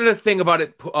 Wasn't it a thing about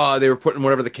it? They were putting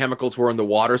whatever the chemicals were in the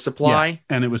water supply. Yeah,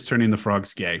 and it was turning the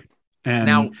frogs gay. And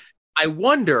now I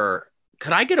wonder,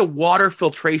 could I get a water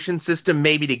filtration system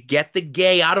maybe to get the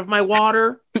gay out of my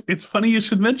water? It's funny you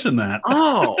should mention that.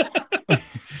 Oh.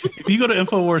 If you go to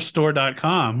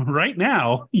InfoWarsStore.com right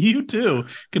now, you too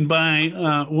can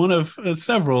buy one of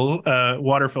several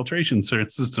water filtration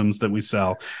systems that we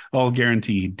sell, all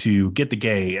guaranteed to get the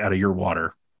gay out of your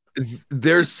water.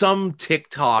 There's some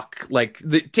TikTok, like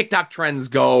the TikTok trends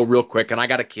go real quick, and I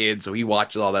got a kid, so he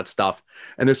watches all that stuff.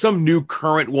 And there's some new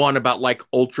current one about like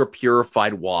ultra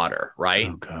purified water, right?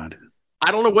 Oh God.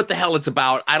 I don't know what the hell it's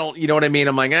about. You know what I mean?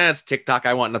 I'm like, it's TikTok.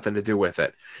 I want nothing to do with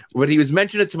it. But he was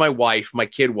mentioning it to my wife, my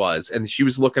kid was, and she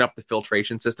was looking up the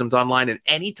filtration systems online. And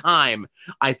anytime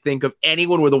I think of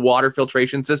anyone with a water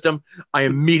filtration system, I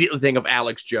immediately think of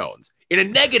Alex Jones. in a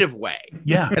negative way.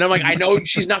 Yeah. And I'm like, I know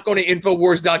she's not going to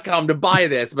Infowars.com to buy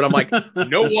this, but I'm like,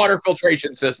 no water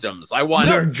filtration systems. I want.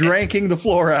 They're drinking the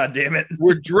fluoride. Damn it.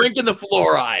 We're drinking the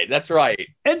fluoride. That's right.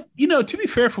 And to be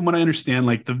fair, from what I understand,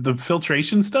 like the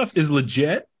filtration stuff is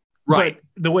legit, right?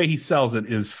 But the way he sells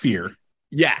it is fear.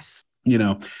 Yes.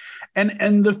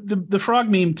 And the frog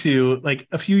meme too. Like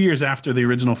a few years after the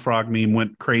original frog meme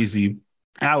went crazy,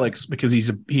 Alex, because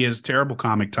he has terrible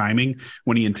comic timing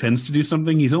when he intends to do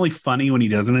something. He's only funny when he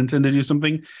doesn't intend to do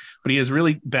something, but he has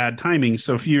really bad timing.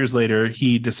 So a few years later,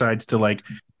 he decides to like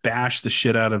bash the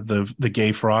shit out of the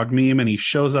gay frog meme, and he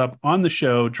shows up on the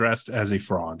show dressed as a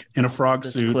frog in a frog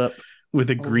suit. Clip. With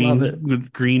a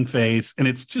green face, and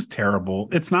it's just terrible.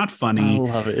 It's not funny. I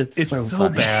love it. It's so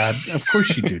bad. Of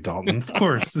course you do, Dalton. Of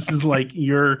course, this is like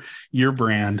your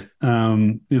brand.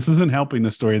 This isn't helping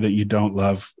the story that you don't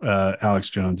love Alex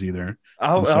Jones either.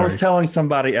 I was telling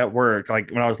somebody at work, like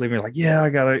when I was leaving, like, yeah, I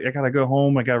gotta go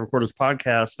home. I gotta record this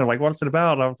podcast. They're like, what's it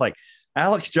about? And I was like,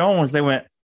 Alex Jones. I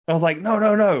was like,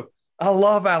 no. I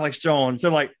love Alex Jones.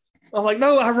 They're like, I'm like,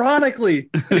 no, ironically.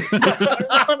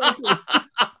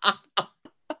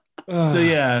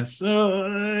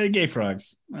 So gay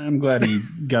frogs. I'm glad he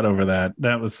got over that.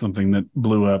 That was something that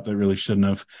blew up that really shouldn't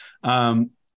have. On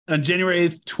January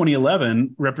 8th,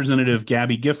 2011, Representative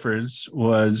Gabby Giffords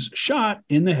was shot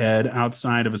in the head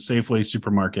outside of a Safeway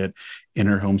supermarket in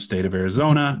her home state of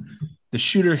Arizona. The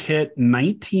shooter hit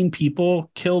 19 people,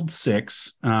 killed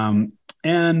 6,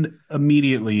 and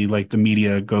immediately, like, the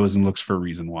media goes and looks for a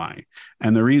reason why.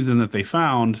 And the reason that they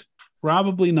found,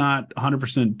 probably not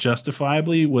 100%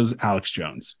 justifiably, was Alex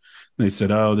Jones. They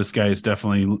said, oh, this guy is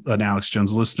definitely an Alex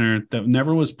Jones listener. That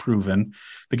never was proven.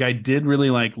 The guy did really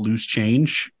like Loose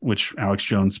Change, which Alex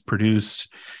Jones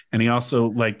produced. And he also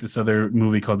liked this other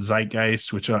movie called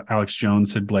Zeitgeist, which Alex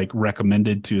Jones had like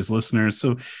recommended to his listeners.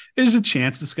 So there's a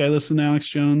chance this guy listened to Alex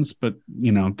Jones, but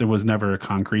there was never a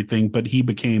concrete thing. But he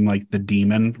became like the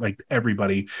demon, like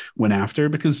everybody went after,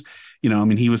 because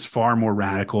he was far more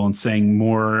radical and saying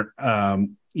more,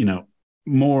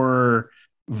 more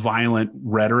violent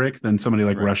rhetoric than somebody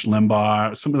like Rush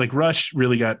Limbaugh. Somebody like Rush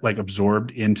really got like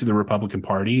absorbed into the Republican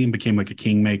Party and became like a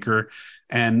kingmaker.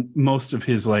 And most of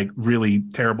his like really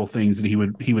terrible things that he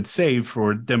would save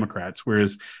for Democrats,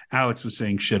 whereas Alex was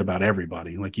saying shit about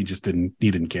everybody. Like he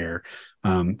didn't care,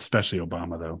 especially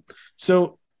Obama though.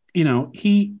 So,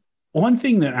 one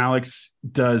thing that Alex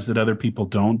does that other people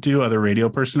don't do, other radio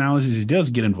personalities, is he does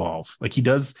get involved. Like he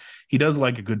does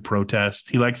like a good protest.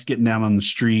 He likes getting down on the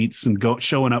streets and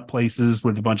showing up places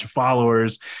with a bunch of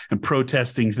followers and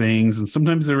protesting things. And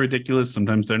sometimes they're ridiculous.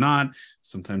 Sometimes they're not.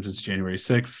 Sometimes it's January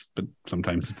 6th, but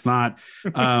sometimes it's not.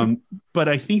 But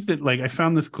I think that like I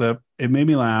found this clip. It made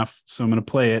me laugh. So I'm going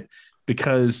to play it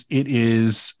because it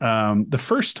is the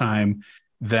first time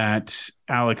that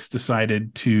Alex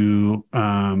decided to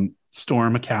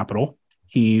storm a Capitol.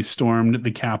 He stormed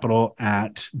the Capitol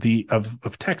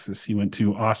of Texas. He went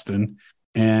to Austin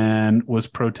and was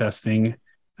protesting.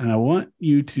 And I want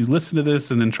you to listen to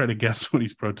this and then try to guess what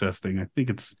he's protesting. I think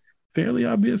it's fairly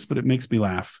obvious, but it makes me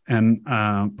laugh. And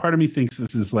part of me thinks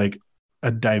this is like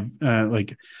a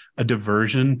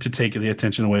diversion to take the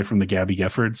attention away from the Gabby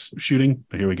Giffords shooting.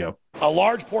 But here we go. A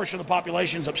large portion of the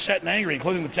population is upset and angry,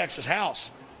 including the Texas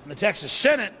House and the Texas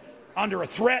Senate, under a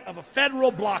threat of a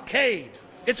federal blockade.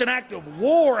 It's an act of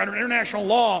war under international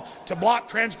law to block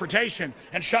transportation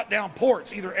and shut down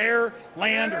ports, either air,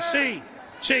 land, or sea.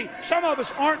 See, some of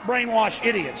us aren't brainwashed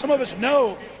idiots. Some of us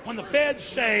know when the feds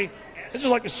say, this is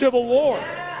like a civil war,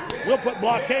 we'll put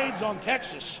blockades on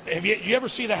Texas. Have you ever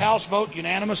see the House vote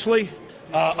unanimously,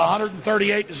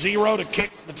 138-0 to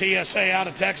kick the TSA out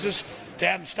of Texas, to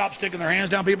have them stop sticking their hands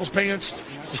down people's pants,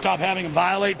 to stop having them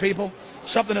violate people?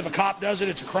 Something, if a cop does it,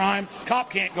 it's a crime. Cop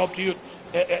can't go up to you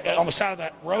on the side of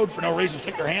that road for no reason,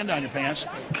 stick their hand down your pants.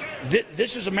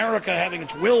 This is America having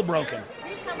its will broken.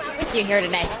 Who's come up with you here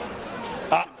today?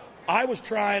 I was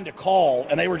trying to call,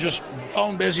 and they were just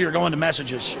phone busy or going to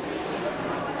messages.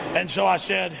 And so I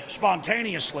said,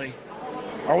 spontaneously,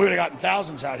 or we would have gotten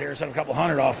thousands out here instead of a couple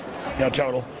hundred off,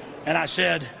 total. And I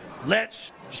said,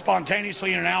 let's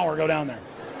spontaneously in an hour go down there.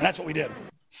 And that's what we did.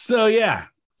 So, yeah.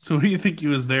 So what do you think he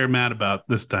was there mad about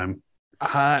this time?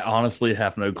 I honestly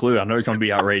have no clue. I know it's going to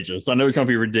be outrageous. I know it's going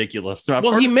to be ridiculous. So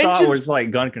he thought it was like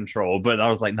gun control, but I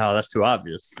was like, no, that's too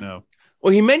obvious. No.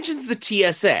 Well, he mentions the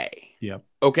TSA. Yep.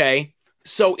 Okay.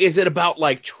 So is it about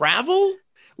like travel?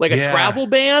 Like a travel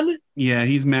ban? Yeah,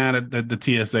 he's mad that the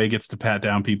TSA gets to pat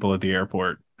down people at the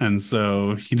airport. And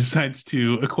so he decides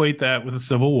to equate that with a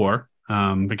civil war.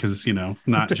 because,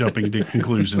 not jumping to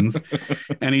conclusions.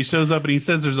 And he shows up and he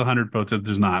says there's 100 protesters.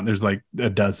 There's not. There's like a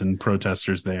dozen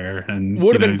protesters there. And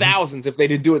would have been thousands if they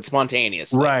did do it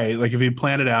spontaneously. Right. Like if he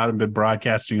planned it out and been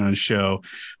broadcasting on his show,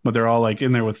 but they're all like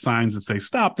in there with signs that say,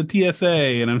 stop the TSA.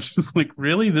 And I'm just like,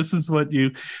 really? This is what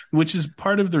which is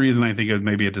part of the reason I think it was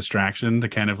maybe a distraction to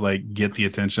kind of like get the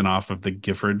attention off of the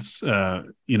Giffords,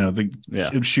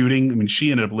 the shooting. I mean,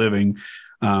 she ended up living.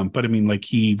 But I mean, like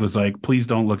he was like, please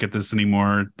don't look at this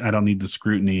anymore. I don't need the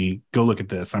scrutiny. Go look at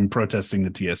this. I'm protesting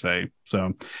the TSA.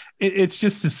 So it's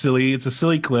just it's a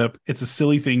silly clip. It's a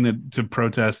silly thing to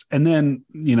protest. And then,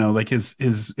 like his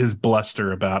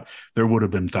bluster about there would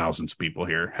have been thousands of people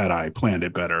here had I planned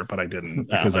it better, but I didn't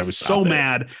because I was so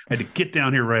mad. I had to get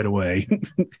down here right away.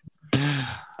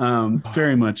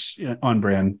 Very much on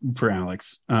brand for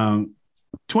Alex.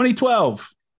 2012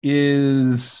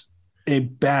 is a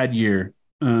bad year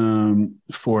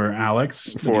for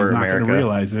Alex, for he's not America. going to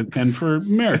realize it, and for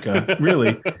America,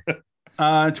 really.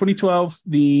 2012,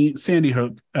 the Sandy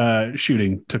Hook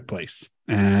shooting took place,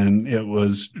 and it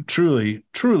was truly,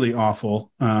 truly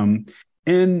awful.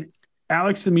 And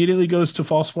Alex immediately goes to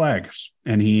false flags,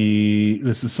 and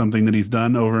this is something that he's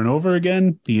done over and over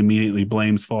again. He immediately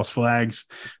blames false flags,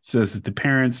 says that the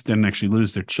parents didn't actually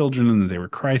lose their children and that they were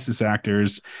crisis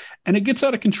actors. And it gets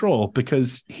out of control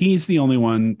because he's the only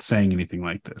one saying anything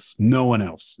like this. No one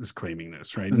else is claiming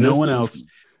this, right? No one else.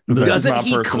 Doesn't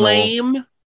he claim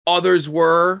others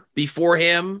were before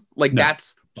him? Like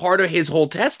that's part of his whole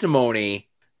testimony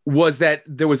was that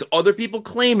there was other people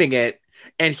claiming it.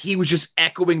 And he was just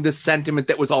echoing the sentiment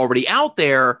that was already out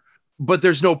there, but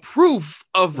there's no proof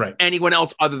of anyone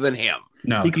else other than him.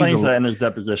 No, he claims that in his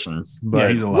depositions.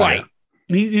 But he's a liar. Right.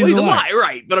 He's a liar,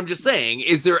 right? But I'm just saying,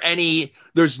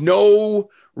 there's no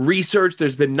research,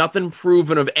 there's been nothing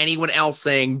proven of anyone else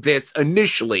saying this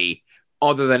initially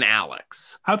other than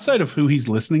Alex. Outside of who he's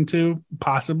listening to,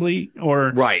 possibly,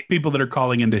 or people that are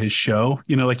calling into his show.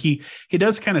 Like he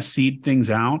does kind of seed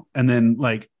things out, and then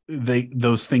like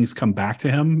those things come back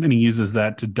to him and he uses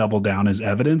that to double down as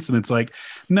evidence. And it's like,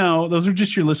 no, those are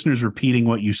just your listeners repeating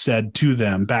what you said to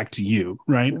them back to you.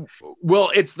 Right.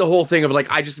 Well, it's the whole thing of like,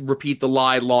 I just repeat the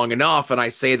lie long enough and I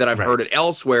say that I've heard it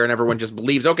elsewhere and everyone just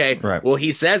believes, okay, well,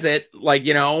 he says it like,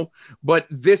 but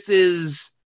this is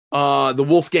the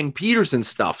Wolfgang Peterson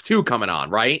stuff too coming on,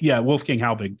 right? Yeah. Wolfgang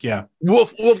Halbig. Yeah.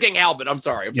 Wolfgang Halbig. I'm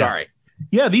sorry.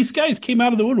 Yeah, these guys came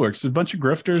out of the woodworks. A bunch of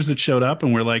grifters that showed up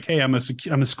and were like, "Hey, I'm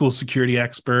a school security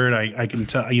expert. I can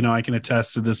tell, I can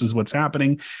attest to this is what's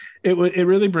happening." It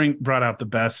really brought out the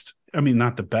best. I mean,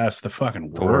 not the best, the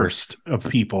fucking worst of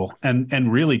people,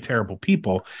 and really terrible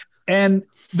people. And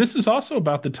this is also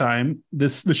about the time the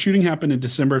shooting happened in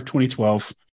December of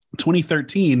 2012.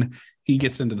 2013, he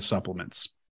gets into the supplements,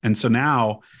 and so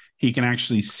now he can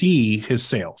actually see his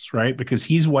sales, right? Because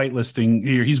he's white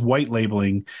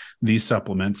labeling these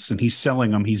supplements and he's selling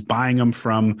them. He's buying them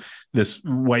from this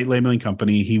white labeling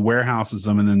company. He warehouses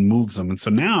them and then moves them. And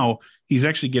so now he's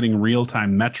actually getting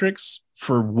real-time metrics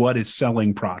for what is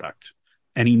selling product.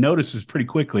 And he notices pretty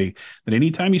quickly that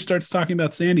anytime he starts talking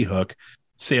about Sandy Hook,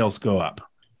 sales go up.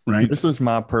 Right. This is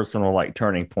my personal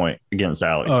turning point against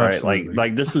Alex, right? Absolutely.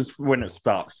 Like this is when it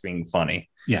stops being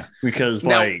funny. Yeah. Because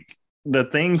the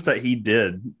things that he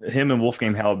did, him and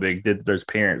Wolfgang Halbig did to those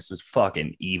parents is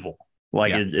fucking evil.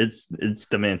 It's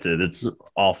demented. It's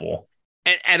awful.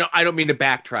 And I don't mean to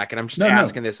backtrack, and I'm just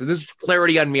asking this. And this is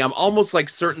clarity on me. I'm almost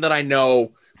certain that I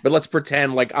know, but let's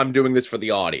pretend like I'm doing this for the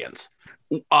audience.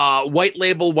 White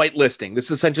label, white listing. This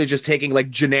is essentially just taking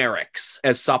generics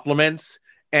as supplements,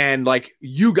 and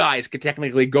you guys could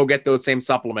technically go get those same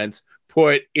supplements,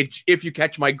 put it, if you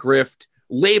catch my grift,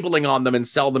 labeling on them and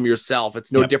sell them yourself.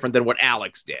 It's no different than what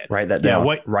Alex did. Write that down.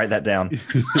 Write that down.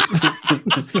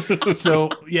 So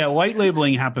white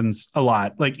labeling happens a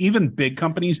lot. Even big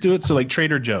companies do it. So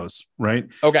Trader Joe's, right?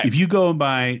 Okay. If you go and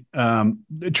buy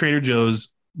Trader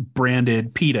Joe's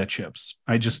branded pita chips,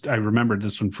 I remembered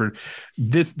this one for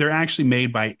this. They're actually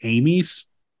made by Amy's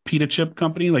pita chip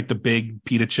company, the big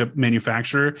pita chip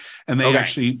manufacturer, and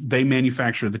they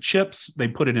manufacture the chips. They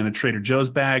put it in a Trader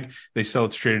Joe's bag, they sell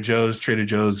it to Trader Joe's. Trader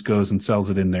Joe's goes and sells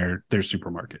it in their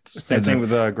supermarkets. Same thing with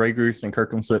Grey Goose and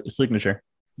Kirkland Signature.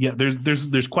 Yeah,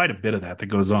 there's quite a bit of that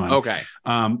goes on. Okay.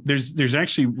 There's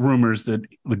actually rumors that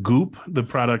the Goop, the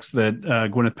products that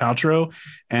Gwyneth Paltrow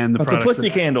and the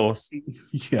pussy candles.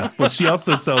 Yeah, but she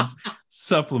also sells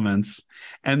supplements,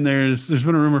 and there's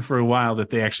been a rumor for a while that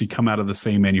they actually come out of the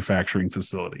same manufacturing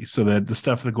facility, so that the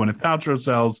stuff that Gwyneth Paltrow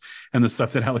sells and the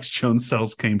stuff that Alex Jones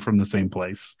sells came from the same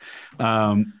place.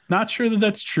 Not sure that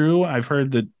that's true. I've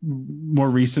heard that more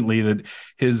recently that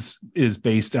his is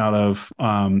based out of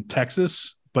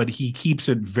Texas, but he keeps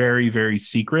it very, very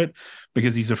secret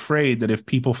because he's afraid that if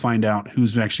people find out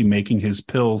who's actually making his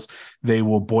pills, they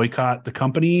will boycott the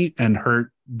company and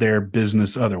hurt their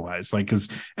business otherwise. Like, because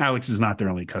Alex is not their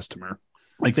only customer.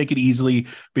 Like, they could easily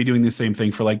be doing the same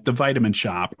thing for like the Vitamin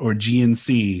Shoppe or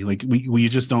GNC. Like, we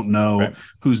just don't know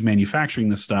who's manufacturing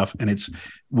this stuff. And it's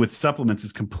with supplements,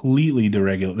 it's completely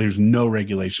deregulated. There's no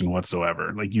regulation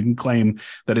whatsoever. Like, you can claim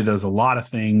that it does a lot of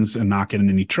things and not get in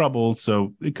any trouble.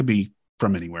 So it could be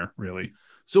from anywhere, really.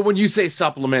 So when you say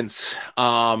supplements,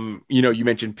 you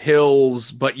mentioned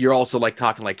pills, but you're also like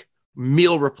talking like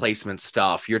meal replacement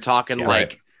stuff. You're talking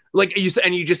like you said,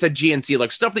 and you just said GNC,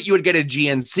 like stuff that you would get at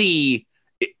GNC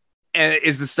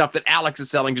is the stuff that Alex is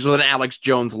selling, just with an Alex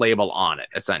Jones label on it,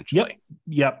 essentially.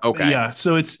 Yep. Okay. Yeah.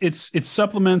 So it's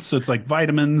supplements. So it's like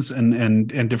vitamins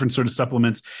and different sort of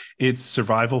supplements. It's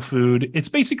survival food. It's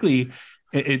basically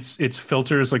it's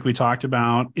filters like we talked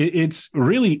about. It's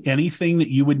really anything that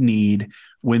you would need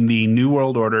when the New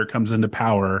World Order comes into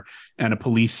power and a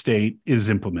police state is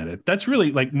implemented. That's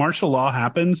really like martial law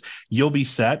happens. You'll be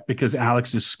set because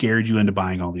Alex has scared you into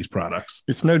buying all these products.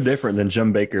 It's no different than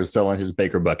Jim Baker selling his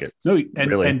Baker buckets. No,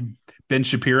 and Ben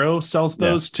Shapiro sells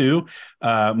those too.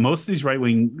 Most of these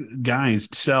right-wing guys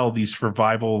sell these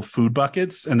survival food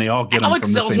buckets, and they all get them from the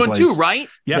same place. Alex sells one too, right?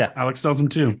 Yeah, Alex sells them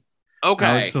too. Okay.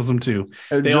 Alex sells them too.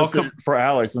 They all come for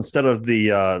Alex. Instead of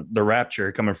the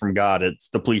rapture coming from God, it's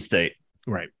the police state.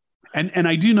 Right. And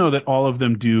I do know that all of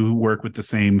them do work with the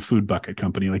same food bucket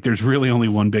company. Like, there's really only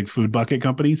one big food bucket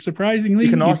company, surprisingly.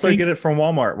 You can also get it from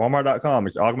Walmart. Walmart.com.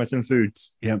 It's Augmentin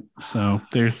Foods. Yep. So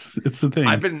it's the thing.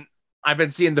 I've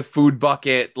been seeing the food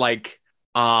bucket, like,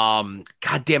 God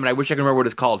damn it, I wish I could remember what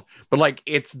it's called, but like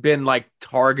it's been like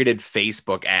targeted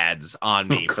Facebook ads on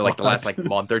me for like the last like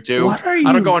month or two. What are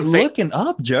you looking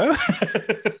up, Joe?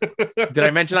 Did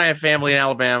I mention I have family in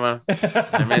Alabama? I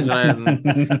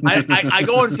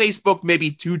go on Facebook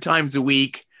maybe 2 times a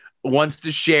week, once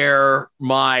to share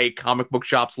my comic book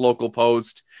shop's local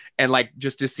post, and like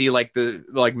just to see like the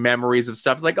like memories of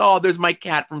stuff. It's like, oh, there's my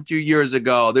cat from 2 years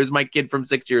ago. There's my kid from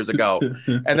 6 years ago.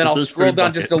 And then I'll scroll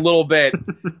down just a little bit,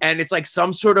 and it's like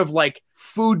some sort of like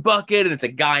food bucket, and it's a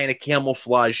guy in a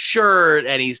camouflage shirt,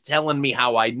 and he's telling me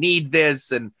how I need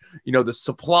this, and the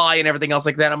supply and everything else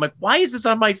like that. I'm like, why is this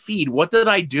on my feed? What did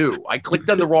I do? I clicked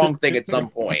on the wrong thing at some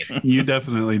point. You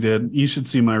definitely did. You should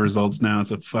see my results now.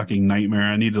 It's a fucking nightmare.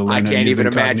 I need to learn. I can't even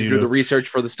imagine do the research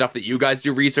for the stuff that you guys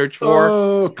do research for.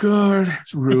 Oh God,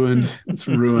 it's ruined. It's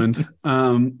ruined.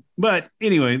 But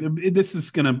anyway, this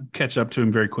is going to catch up to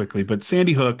him very quickly. But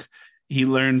Sandy Hook, he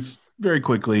learns very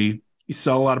quickly. You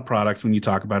sell a lot of products when you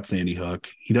talk about Sandy Hook.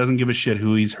 He doesn't give a shit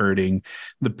who he's hurting.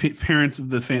 The parents of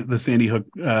the Sandy Hook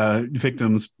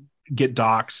victims get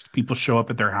doxxed. People show up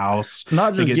at their house.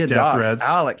 Not just get death threats.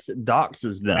 Alex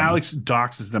doxes them. Alex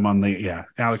doxes them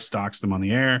Alex doxes them on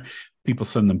the air. People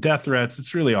send them death threats.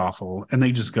 It's really awful, and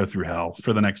they just go through hell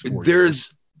for the next 4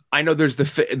 years. I know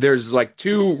there's like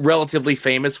 2 relatively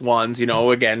famous ones,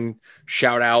 again,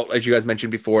 shout out, as you guys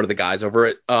mentioned before, to the guys over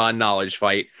at Knowledge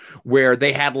Fight, where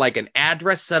they had like an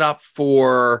address set up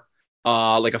for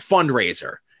like a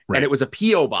fundraiser, and it was a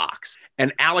P.O. box.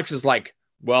 And Alex is like,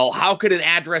 well, how could an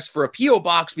address for a P.O.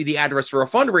 box be the address for a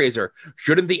fundraiser?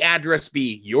 Shouldn't the address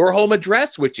be your home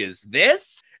address, which is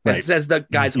this? And it says the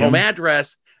guy's home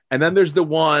address. And then there's the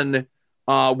one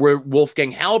where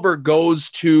Wolfgang Halbert goes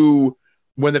to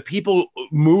when the people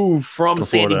move from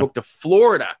Sandy Hook to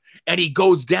Florida, and he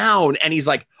goes down and he's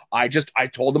like, I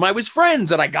told them I was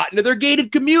friends and I got into their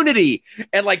gated community.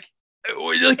 And like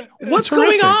what's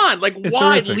going on? Like,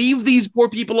 why leave these poor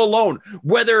people alone?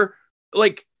 Whether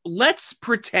like, let's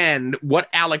pretend what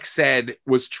Alex said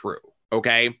was true.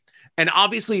 Okay. And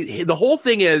obviously the whole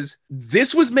thing is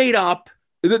this was made up.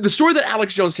 The story that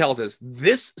Alex Jones tells us,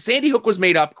 this Sandy Hook was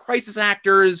made up. Crisis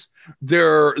actors,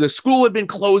 the school had been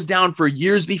closed down for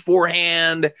years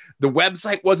beforehand. The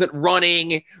website wasn't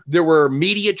running. There were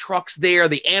media trucks there,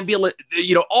 the ambulance,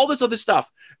 all this other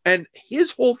stuff. And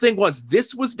his whole thing was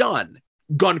this was done,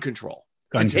 gun control.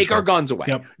 To take our guns away.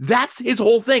 Yep. That's his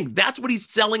whole thing. That's what he's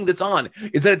selling this on,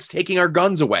 is that it's taking our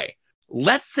guns away.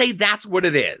 Let's say that's what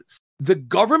it is. The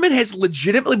government has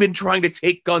legitimately been trying to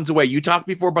take guns away. You talked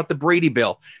before about the Brady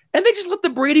Bill, and they just let the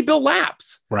Brady Bill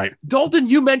lapse. Right. Dalton,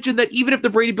 you mentioned that even if the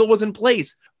Brady Bill was in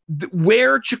place,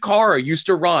 where Chikara used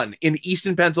to run in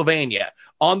Easton, Pennsylvania,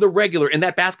 on the regular in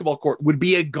that basketball court would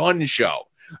be a gun show.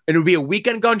 And it would be a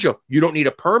weekend gun show. You don't need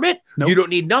a permit. Nope. You don't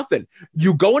need nothing.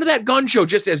 You go into that gun show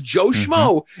just as Joe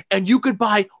Schmo, and you could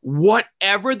buy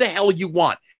whatever the hell you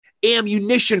want.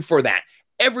 Ammunition for that.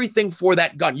 Everything for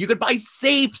that gun. You could buy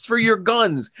safes for your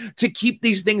guns to keep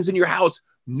these things in your house.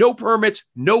 No permits,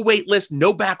 no wait list,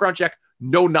 no background check,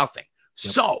 no nothing.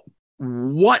 Yep. So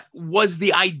what was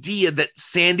the idea that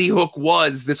Sandy Hook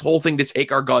was this whole thing to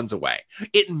take our guns away?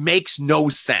 It makes no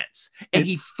sense. And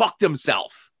he fucked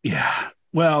himself. Yeah.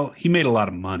 Well, he made a lot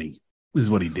of money, is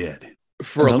what he did.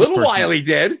 For a little while, he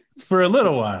did. For a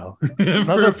little while.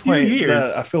 For a few years.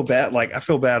 I feel bad. I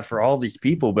feel bad for all these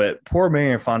people, but poor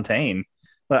Marion Fontaine.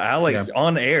 Alex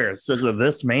on air says that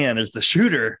this man is the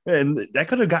shooter, and that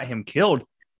could have got him killed.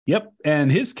 Yep. And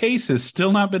his case has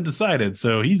still not been decided.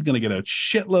 So he's going to get a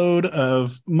shitload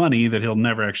of money that he'll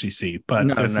never actually see. But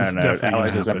no.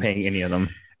 Alex isn't paying any of them.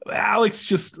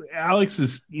 Alex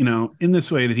is, in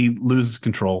this way that he loses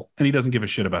control and he doesn't give a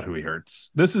shit about who he hurts.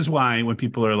 This is why when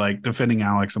people are like defending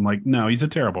Alex, I'm like, no, he's a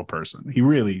terrible person. He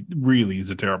really, really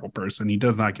is a terrible person. He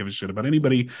does not give a shit about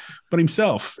anybody but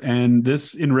himself. And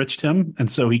this enriched him.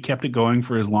 And so he kept it going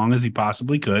for as long as he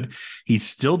possibly could. He's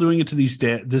still doing it to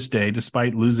this day,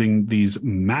 despite losing these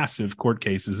massive court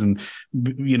cases and,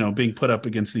 being put up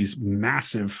against these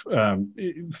massive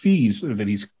fees that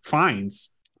he's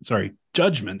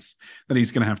judgments that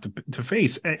he's going to have to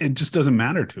face. It just doesn't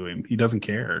matter to him. He doesn't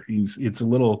care.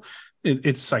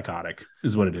 It's psychotic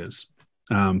is what it is.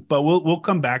 But we'll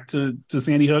come back to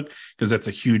Sandy Hook because that's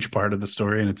a huge part of the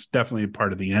story. And it's definitely a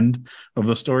part of the end of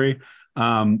the story.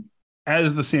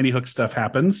 As the Sandy Hook stuff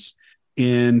happens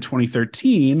in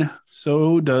 2013,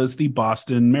 so does the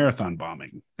Boston Marathon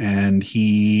bombing. And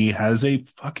he has a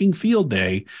fucking field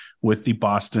day with the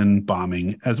Boston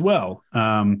bombing as well.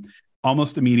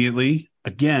 Almost immediately,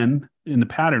 again, in the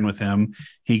pattern with him,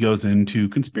 he goes into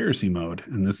conspiracy mode.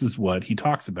 And this is what he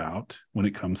talks about when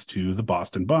it comes to the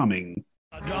Boston bombing.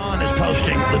 Don is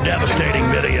posting the devastating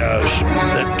videos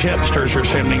that tipsters are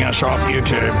sending us off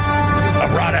YouTube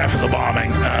right after the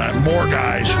bombing. More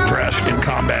guys dressed in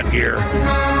combat gear,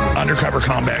 undercover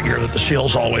combat gear that the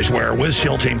SEALs always wear, with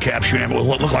SEAL team caps, with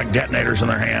what look like detonators in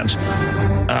their hands,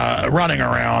 running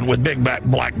around with big black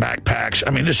backpacks.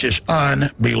 I mean, this is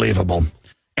unbelievable.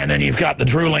 And then you've got the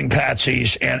drooling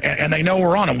patsies, and they know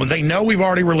we're on them. They know we've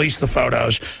already released the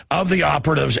photos of the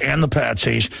operatives and the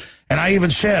patsies. And I even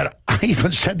said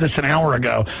this an hour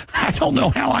ago. I don't know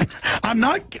how I'm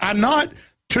not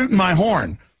tooting my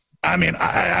horn. I mean,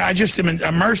 I just am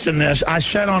immersed in this. I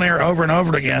said on air over and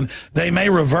over again, they may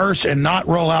reverse and not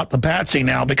roll out the patsy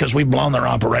now because we've blown their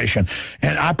operation.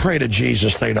 And I pray to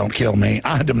Jesus they don't kill me.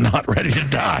 I am not ready to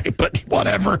die, but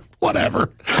whatever.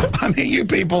 I mean, you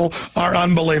people are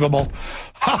unbelievable.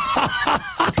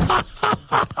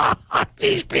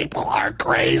 These people are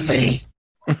crazy.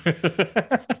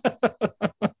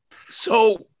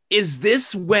 So is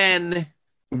this when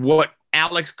what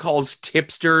Alex calls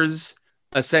tipsters,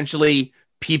 essentially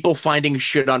people finding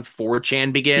shit on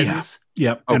 4chan begins? Yeah.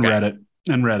 Yep. Okay.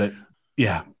 And Reddit.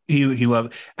 Yeah. He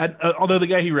loved it. Although the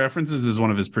guy he references is one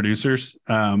of his producers,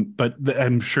 but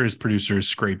I'm sure his producer is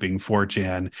scraping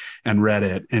 4chan and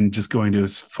Reddit and just going to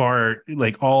as far,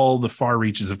 like all the far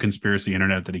reaches of conspiracy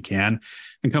internet that he can,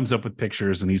 and comes up with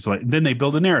pictures. And he's like, then they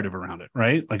build a narrative around it,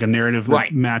 right? Like a narrative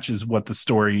that matches what the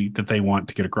story that they want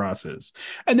to get across is.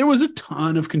 And there was a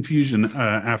ton of confusion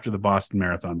after the Boston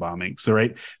Marathon bombing. So,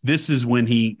 right, this is when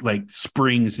he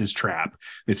springs his trap.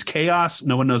 It's chaos.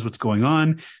 No one knows what's going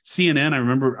on. CNN, I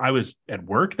remember I was at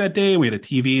work that day. We had a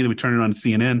TV that we turned it on to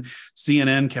CNN.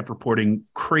 CNN kept reporting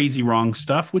crazy wrong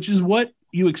stuff, which is what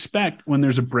you expect when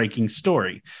there's a breaking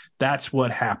story. That's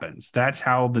what happens. That's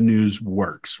how the news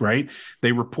works, right?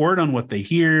 They report on what they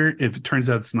hear. If it turns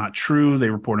out it's not true, they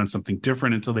report on something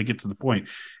different until they get to the point.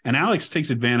 And Alex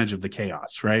takes advantage of the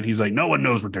chaos, right? He's like, no one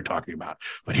knows what they're talking about.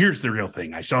 But here's the real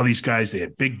thing. I saw these guys. They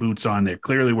had big boots on. They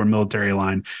clearly were military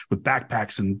aligned with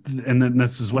backpacks. And then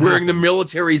this is what wearing happens. The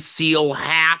military SEAL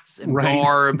hats and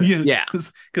garb. Yeah.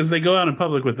 Because they go out in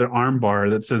public with their arm bar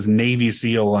that says Navy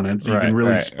SEAL on it. So you can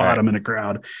really spot them in a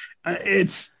crowd.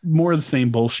 It's more of the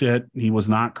same bullshit. He was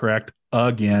not correct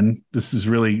again. This is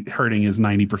really hurting his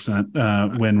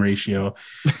 90% win ratio,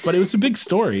 but it was a big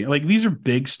story. Like, these are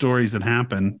big stories that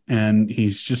happen, and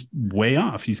he's just way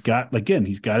off. He's got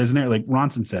his narrative, like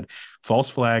Ronson said, false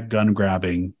flag, gun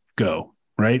grabbing, go.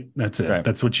 Right. That's it. Right.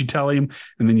 That's what you tell him.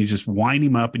 And then you just wind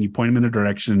him up and you point him in a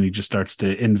direction, and he just starts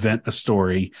to invent a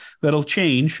story that'll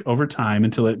change over time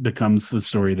until it becomes the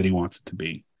story that he wants it to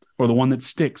be, or the one that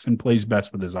sticks and plays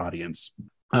best with his audience.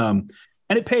 And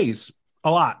and it pays a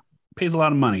lot. Pays a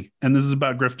lot of money, and this is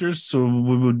about grifters, so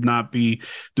we would not be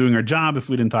doing our job if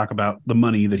we didn't talk about the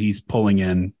money that he's pulling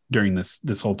in during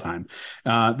this whole time.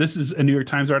 This is a New York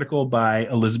Times article by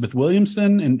Elizabeth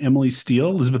Williamson and Emily Steele.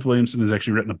 Elizabeth Williamson has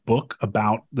actually written a book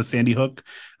about the Sandy Hook,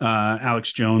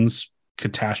 Alex Jones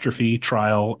catastrophe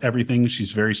trial, everything.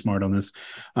 She's very smart on this.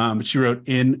 But she wrote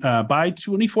by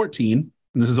 2014.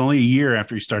 And this is only a year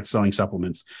after he starts selling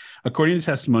supplements. According to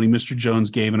testimony Mr. Jones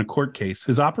gave in a court case,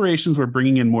 his operations were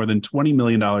bringing in more than $20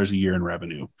 million a year in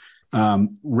revenue.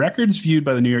 Records viewed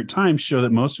by the New York Times show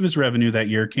that most of his revenue that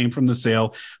year came from the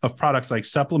sale of products like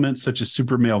supplements such as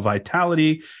Super Male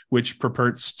Vitality, which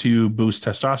purports to boost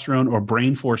testosterone, or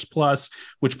Brain Force Plus,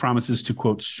 which promises to,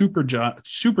 quote,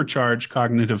 supercharge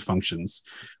cognitive functions.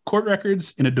 Court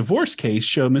records in a divorce case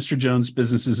show Mr. Jones'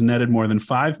 businesses netted more than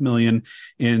 $5 million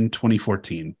in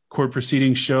 2014. Court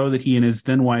proceedings show that he and his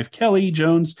then wife, Kelly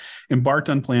Jones, embarked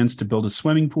on plans to build a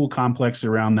swimming pool complex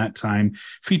around that time,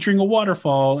 featuring a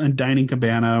waterfall and dining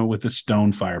cabana with a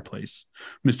stone fireplace.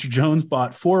 Mr. Jones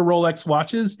bought 4 Rolex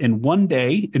watches in one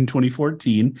day in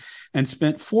 2014 and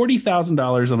spent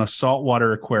 $40,000 on a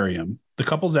saltwater aquarium. The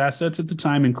couple's assets at the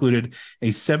time included a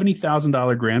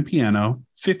 $70,000 grand piano,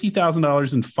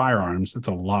 $50,000 in firearms. That's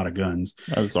a lot of guns.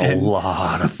 That's a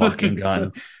lot of fucking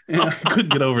guns. And I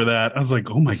couldn't get over that. I was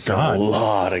like, oh my God. A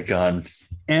lot of guns.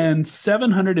 And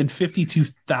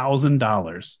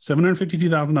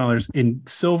 $752,000 in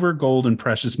silver, gold, and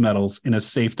precious metals in a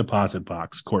safe deposit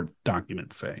box, court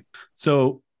documents say.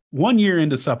 So 1 year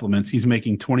into supplements, he's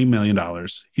making $20 million.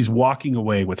 He's walking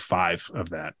away with 5 of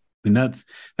that. And that's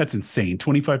insane.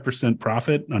 25%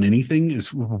 profit on anything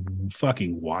is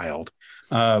fucking wild.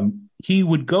 He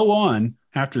would go on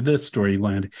after this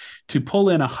storyline to pull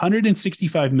in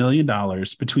 $165 million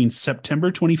between September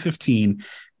 2015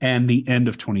 and the end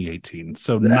of 2018.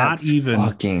 So that's not even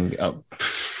fucking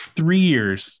 3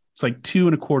 years. It's like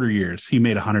 2.25 years. He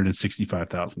made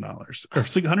 $165,000 or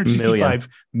 $165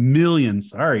 million.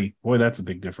 Sorry, boy, that's a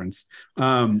big difference.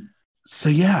 So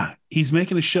yeah, he's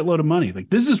making a shitload of money.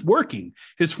 Like, this is working.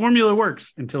 His formula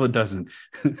works until it doesn't,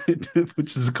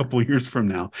 which is a couple of years from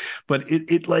now. But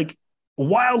it like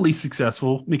wildly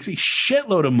successful, makes a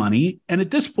shitload of money. And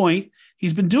at this point,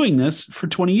 he's been doing this for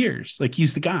 20 years. Like,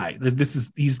 he's the guy.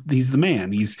 He's the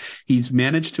man. He's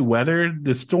managed to weather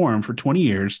the storm for 20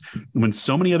 years when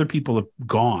so many other people have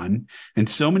gone and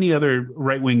so many other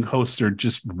right-wing hosts are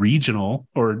just regional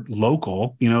or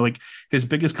local. You know, like his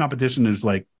biggest competition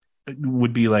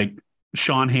would be like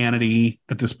Sean Hannity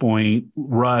at this point.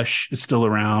 Rush is still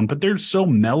around, but they're so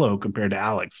mellow compared to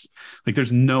Alex. Like,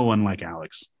 there's no one like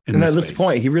Alex. And at this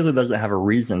point, he really doesn't have a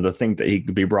reason to think that he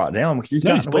could be brought down, because he's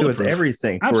gotten away with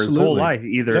everything for his whole life.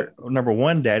 Either number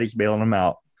one, daddy's bailing him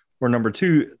out, or number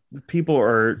two, people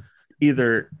are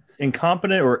either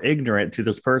incompetent or ignorant to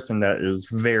this person that is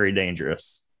very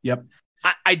dangerous. Yep.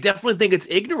 I definitely think it's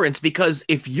ignorance, because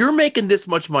if you're making this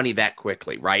much money that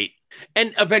quickly, right?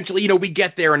 And eventually, we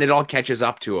get there and it all catches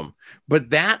up to him. But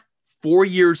that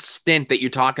 4-year stint that you're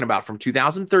talking about, from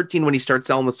 2013 when he starts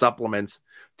selling the supplements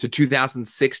to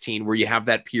 2016, where you have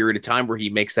that period of time where he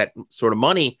makes that sort of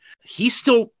money, he's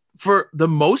still, for the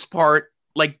most part,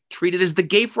 like treated as the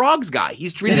gay frogs guy.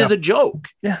 He's treated as a joke.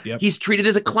 Yeah. Yep. He's treated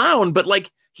as a clown, but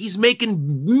like, he's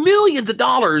making millions of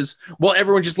dollars while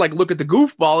everyone just like look at the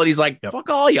goofball and he's like, fuck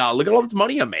all y'all. Look at all this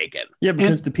money I'm making. Yeah,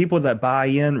 because the people that buy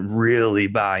in really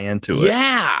buy into it.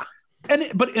 Yeah. And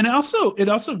it also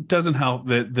doesn't help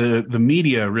that the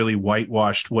media really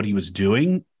whitewashed what he was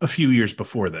doing a few years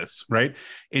before this, right?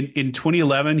 In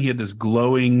 2011, he had this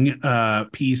glowing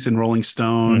piece in Rolling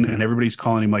Stone, and everybody's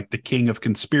calling him like the king of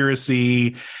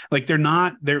conspiracy. Like,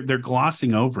 they're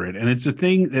glossing over it, and it's a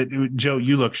thing that, Joe,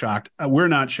 you look shocked. We're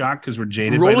not shocked because we're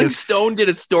jaded. Rolling Stone did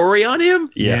a story on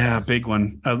him. Yes. Yeah, big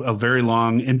one, a very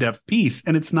long, in-depth piece,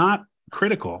 and it's not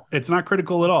critical. It's not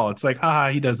critical at all. It's like,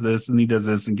 he does this and he does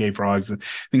this and gay frogs and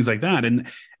things like that. And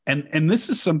this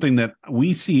is something that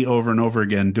we see over and over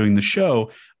again doing the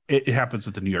show. It happens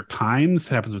with the New York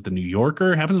Times, it happens with the New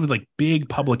Yorker, it happens with like big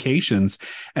publications,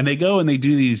 and they go and they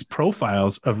do these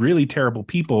profiles of really terrible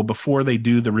people before they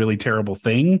do the really terrible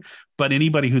thing. But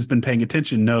anybody who's been paying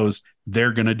attention knows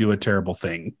they're going to do a terrible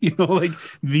thing. Like,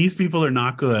 these people are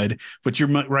not good, but you're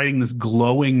writing this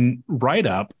glowing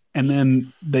write-up, and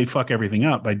then they fuck everything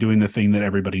up by doing the thing that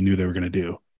everybody knew they were going to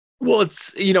do. Well,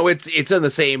 it's in the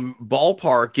same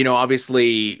ballpark.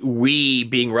 Obviously, we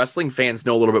being wrestling fans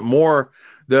know a little bit more.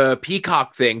 The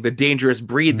Peacock thing, the Dangerous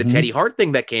Breed, the Teddy Hart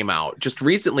thing that came out just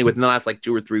recently within the last like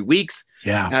 2 or 3 weeks,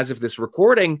 as of this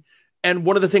recording. And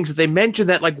one of the things that they mentioned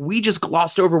that like we just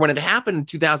glossed over when it happened in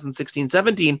 2016,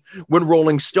 17, when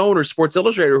Rolling Stone or Sports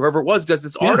Illustrated or whoever it was does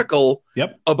this article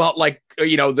about like,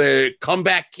 the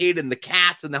comeback kid and the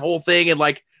cats and the whole thing. And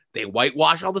like they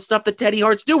whitewash all the stuff that Teddy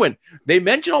Hart's doing. They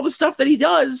mention all the stuff that he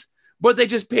does, but they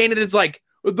just paint it as like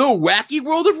the wacky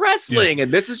world of wrestling.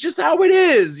 And this is just how it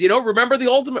is. Remember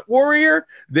the Ultimate Warrior?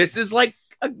 This is like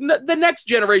the next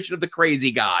generation of the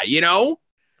crazy guy,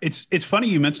 It's funny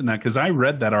you mentioned that because I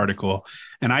read that article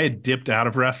and I had dipped out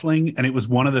of wrestling, and it was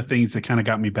one of the things that kind of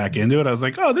got me back into it. I was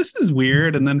like, oh, this is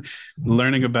weird. And then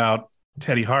learning about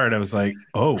Teddy Hart, I was like,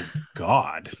 oh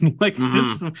God,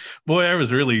 this boy,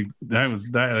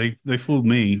 they fooled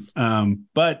me.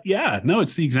 But yeah, no,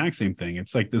 it's the exact same thing.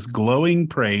 It's like this glowing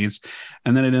praise,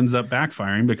 and then it ends up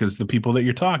backfiring because the people that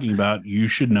you're talking about, you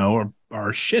should know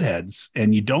are shitheads,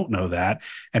 and you don't know that,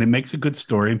 and it makes a good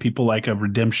story, and people like a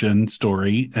redemption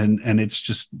story, and it's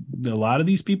just a lot of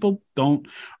these people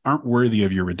aren't worthy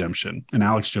of your redemption, and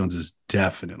Alex Jones is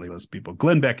definitely those people.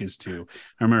 Glenn Beck is too.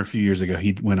 I remember a few years ago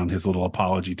he went on his little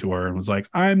apology tour and was like,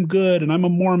 I'm good and I'm a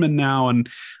Mormon now and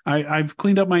I've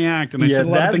cleaned up my act, and I said a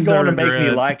lot of things going to make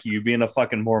me like you being a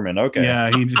fucking Mormon. Okay,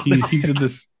 yeah, he did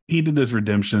this. He did this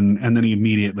redemption, and then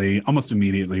he almost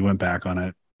immediately went back on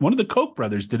it. One of the Koch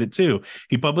brothers did it too.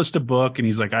 He published a book and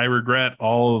he's like, I regret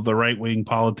all of the right-wing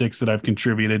politics that I've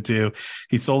contributed to.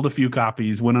 He sold a few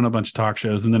copies, went on a bunch of talk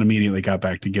shows, and then immediately got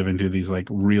back to giving to these like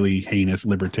really heinous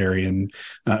libertarian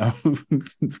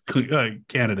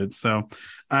candidates. So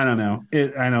I don't know.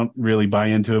 I don't really buy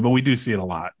into it, but we do see it a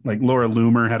lot. Like Laura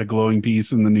Loomer had a glowing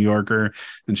piece in the New Yorker,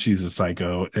 and she's a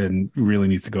psycho and really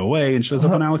needs to go away, and shows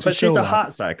up on Alex's show. But she's a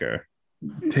hot psycho.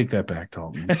 Take that back,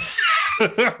 Dalton.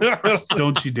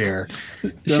 Don't you dare.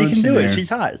 She can do it. She's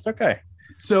hot. It's okay.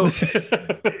 So,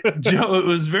 Joe, it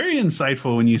was very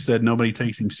insightful when you said nobody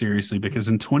takes him seriously, because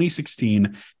in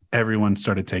 2016, everyone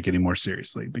started taking him more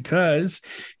seriously because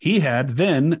he had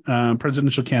then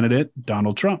presidential candidate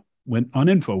Donald Trump went on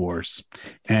InfoWars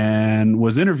and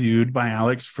was interviewed by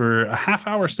Alex for a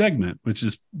half-hour segment, which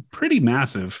is pretty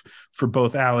massive for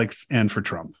both Alex and for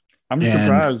Trump. I'm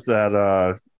surprised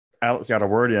that Alex got a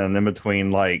word in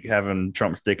between, like having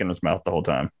Trump stick in his mouth the whole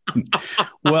time.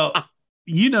 Well,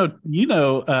 you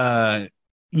know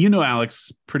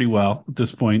Alex pretty well at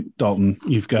this point, Dalton.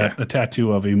 You've got a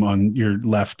tattoo of him on your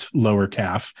left lower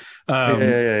calf.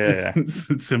 Yeah.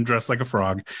 It's him dressed like a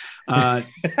frog.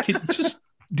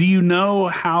 Do you know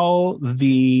how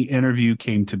the interview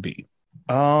came to be?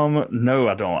 No,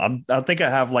 I don't. I think I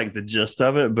have like the gist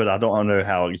of it, but I don't know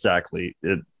how exactly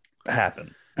it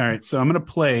happened. All right, so I'm going to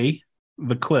play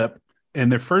the clip,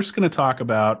 and they're first going to talk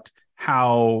about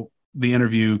how the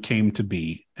interview came to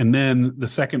be. And then the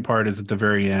second part is at the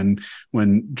very end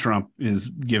when Trump is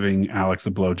giving Alex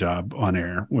a blowjob on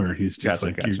air, where he's just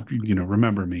gotcha.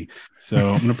 Remember me. So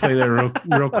I'm going to play that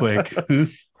real quick.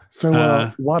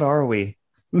 So what are we?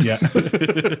 Yeah.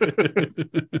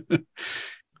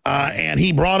 And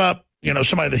he brought up,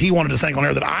 somebody that he wanted to thank on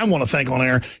air that I want to thank on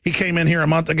air. He came in here a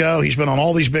month ago. He's been on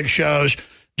all these big shows.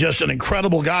 Just an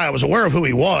incredible guy. I was aware of who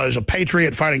he was, a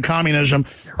patriot fighting communism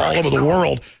all over the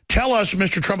world. Tell us,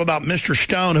 Mr. Trump, about Mr.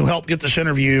 Stone, who helped get this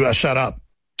interview set up.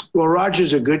 Well,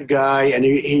 Roger's a good guy, and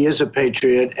he is a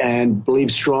patriot and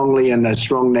believes strongly in a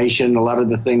strong nation, a lot of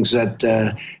the things that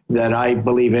I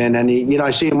believe in. And,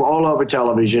 I see him all over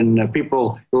television.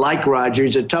 People like Roger.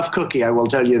 He's a tough cookie, I will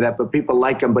tell you that, but people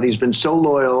like him. But he's been so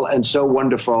loyal and so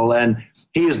wonderful. And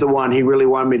he is the one. He really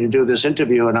wanted me to do this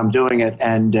interview, and I'm doing it.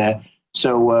 And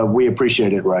so we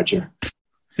appreciate it, Roger.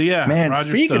 So, yeah, man, Roger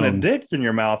speaking Stone. of dicks in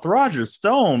your mouth, Roger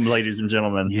Stone, ladies and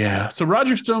gentlemen. Yeah. So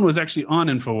Roger Stone was actually on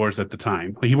InfoWars at the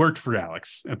time. He worked for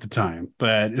Alex at the time.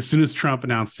 But as soon as Trump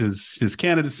announced his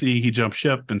candidacy, he jumped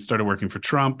ship and started working for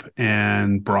Trump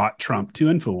and brought Trump to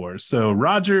InfoWars. So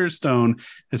Roger Stone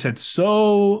has had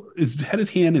his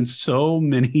hand in so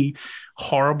many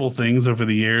horrible things over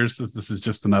the years that this is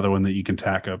just another one that you can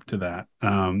tack up to that. So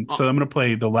I'm going to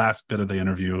play the last bit of the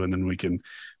interview, and then we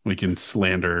can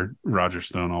slander Roger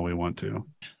Stone all we want to.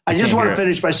 I just want to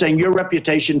finish by saying your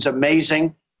reputation's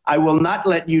amazing. I will not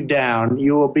let you down.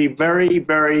 You will be very,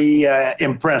 very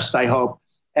impressed, I hope.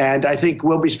 And I think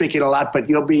we'll be speaking a lot, but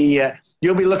you'll be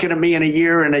looking at me in a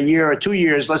year or 2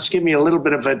 years. Let's give me a little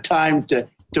bit of a time to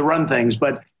run things.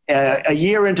 But a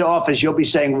year into office, you'll be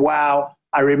saying, wow,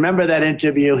 I remember that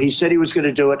interview. He said he was going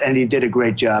to do it, and he did a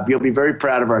great job. You'll be very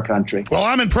proud of our country. Well,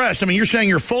 I'm impressed. I mean, you're saying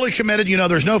you're fully committed.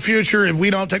 There's no future if we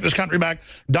don't take this country back.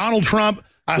 Donald Trump,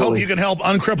 I hope you can help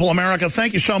uncripple America.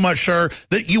 Thank you so much, sir.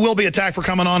 That you will be attacked for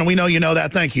coming on, and we know you know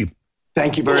that. Thank you.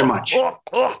 Thank you very much.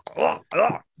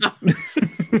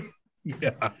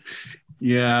 Yeah.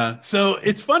 Yeah. So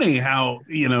it's funny how,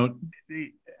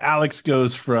 Alex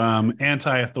goes from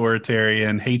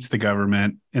anti-authoritarian, hates the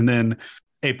government, and then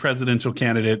a presidential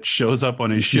candidate shows up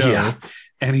on his show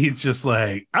and he's just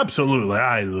like, absolutely,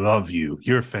 I love you.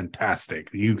 You're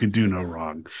fantastic. You can do no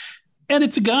wrong. And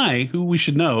it's a guy who, we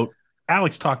should note,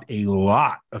 Alex talked a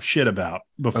lot of shit about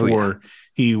before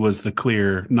he was the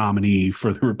clear nominee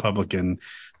for the Republican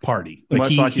Party.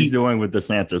 Much like he's doing with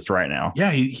DeSantis right now.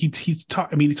 Yeah, he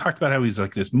talked about how he's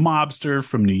like this mobster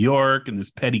from New York and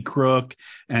this petty crook,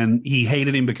 and he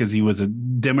hated him because he was a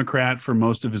Democrat for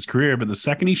most of his career. But the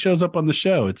second he shows up on the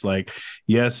show, it's like,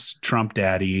 yes, Trump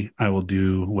daddy, I will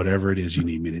do whatever it is you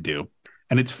need me to do.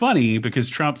 And it's funny because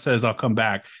Trump says, I'll come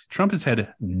back. Trump has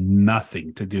had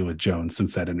nothing to do with Jones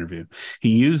since that interview. He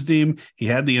used him. He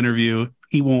had the interview.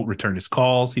 He won't return his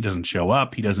calls. He doesn't show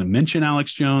up. He doesn't mention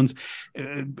Alex Jones.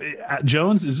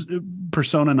 Jones is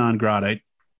persona non grata.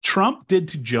 Trump did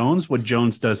to Jones what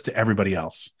Jones does to everybody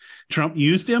else. Trump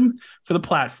used him for the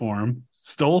platform,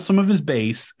 stole some of his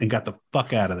base, and got the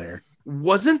fuck out of there.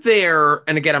 Wasn't there,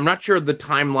 and again, I'm not sure the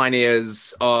timeline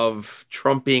is of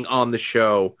Trump being on the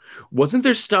show. Wasn't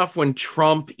there stuff when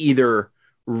Trump either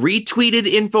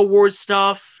retweeted InfoWars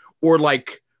stuff or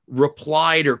like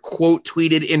replied or quote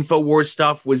tweeted InfoWars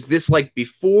stuff? Was this like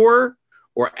before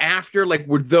or after? Like,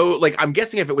 I'm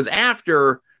guessing if it was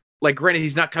after, like, granted,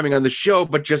 he's not coming on the show,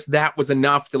 but just that was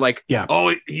enough to like,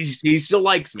 he still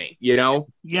likes me,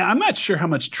 Yeah, I'm not sure how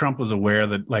much Trump was aware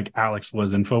that like Alex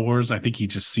was InfoWars. I think he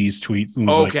just sees tweets and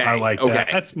was like, I like that.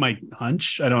 That's my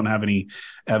hunch. I don't have any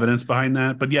evidence behind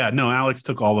that. But yeah, no, Alex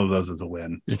took all of those as a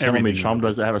win. You're telling me Trump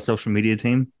doesn't have a social media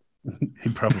team?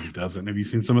 He probably doesn't. Have you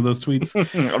seen some of those tweets?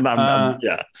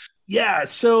 Yeah. Yeah.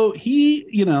 So he,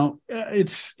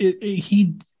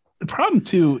 the problem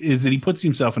too is that he puts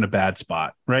himself in a bad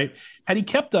spot, right? Had he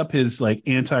kept up his like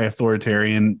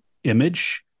anti-authoritarian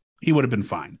image, he would have been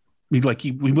fine. We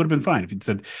would have been fine if he'd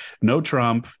said, no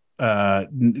Trump, I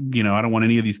don't want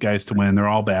any of these guys to win. They're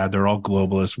all bad. They're all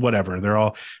globalists, whatever.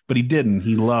 But he didn't.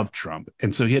 He loved Trump.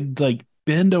 And so he had like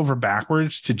bend over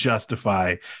backwards to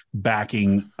justify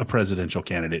backing a presidential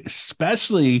candidate,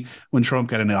 especially when Trump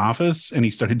got into office and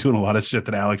he started doing a lot of shit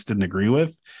that Alex didn't agree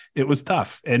with. It was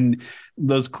tough. And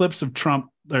those clips of Trump,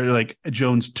 or like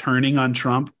Jones turning on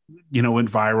Trump,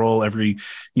 went viral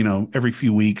every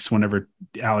few weeks whenever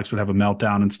Alex would have a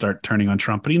meltdown and start turning on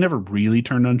Trump. But he never really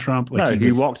turned on Trump.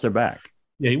 He walks it back.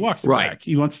 Yeah, he walks it back.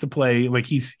 He wants to play like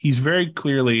he's very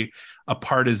clearly a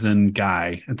partisan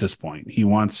guy at this point. He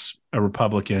wants a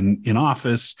Republican in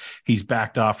office. He's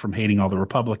backed off from hating all the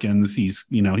Republicans. He's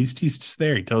just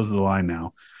there. He toes the line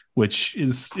now, which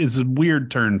is a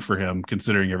weird turn for him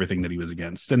considering everything that he was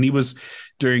against. And he was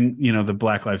during, the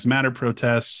Black Lives Matter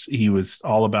protests. He was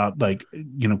all about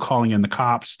calling in the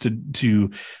cops to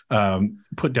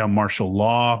put down martial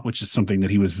law, which is something that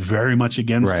he was very much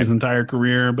against his entire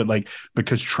career. But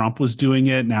because Trump was doing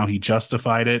it, now he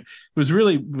justified it. It was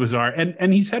really bizarre.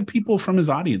 And he's had people from his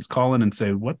audience call in and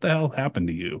say, what the hell happened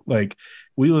to you? Like,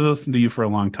 we listened to you for a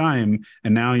long time.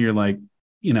 And now you're like,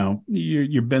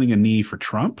 you're bending a knee for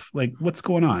Trump. Like, what's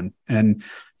going on? And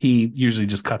he usually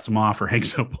just cuts him off or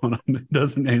hangs up on him and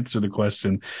doesn't answer the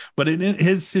question. But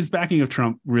his backing of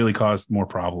Trump really caused more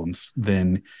problems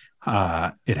than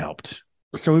it helped.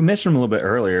 So we mentioned him a little bit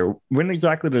earlier. When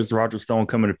exactly does Roger Stone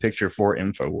come into picture for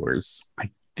InfoWars? I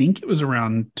think it was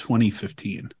around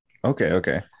 2015.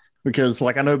 Okay. Because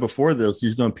I know before this,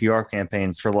 he's doing PR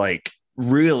campaigns for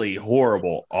really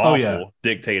horrible, awful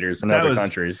dictators in other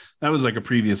countries. That was like a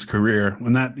previous career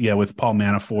with Paul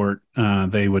Manafort,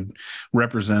 they would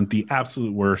represent the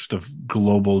absolute worst of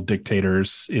global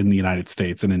dictators in the United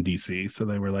States and in DC. So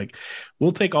they were like,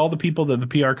 we'll take all the people that the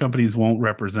PR companies won't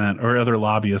represent or other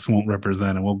lobbyists won't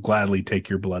represent, and we'll gladly take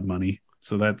your blood money.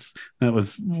 So that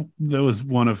was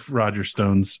one of Roger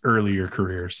Stone's earlier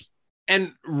careers.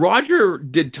 And Roger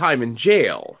did time in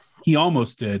jail. He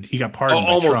almost did. He got pardoned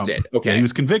by Trump. Did. Okay. Yeah, he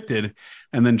was convicted,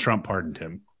 and then Trump pardoned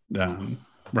him.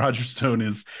 Roger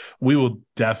Stone we will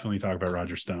definitely talk about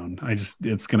Roger Stone.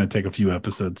 It's going to take a few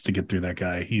episodes to get through that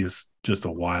guy. He is just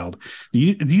a wild. Do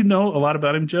you know a lot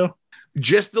about him, Joe?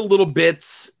 Just the little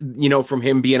bits, from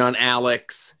him being on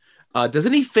Alex.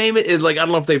 Doesn't he I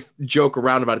don't know if they joke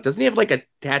around about it. Doesn't he have a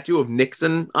tattoo of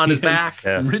Nixon on his back?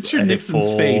 Yes, Richard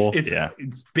Nixon's face.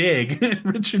 It's big.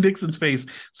 Richard Nixon's face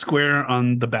square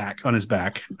on his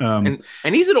back. And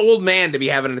he's an old man to be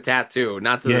having a tattoo.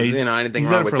 Not that anything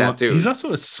wrong with tattoos. He's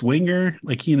also a swinger.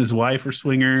 He and his wife are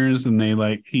swingers, and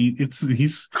they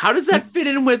he's. How does that fit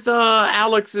in with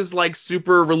Alex's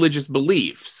super religious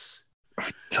beliefs?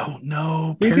 Don't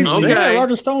know. You can Apparently- say that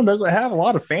Roger Stone doesn't have a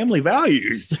lot of family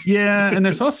values. Yeah, and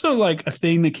there's also like a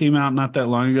thing that came out not that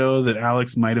long ago that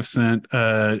Alex might have sent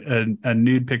a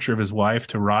nude picture of his wife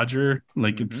to Roger.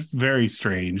 Like it's very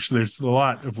strange. There's a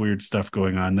lot of weird stuff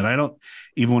going on that I don't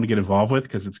even want to get involved with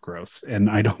because it's gross, and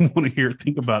I don't want to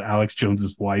think about Alex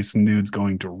Jones's wife's nudes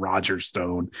going to Roger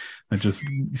Stone. That just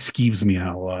skeeves me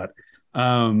out a lot.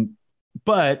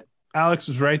 But Alex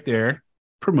was right there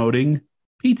promoting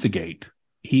Pizzagate.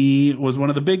 He was one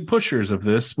of the big pushers of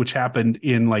this, which happened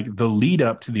in like the lead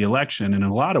up to the election, and in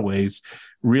a lot of ways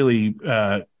really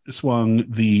swung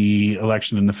the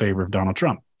election in the favor of Donald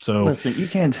Trump. So listen, you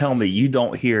can't tell me you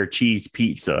don't hear cheese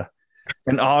pizza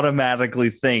and automatically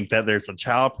think that there's a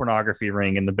child pornography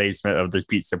ring in the basement of this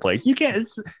pizza place. You can't.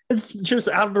 It's just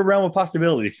out of the realm of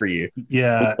possibility for you.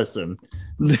 Yeah. Listen,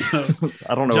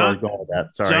 I don't know where I was going with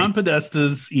that. Sorry. John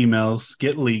Podesta's emails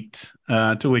get leaked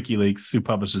to WikiLeaks, who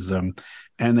publishes them,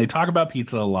 and they talk about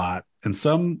pizza a lot. And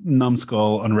some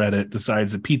numbskull on Reddit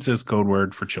decides that pizza is code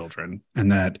word for children,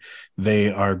 and that they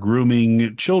are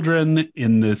grooming children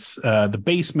in this the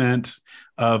basement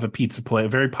of a pizza place, a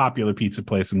very popular pizza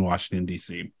place in Washington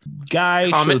D.C. Guy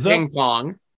Comet shows Ping up.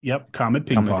 Pong. Yep, Comet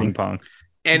Ping Pong.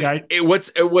 And Guy, it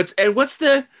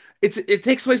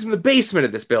takes place in the basement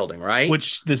of this building, right?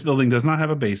 which this building does not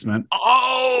have a basement.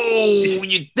 Oh,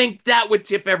 you'd think that would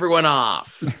tip everyone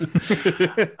off.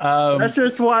 That's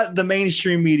just what the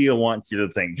mainstream media wants you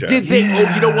to think, Joe. Did they?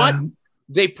 Oh, you know what?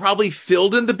 They probably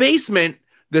filled in the basement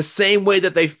the same way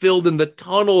that they filled in the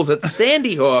tunnels at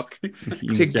Sandy Hook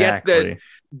to get the.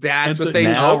 That's what they.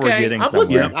 Now we're Okay, getting I'm with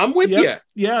you. somewhere. I'm with you.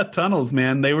 Yeah, tunnels,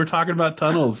 man. They were talking about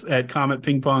tunnels at Comet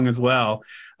Ping Pong as well.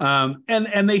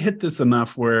 And they hit this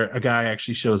enough where a guy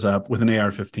actually shows up with an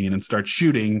AR-15 and starts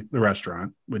shooting the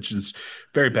restaurant, which is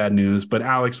very bad news. But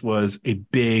Alex was a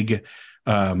big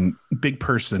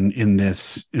person in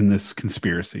this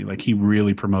conspiracy. Like he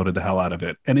really promoted the hell out of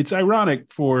it. And it's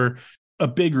ironic for a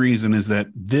big reason is that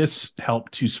this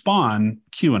helped to spawn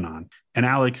QAnon, and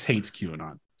Alex hates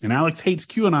QAnon. And Alex hates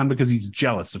QAnon because he's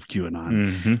jealous of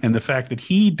QAnon. And the fact that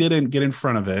he didn't get in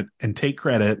front of it and take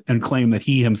credit and claim that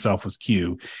he himself was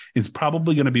Q is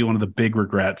probably going to be one of the big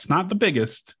regrets. Not the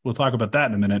biggest, we'll talk about that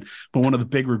in a minute, but one of the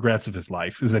big regrets of his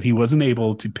life is that he wasn't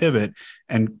able to pivot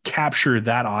and capture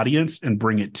that audience and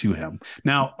bring it to him.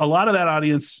 Now, a lot of that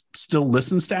audience still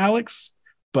listens to Alex,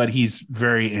 but he's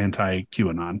very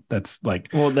anti-QAnon. That's like,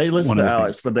 well, they listen one to of the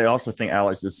Alex, things. but they also think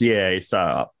Alex is CIA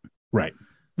psyop. Right.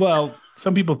 Well,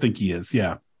 some people think he is,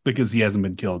 yeah, because he hasn't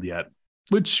been killed yet,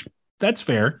 which that's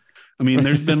fair. I mean,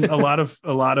 there's been a lot of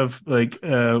like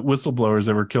whistleblowers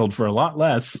that were killed for a lot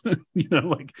less,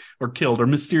 or killed or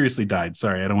mysteriously died.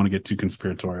 Sorry, I don't want to get too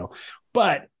conspiratorial,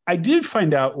 but I did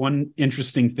find out one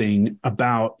interesting thing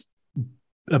about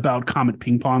Comet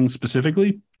Ping Pong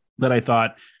specifically that I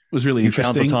thought was really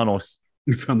interesting. Found the tunnels.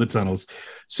 We found the tunnels.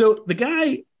 So the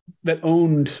guy that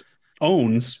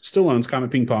still owns Comet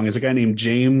Ping Pong is a guy named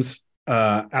James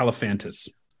Alefantis.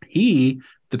 He,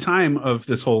 the time of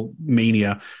this whole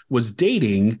mania, was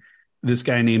dating this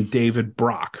guy named David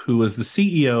Brock, who was the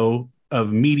CEO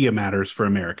of Media Matters for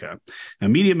America. Now,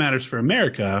 Media Matters for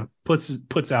America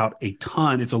puts out a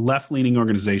ton. It's a left-leaning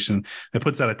organization that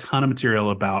puts out a ton of material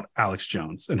about Alex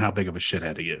Jones and how big of a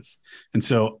shithead he is. And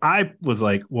so I was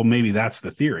like, well, maybe that's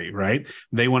the theory, right?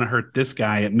 They want to hurt this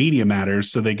guy at Media Matters,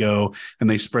 so they go and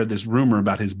they spread this rumor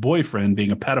about his boyfriend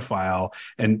being a pedophile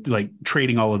and like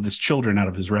trading all of this children out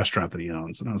of his restaurant that he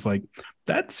owns. And I was like,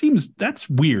 that's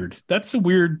weird. That's a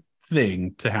weird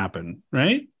thing to happen,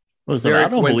 right? Listen, I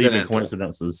don't believe in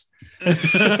coincidences.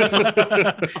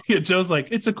 Yeah, Joe's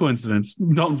like, it's a coincidence.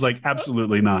 Dalton's like,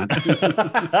 absolutely not.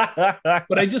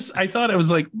 But I thought it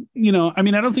was like, I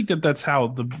mean, I don't think that's how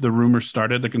the rumor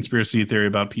started. The conspiracy theory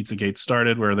about Pizzagate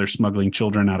started, where they're smuggling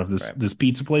children out of this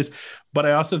pizza place. But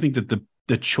I also think that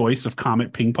the choice of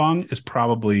Comet Ping Pong is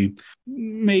probably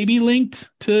maybe linked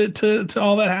to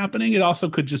all that happening. It also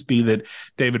could just be that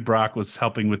David Brock was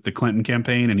helping with the Clinton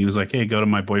campaign, and he was like, hey, go to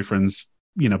my boyfriend's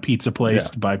pizza place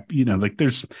to buy, like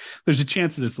there's a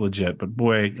chance that it's legit, but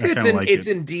boy, it's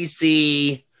in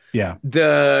DC. Yeah.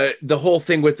 The whole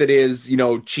thing with it is,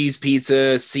 cheese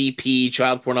pizza, CP,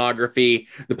 child pornography.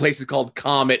 The place is called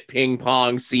Comet Ping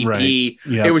Pong, CP. Right.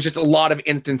 Yep. It was just a lot of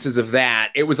instances of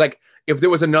that. It was like, if there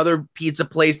was another pizza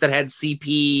place that had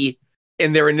CP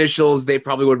in their initials, they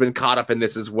probably would have been caught up in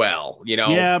this as well,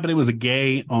 Yeah, but it was a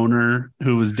gay owner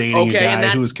who was dating a guy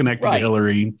who was connected to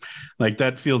Hillary. Like,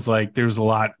 that feels like there's a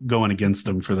lot going against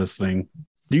him for this thing.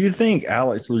 Do you think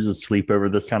Alex loses sleep over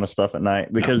this kind of stuff at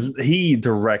night? Because he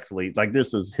directly,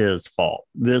 this is his fault.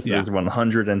 This is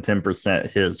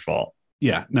 110% his fault.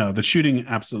 Yeah, no, the shooting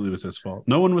absolutely was his fault.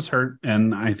 No one was hurt,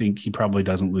 and I think he probably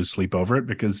doesn't lose sleep over it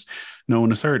because no one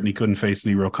was hurt and he couldn't face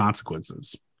any real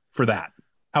consequences for that.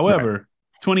 However,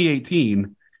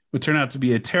 2018 would turn out to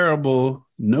be a terrible,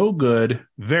 no good,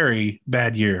 very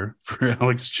bad year for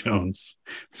Alex Jones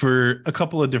for a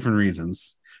couple of different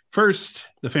reasons. First,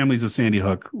 the families of Sandy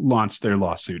Hook launched their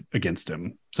lawsuit against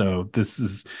him. So this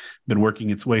has been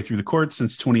working its way through the courts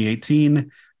since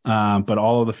 2018. But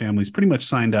all of the families pretty much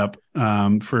signed up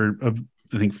for,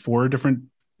 I think, four different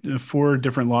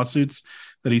lawsuits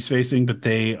that he's facing, but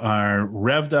they are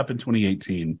revved up in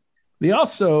 2018. They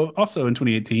also in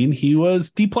 2018, he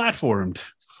was deplatformed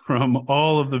from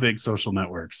all of the big social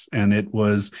networks, and it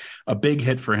was a big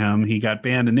hit for him. He got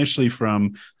banned initially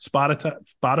from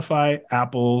Spotify,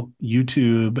 Apple,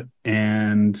 YouTube,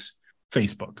 and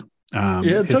Facebook.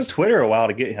 It took Twitter a while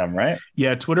to get him, right?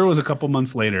 Yeah, Twitter was a couple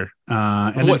months later.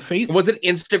 And was it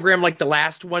Instagram like the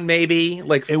last one, maybe?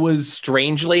 Like it was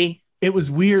strangely. It was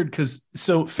weird because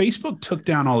Facebook took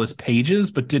down all his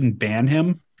pages but didn't ban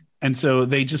him. And so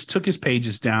they just took his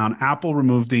pages down. Apple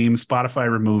removed him, Spotify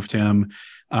removed him,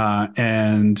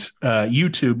 and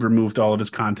YouTube removed all of his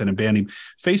content and banned him.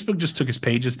 Facebook just took his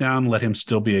pages down, let him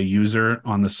still be a user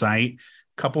on the site.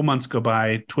 Couple months go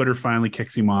by, Twitter finally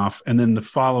kicks him off, and then the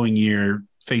following year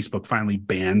Facebook finally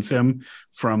bans him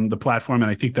from the platform, and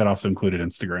I think that also included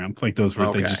Instagram. Like those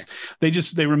were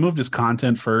they removed his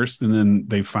content first, and then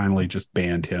they finally just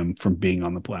banned him from being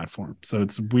on the platform. So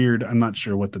it's weird. I'm not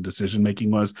sure what the decision making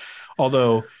was,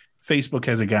 although Facebook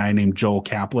has a guy named Joel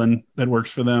Kaplan that works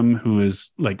for them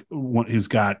who's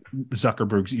got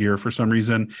Zuckerberg's ear for some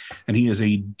reason, and he is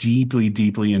a deeply,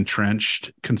 deeply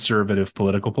entrenched conservative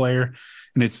political player.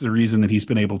 And it's the reason that he's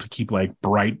been able to keep like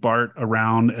Breitbart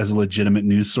around as a legitimate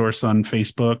news source on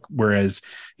Facebook, whereas,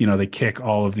 they kick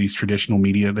all of these traditional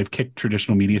media. They've kicked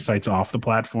traditional media sites off the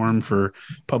platform for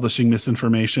publishing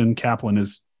misinformation. Kaplan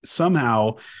is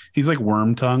somehow, he's like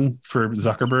worm tongue for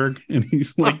Zuckerberg, and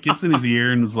he's like gets in his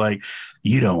ear and is like,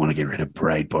 you don't want to get rid of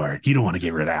Breitbart. You don't want to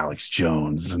get rid of Alex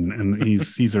Jones. And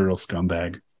he's a real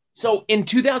scumbag. So in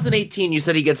 2018, you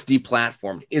said he gets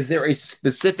deplatformed. Is there a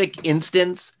specific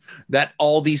instance that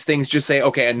all these things just say,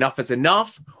 okay, enough is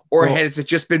enough? Or has it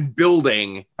just been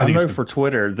building? I know for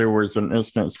Twitter, there was an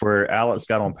instance where Alex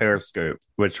got on Periscope,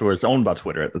 which was owned by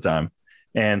Twitter at the time.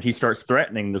 And he starts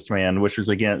threatening this man, which was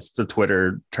against the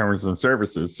Twitter terms and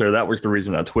services. So that was the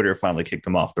reason that Twitter finally kicked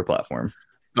him off their platform.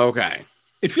 Okay.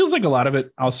 It feels like a lot of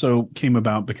it also came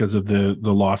about because of the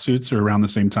lawsuits or around the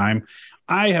same time.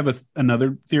 I have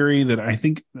another theory that I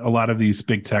think a lot of these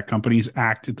big tech companies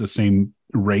act at the same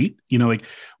rate. Like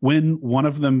when one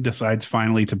of them decides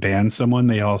finally to ban someone,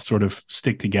 they all sort of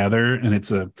stick together, and it's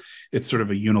sort of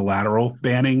a unilateral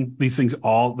banning. These things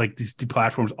all, like these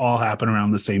deplatforms, all happen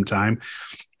around the same time.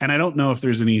 And I don't know if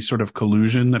there's any sort of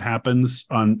collusion that happens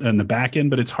on the back end,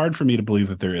 but it's hard for me to believe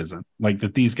that there isn't. Like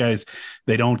that these guys,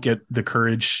 they don't get the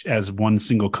courage as one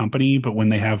single company, but when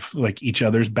they have like each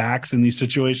other's backs in these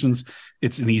situations,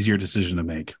 it's an easier decision to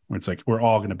make, where it's like, we're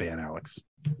all going to ban Alex,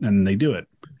 and they do it.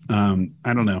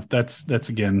 I don't know. That's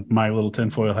again, my little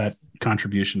tinfoil hat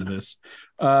contribution to this.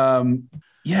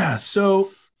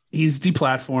 So he's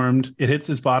deplatformed. It hits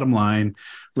his bottom line.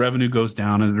 Revenue goes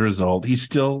down as a result. He's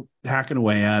still hacking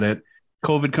away at it.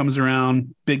 COVID comes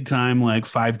around, big time, like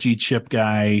 5G chip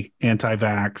guy,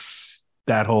 anti-vax,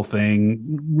 that whole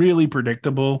thing, really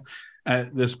predictable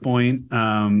at this point.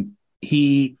 I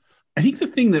think the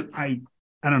thing that I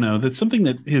don't know, that's something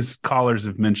that his callers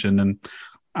have mentioned, and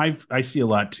I see a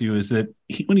lot too, is that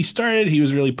when he started, he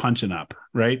was really punching up,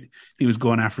 right? He was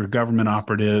going after government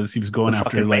operatives. He was going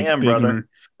after like brother.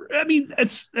 I mean,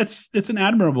 it's an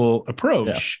admirable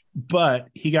approach, but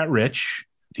he got rich,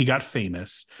 he got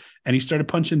famous, and he started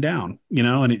punching down,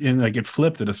 and it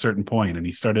flipped at a certain point, and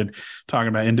he started talking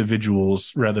about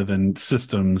individuals rather than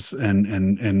systems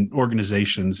and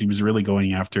organizations. He was really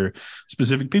going after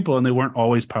specific people, and they weren't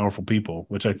always powerful people,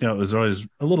 which I thought was always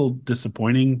a little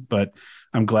disappointing, but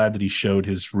I'm glad that he showed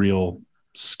his real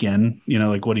skin,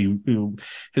 like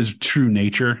his true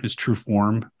nature, his true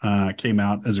form came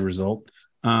out as a result.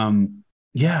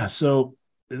 So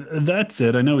that's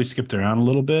it. I know we skipped around a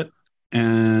little bit,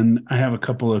 and I have a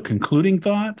couple of concluding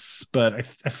thoughts, but I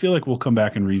feel like we'll come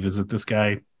back and revisit this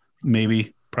guy,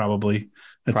 probably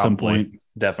at some point.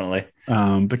 Definitely.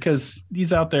 Because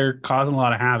he's out there causing a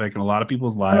lot of havoc in a lot of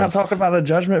people's lives. I'm not talking about the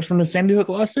judgment from the Sandy Hook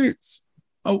lawsuits.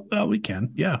 Oh, well, we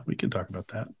can. Yeah, we can talk about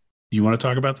that. Do you want to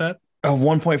talk about that?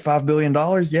 $1.5 billion?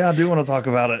 Yeah, I do want to talk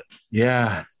about it.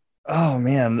 Yeah. Oh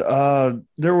man,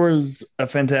 there was a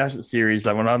fantastic series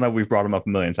that I know we've brought him up a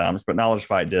million times, but Knowledge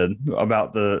Fight did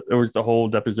about there was the whole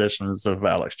depositions of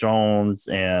Alex Jones,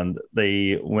 and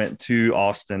they went to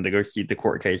Austin to go see the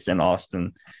court case in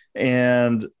Austin.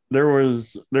 And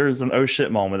there's an oh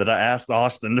shit moment that I asked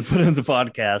Austin to put in the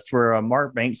podcast where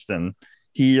Mark Bankston,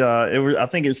 I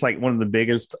think it's like one of the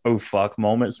biggest oh fuck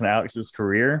moments in Alex's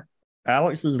career.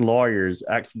 Alex's lawyers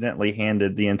accidentally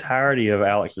handed the entirety of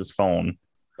Alex's phone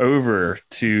over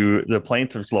to the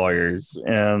plaintiff's lawyers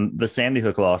and the Sandy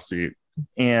Hook lawsuit.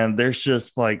 And there's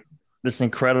just like this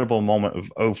incredible moment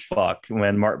of, oh, fuck,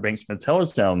 when Mark Bankston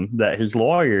tells him that his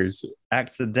lawyers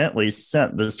accidentally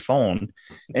sent this phone.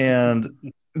 And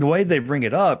the way they bring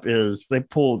it up is they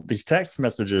pull these text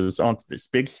messages onto this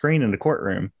big screen in the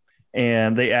courtroom.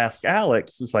 And they ask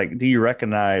Alex, it's like, do you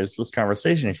recognize this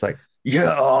conversation? He's like,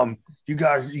 yeah, you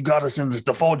guys, you got us in this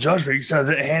default judgment. You said I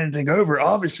didn't hand anything over.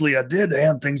 Obviously, I did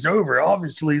hand things over.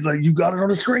 Obviously, like you got it on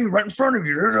the screen right in front of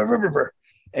you.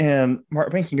 And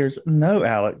Mark Bankston goes, no,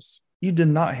 Alex, you did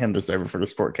not hand this over for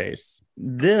the court case.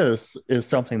 This is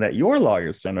something that your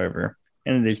lawyers sent over,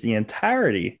 and it is the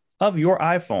entirety of your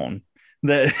iPhone.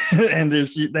 And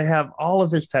they have all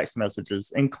of his text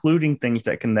messages, including things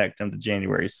that connect him to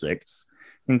January 6th.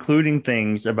 Including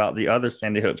things about the other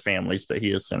Sandy Hook families that he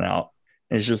has sent out.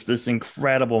 It's just this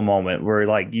incredible moment where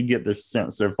like you get this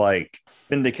sense of like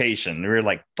vindication. You're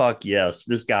like, fuck yes,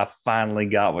 this guy finally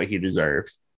got what he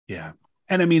deserved. Yeah.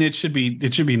 And I mean, it should be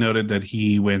noted that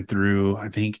he went through, I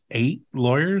think, 8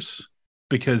 lawyers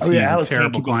because he's a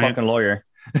terrible client. Fucking lawyer.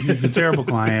 He's a terrible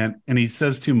client, and he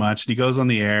says too much. And he goes on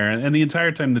the air, and the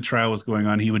entire time the trial was going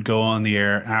on, he would go on the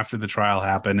air after the trial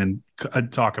happened and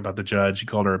talk about the judge. He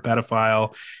called her a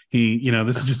pedophile.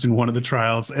 This is just in one of the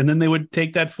trials, and then they would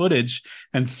take that footage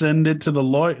and send it to the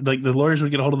lawyer. Like the lawyers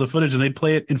would get a hold of the footage, and they'd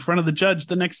play it in front of the judge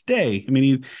the next day. I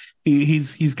mean,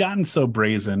 he's gotten so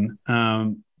brazen.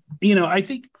 I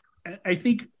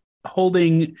think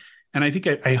holding. And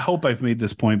I hope I've made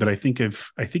this point, but I think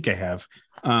I have.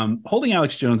 Holding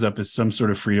Alex Jones up as some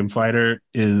sort of freedom fighter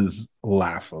is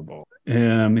laughable.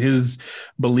 His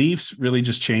beliefs really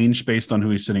just changed based on who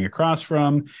he's sitting across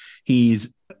from.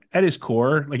 He's at his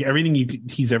core, like everything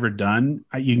he's ever done,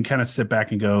 you can kind of sit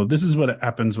back and go, this is what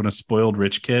happens when a spoiled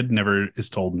rich kid never is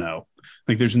told no.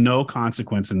 Like there's no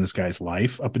consequence in this guy's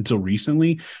life up until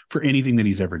recently for anything that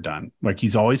he's ever done. Like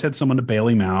he's always had someone to bail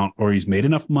him out, or he's made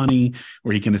enough money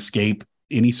where he can escape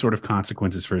any sort of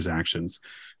consequences for his actions.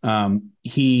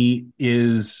 He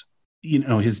is,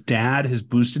 his dad has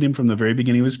boosted him from the very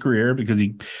beginning of his career because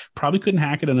he probably couldn't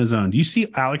hack it on his own. Do you see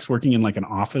Alex working in like an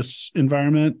office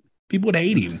environment? People would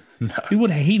hate him. No. People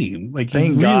would hate him. Like,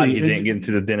 thank God he didn't get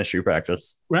into the dentistry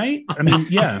practice. Right? I mean,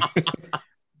 yeah.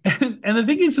 And the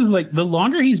thing is like the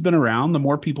longer he's been around, the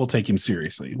more people take him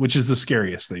seriously, which is the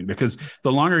scariest thing, because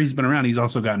the longer he's been around, he's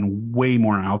also gotten way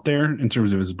more out there in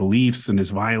terms of his beliefs and his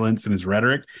violence and his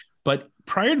rhetoric. But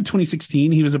prior to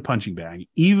 2016, he was a punching bag,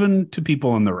 even to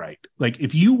people on the right. Like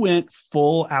if you went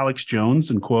full Alex Jones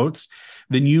in quotes,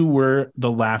 then you were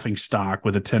the laughing stock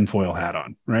with a tinfoil hat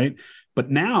on, right? But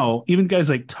now, even guys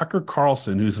like Tucker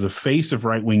Carlson, who's the face of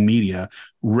right-wing media,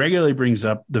 regularly brings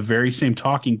up the very same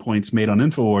talking points made on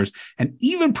InfoWars and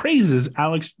even praises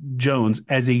Alex Jones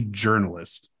as a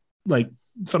journalist, like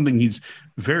something he's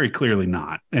very clearly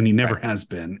not, and he never has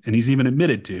been. And he's even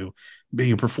admitted to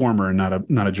being a performer and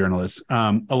not a journalist.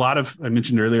 I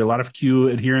mentioned earlier, a lot of Q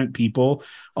adherent people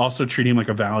also treat him like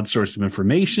a valid source of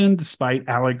information, despite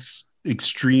Alex's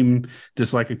extreme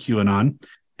dislike of QAnon.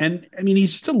 And I mean,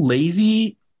 he's just a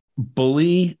lazy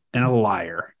bully and a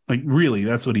liar. Like, really,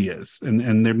 that's what he is.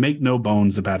 And they make no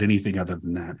bones about anything other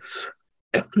than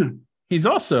that. He's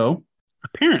also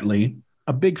apparently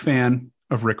a big fan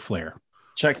of Ric Flair.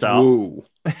 Checks out. Ooh.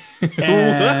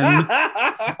 And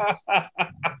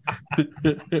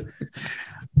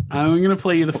I'm going to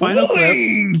play you the final clip.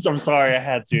 I'm sorry. I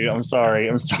had to. I'm sorry.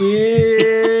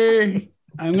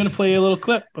 I'm going to play a little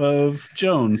clip of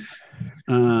Jones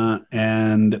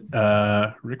and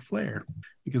Ric Flair,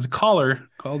 because a caller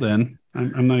called in.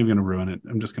 I'm not even going to ruin it.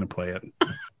 I'm just going to play it.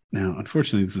 Now,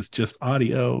 unfortunately, this is just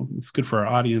audio. It's good for our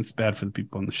audience, bad for the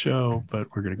people on the show, but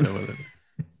we're going to go with it.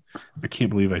 I can't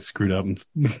believe I screwed up and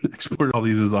exported all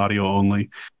these as audio only.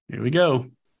 Here we go.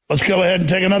 Let's go ahead and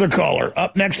take another caller.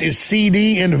 Up next is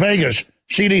CD in Vegas.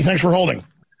 CD, thanks for holding.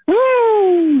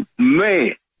 Woo,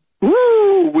 man.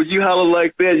 Woo! When you holler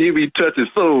like that, you be touching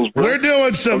souls, bro. We're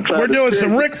doing some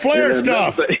Ric Flair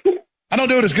stuff. I don't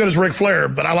do it as good as Ric Flair,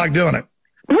 but I like doing it.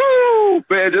 Woo!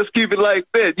 Man, just keep it like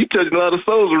that. You touching a lot of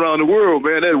souls around the world,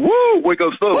 man. That woo! Wake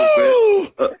up souls, woo!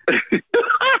 Man.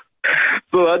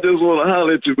 So I just want to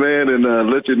holler at you, man, and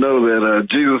let you know that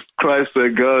Jesus Christ,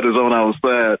 that God is on our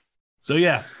side. So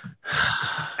yeah,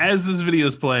 as this video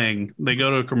is playing, they go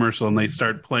to a commercial and they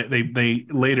start playing. They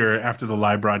later, after the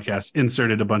live broadcast,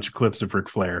 inserted a bunch of clips of Ric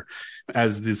Flair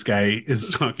as this guy is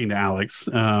talking to Alex.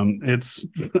 It's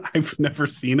I've never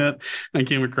seen it. I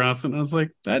came across it and I was like,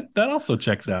 that also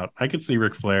checks out. I could see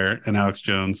Ric Flair and Alex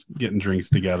Jones getting drinks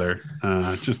together,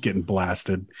 just getting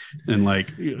blasted in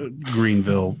like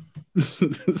Greenville.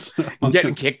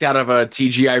 Getting kicked out of a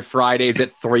TGI Fridays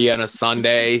at 3 on a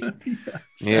Sunday.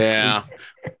 Yeah.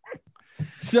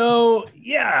 So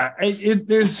yeah,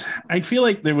 I feel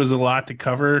like there was a lot to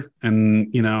cover,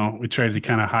 and we tried to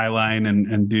kind of highlight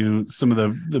and do some of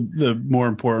the more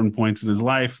important points of his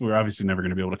life. We're obviously never going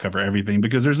to be able to cover everything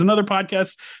because there's another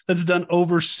podcast that's done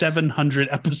over 700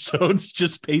 episodes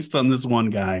just based on this one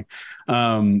guy.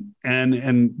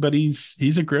 But he's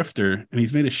a grifter, and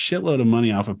he's made a shitload of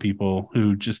money off of people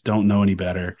who just don't know any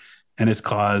better, and it's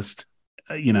caused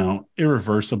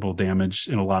irreversible damage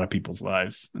in a lot of people's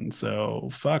lives. And so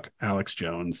fuck Alex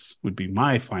Jones would be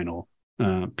my final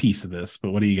piece of this.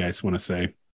 But what do you guys want to say?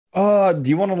 Do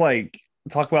you want to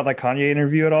talk about that Kanye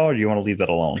interview at all, or do you want to leave that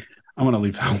alone? I want to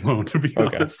leave that alone, to be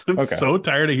honest. I'm so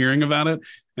tired of hearing about it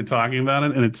and talking about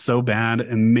it, and it's so bad.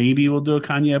 And maybe we'll do a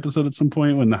Kanye episode at some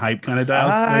point when the hype kind of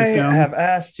dies down. I have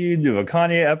asked you to do a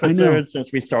Kanye episode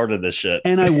since we started this shit.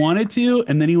 And I wanted to,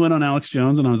 and then he went on Alex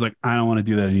Jones, and I was like, I don't want to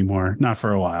do that anymore. Not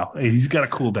for a while. He's got to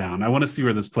cool down. I want to see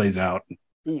where this plays out.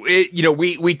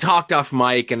 We talked off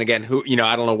mic, and again,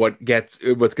 I don't know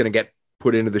what's going to get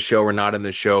put into the show or not in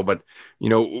the show, but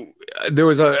there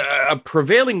was a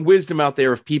prevailing wisdom out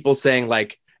there of people saying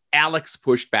like Alex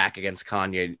pushed back against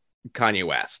Kanye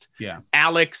West. Yeah.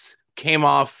 Alex came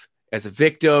off as a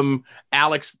victim.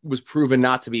 Alex was proven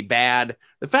not to be bad.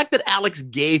 The fact that Alex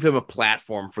gave him a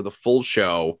platform for the full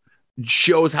show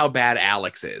shows how bad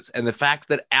Alex is. And the fact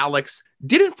that Alex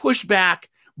didn't push back,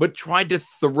 but tried to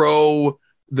throw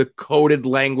the coded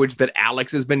language that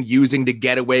Alex has been using to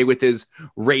get away with his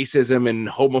racism and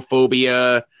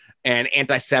homophobia and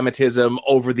anti-Semitism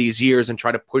over these years and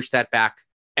try to push that back.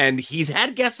 And he's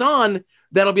had guests on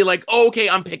that'll be like, oh, okay,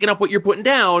 I'm picking up what you're putting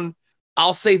down.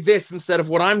 I'll say this instead of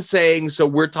what I'm saying. So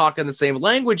we're talking the same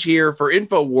language here for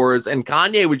InfoWars. And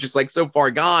Kanye was just like so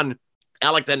far gone.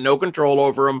 Alex had no control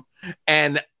over him.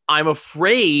 And I'm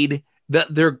afraid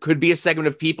that there could be a segment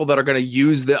of people that are going to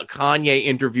use the Kanye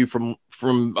interview from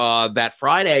that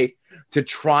Friday to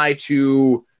try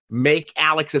to make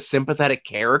Alex a sympathetic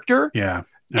character. Yeah.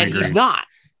 And he's not.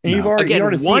 And you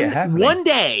already see it happening. One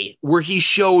day where he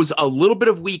shows a little bit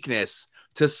of weakness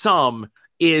to some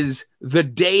is the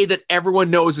day that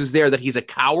everyone knows is there that he's a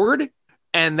coward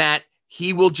and that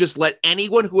he will just let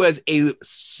anyone who has a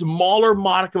smaller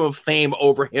modicum of fame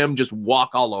over him just walk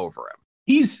all over him.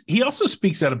 He also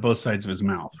speaks out of both sides of his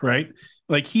mouth, right?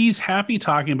 Like he's happy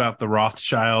talking about the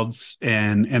Rothschilds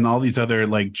and all these other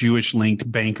like Jewish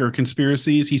linked banker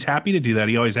conspiracies. He's happy to do that.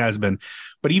 He always has been.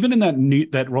 But even in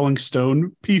that Rolling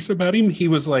Stone piece about him, he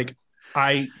was like,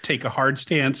 I take a hard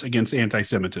stance against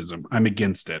anti-Semitism. I'm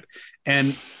against it.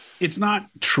 And it's not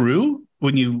true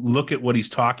when you look at what he's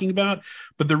talking about.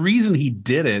 But the reason he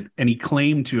did it and he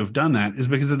claimed to have done that is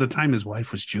because at the time his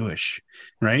wife was Jewish,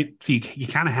 right? So you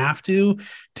kind of have to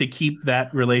keep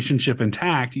that relationship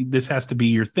intact. This has to be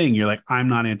your thing. You're like, I'm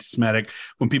not anti-Semitic.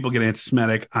 When people get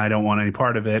anti-Semitic, I don't want any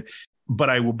part of it. But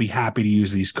I will be happy to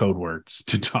use these code words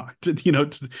to talk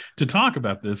to talk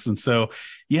about this. And so,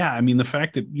 yeah, I mean, the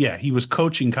fact that, he was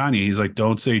coaching Kanye. He's like,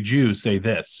 don't say Jew, say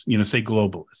this, say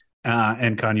globalist.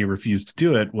 And Kanye refused to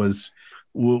do it was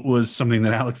something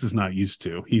that Alex is not used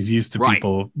to. He's used to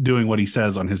people doing what he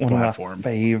says on his platform. My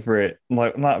favorite,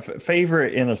 like not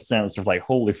favorite in a sense of like,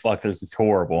 holy fuck, this is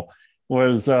horrible.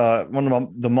 Was one of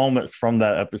the moments from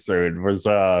that episode was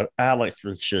Alex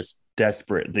was just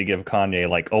desperate to give Kanye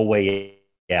like a way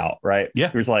out, right? Yeah.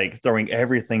 He was like throwing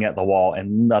everything at the wall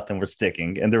and nothing was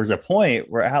sticking. And there was a point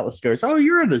where Alex goes, "Oh,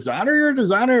 you're a designer.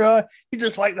 You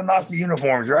just like the Nazi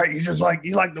uniforms, right? You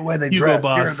like the way they Hugo dress.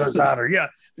 Boss. You're a designer." Yeah.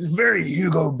 It's very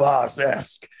Hugo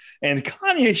Boss-esque. And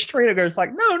Kanye straight up goes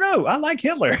like, no, I like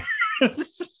Hitler.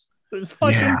 It's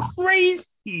fucking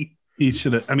crazy. He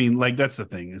should have. I mean, like, that's the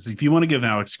thing is if you want to give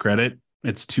Alex credit,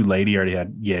 it's too late. He already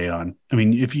had Ye on. I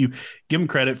mean, if you give him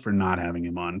credit for not having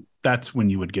him on, that's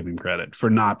when you would give him credit for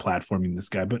not platforming this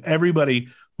guy. But everybody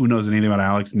who knows anything about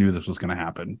Alex knew this was going to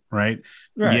happen, right?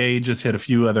 Ye just hit a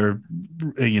few other,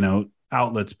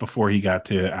 outlets before he got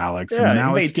to Alex. Yeah, and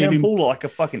Alex made Tim Pool look like a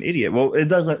fucking idiot. Well,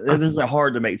 it isn't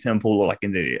hard to make Tim Pool look like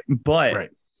an idiot, but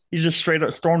he just straight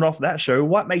up stormed off that show.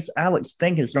 What makes Alex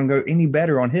think it's going to go any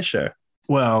better on his show?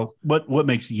 Well, what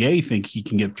makes Ye think he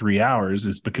can get 3 hours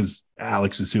is because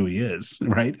Alex is who he is,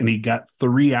 right? And he got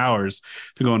 3 hours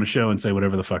to go on a show and say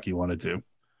whatever the fuck he wanted to.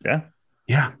 Yeah.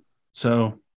 Yeah.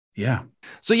 So, yeah.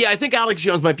 So, yeah, I think Alex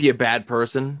Jones might be a bad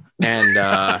person. And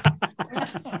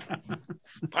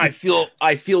I feel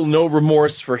no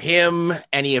remorse for him,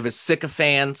 any of his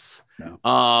sycophants.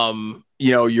 No.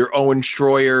 Your Owen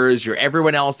Schroyers, your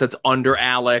everyone else that's under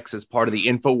Alex as part of the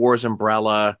InfoWars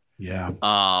umbrella. Yeah.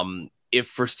 If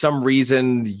for some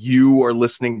reason you are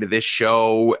listening to this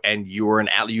show and you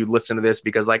listen to this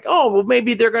because like, oh, well,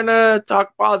 maybe they're going to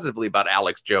talk positively about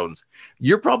Alex Jones.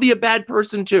 You're probably a bad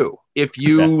person too. If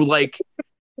you like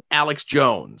Alex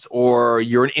Jones, or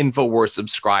you're an InfoWars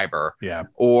subscriber,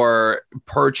 or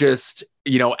purchased,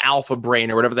 Alpha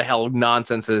Brain or whatever the hell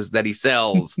nonsense is that he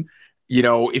sells.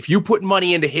 If you put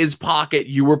money into his pocket,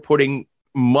 you were putting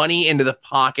money into the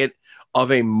pocket of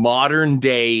a modern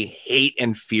day hate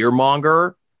and fear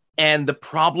monger. And the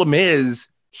problem is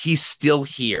he's still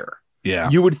here. Yeah.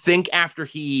 You would think after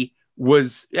he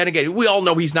was, and again, we all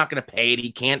know he's not going to pay it.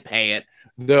 He can't pay it.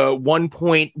 The 1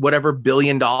 point whatever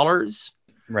billion dollars.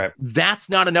 Right. That's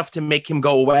not enough to make him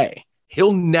go away.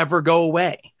 He'll never go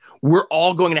away. We're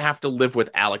all going to have to live with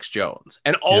Alex Jones.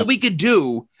 And all we could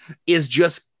do is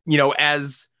just,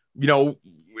 and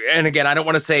again, I don't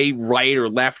want to say right or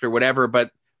left or whatever,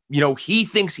 but he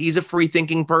thinks he's a free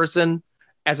thinking person.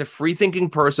 As a free thinking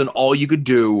person, all you could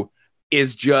do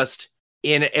is just,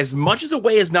 in as much as a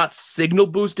way as not signal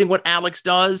boosting what Alex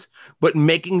does, but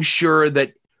making sure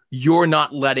that you're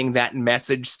not letting that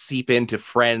message seep into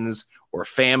friends or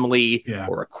family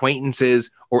or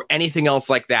acquaintances or anything else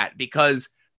like that, because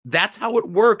that's how it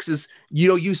works. Is,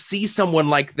 you see someone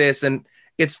like this and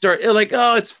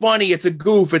oh, it's funny, it's a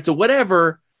goof, it's a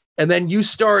whatever. And then you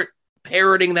start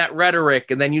parroting that rhetoric,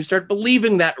 and then you start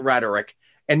believing that rhetoric,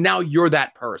 and now you're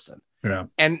that person. Yeah.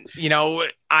 And,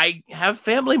 I have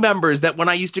family members that when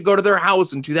I used to go to their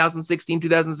house in 2016,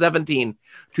 2017,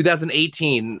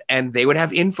 2018, and they would have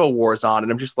InfoWars on,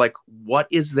 and I'm just like, what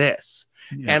is this?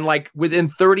 Yeah. And like within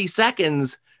 30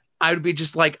 seconds, I would be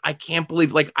just like, I can't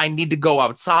believe, like, I need to go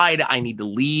outside. I need to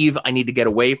leave. I need to get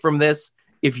away from this.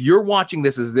 If you're watching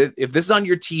this, if this is on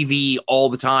your TV all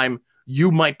the time,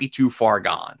 you might be too far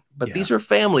gone. But these are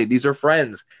family, these are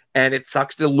friends, and it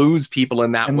sucks to lose people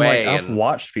in that way. Like, I've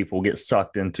watched people get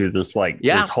sucked into this,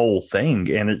 this whole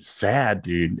thing, and it's sad,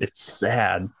 dude. It's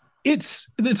sad. It's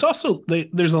also,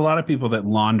 there's a lot of people that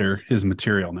launder his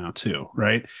material now too,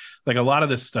 right? Like a lot of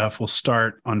this stuff will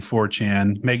start on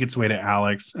 4chan, make its way to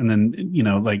Alex, and then,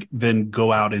 then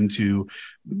go out into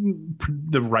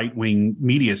the right-wing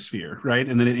media sphere, right?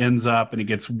 And then it ends up and it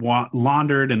gets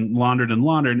laundered and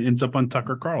ends up on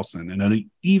Tucker Carlson and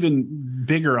an even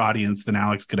bigger audience than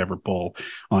Alex could ever pull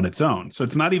on its own. So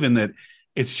it's not even that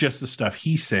it's just the stuff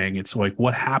he's saying. It's like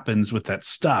what happens with that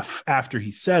stuff after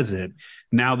he says it,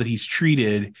 now that he's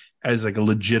treated as like a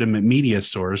legitimate media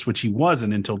source, which he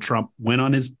wasn't until Trump went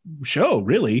on his show,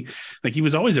 really. Like he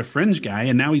was always a fringe guy,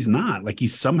 and now he's not. Like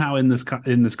he's somehow in this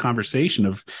conversation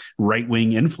of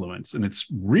right-wing influence, and it's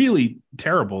really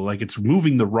terrible. Like it's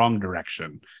moving the wrong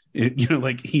direction.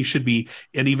 Like he should be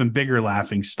an even bigger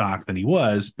laughing stock than he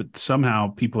was, but somehow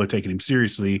people are taking him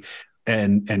seriously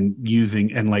and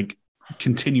using and like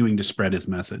continuing to spread his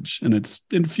message, and it's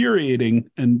infuriating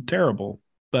and terrible.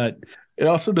 But it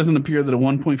also doesn't appear that a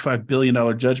 $1.5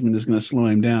 billion judgment is going to slow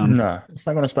him down. No, it's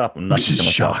not going to stop him. Which is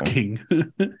shocking.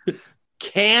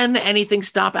 Can anything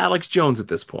stop Alex Jones at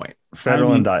this point?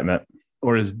 Federal indictment,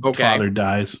 or his father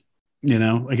dies.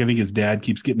 Like I think his dad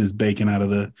keeps getting his bacon out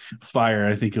of the fire.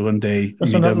 I think one day.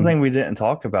 That's another thing we didn't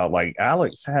talk about. Like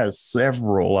Alex has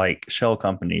several like shell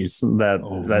companies that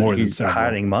he's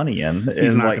hiding money in.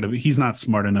 He's not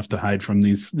smart enough to hide from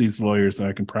these lawyers.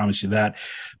 I can promise you that.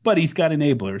 But he's got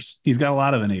enablers. He's got a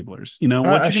lot of enablers.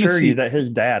 I assure you that his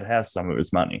dad has some of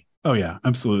his money. Oh yeah,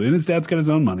 absolutely. And his dad's got his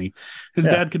own money. His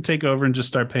dad could take over and just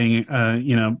start paying,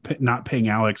 not paying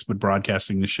Alex, but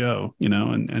broadcasting the show,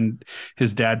 and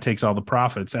his dad takes all the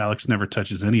profits. Alex never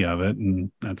touches any of it.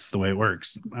 And that's the way it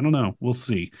works. I don't know. We'll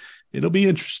see. It'll be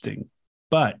interesting,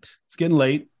 but it's getting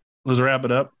late. Let's wrap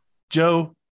it up.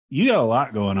 Joe, you got a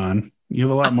lot going on. You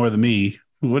have a lot more than me.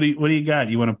 What do you got?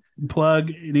 You want to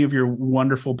plug any of your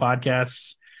wonderful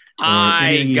podcasts?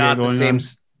 I got the same.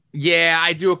 Yeah,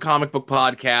 I do a comic book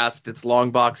podcast. It's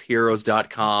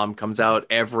longboxheroes.com. Comes out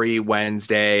every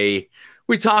Wednesday.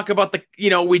 We talk about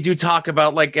we do talk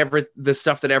about like the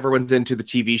stuff that everyone's into, the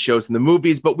TV shows and the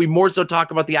movies, but we more so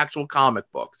talk about the actual comic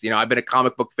books. I've been a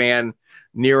comic book fan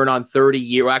near and on 30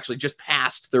 years, actually just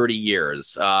past 30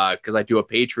 years, because I do a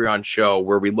Patreon show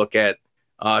where we look at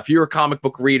If you're a comic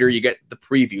book reader, you get the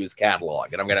previews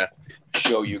catalog, and I'm going to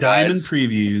show you guys.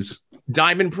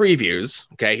 Diamond Previews.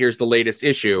 Okay, here's the latest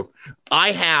issue.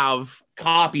 I have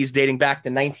copies dating back to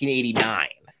 1989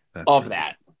 of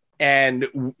that. And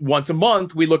once a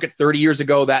month, we look at 30 years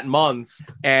ago that month,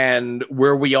 and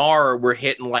where we are, we're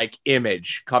hitting like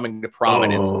Image coming to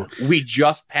prominence. Oh. We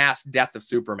just passed Death of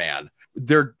Superman.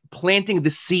 They're planting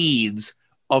the seeds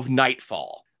of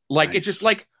Nightfall. Like, nice. It's just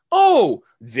like, oh,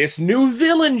 this new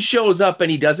villain shows up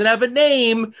and he doesn't have a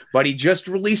name, but he just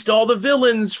released all the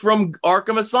villains from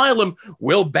Arkham Asylum.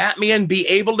 Will Batman be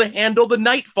able to handle the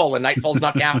Nightfall? And Nightfall's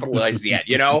not capitalized yet,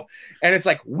 you know? And it's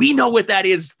like, we know what that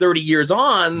is 30 years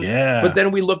on. Yeah. But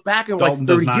then we look back and like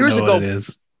 30 years ago,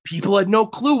 people had no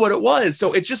clue what it was.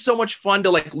 So it's just so much fun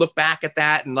to like look back at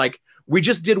that. And like, we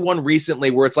just did one recently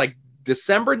where it's like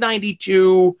December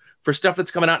 92 for stuff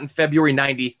that's coming out in February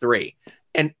 93.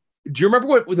 And do you remember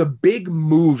what the big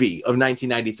movie of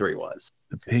 1993 was?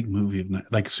 The big movie of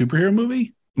like superhero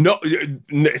movie? No,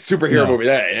 superhero movie.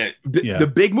 The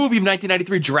big movie of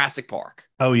 1993, Jurassic Park.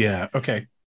 Oh yeah, okay.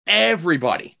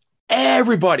 Everybody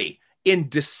in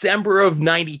December of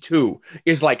 92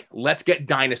 is like, let's get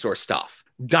dinosaur stuff.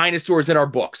 Dinosaurs in our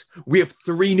books. We have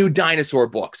 3 new dinosaur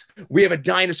books. We have a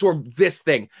dinosaur this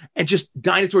thing, and just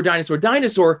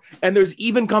dinosaur. And there's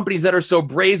even companies that are so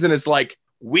brazen as like,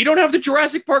 we don't have the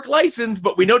Jurassic Park license,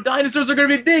 but we know dinosaurs are going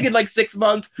to be big in like 6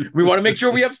 months. We want to make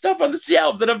sure we have stuff on the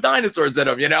shelves that have dinosaurs in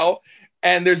them, you know?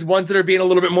 And there's ones that are being a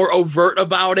little bit more overt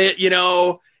about it, you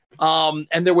know?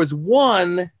 And there was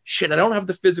one, I don't have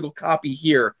the physical copy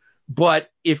here,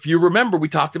 but if you remember, we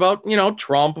talked about, you know,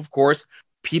 Trump, of course.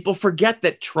 People forget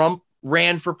that Trump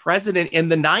ran for president in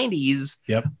the 90s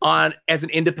as an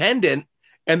independent.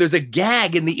 And there's a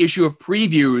gag in the issue of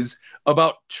Previews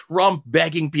about Trump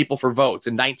begging people for votes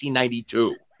in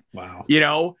 1992. Wow. You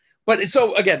know? But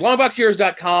so again,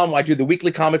 longboxheroes.com. I do the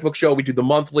weekly comic book show. We do the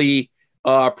monthly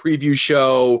preview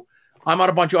show. I'm on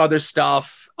a bunch of other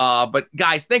stuff. But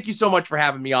guys, thank you so much for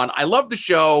having me on. I love the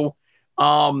show.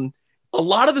 A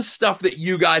lot of the stuff that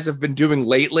you guys have been doing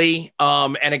lately.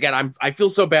 And again, I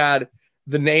feel so bad.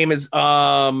 The name is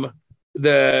the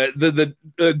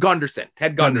Gunderson,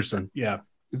 Ted Gunderson. Yeah.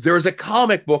 There's a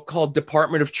comic book called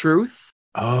Department of Truth.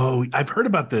 Oh, I've heard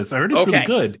about this. I heard it's really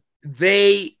good.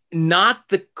 Not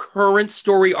the current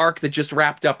story arc that just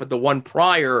wrapped up, but the one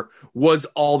prior was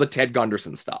all the Ted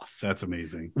Gunderson stuff. That's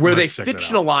amazing. Where they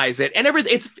fictionalize it. And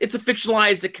it's a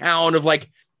fictionalized account of like,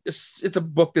 it's a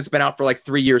book that's been out for like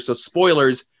 3 years. So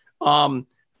spoilers,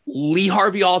 Lee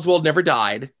Harvey Oswald never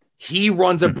died. He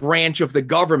runs a branch of the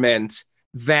government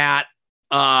that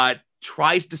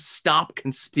tries to stop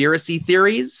conspiracy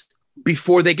theories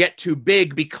before they get too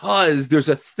big, because there's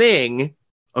a thing,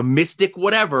 a mystic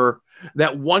whatever,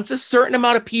 that once a certain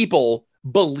amount of people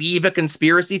believe a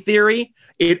conspiracy theory,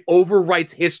 it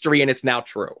overwrites history and it's now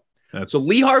true. So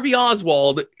Lee Harvey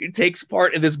Oswald takes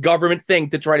part in this government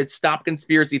thing to try to stop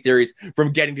conspiracy theories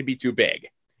from getting to be too big.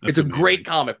 It's a great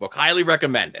comic book. Highly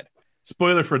recommended.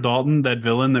 Spoiler for Dalton, that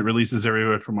villain that releases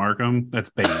everywhere from Arkham, that's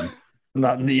Bane.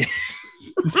 Not in the...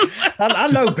 I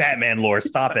know Batman lore.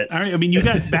 Stop it. All right, I mean, you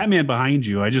got Batman behind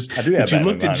you. I do have Batman. You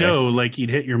looked at Joe like he'd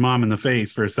hit your mom in the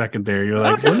face for a second there. You're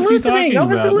like, I was listening.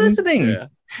 Yeah.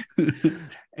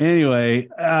 Anyway,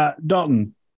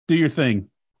 Dalton, do your thing.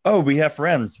 Oh, we have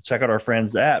friends. Check out our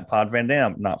friends at Pod Van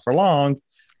Dam. Not for long.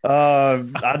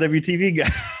 IWTV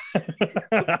guide.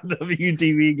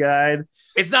 IWTV guide.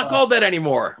 It's not called that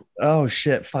anymore. Oh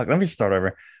shit! Fuck. Let me start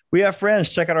over. We have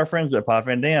friends. Check out our friends at Pod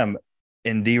Van Dam.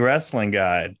 Indie Wrestling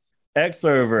Guide.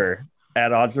 X-Over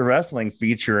at Odds of Wrestling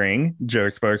featuring Joe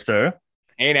Sposto.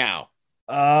 Hey now.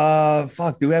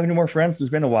 Fuck. Do we have any more friends?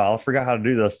 It's been a while. I forgot how to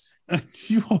do this.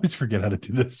 You always forget how to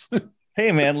do this.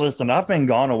 Hey man, listen, I've been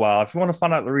gone a while. If you want to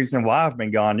find out the reason why I've been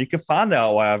gone, you can find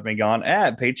out why I've been gone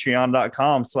at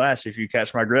patreon.com/if you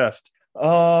catch my grift.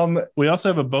 We also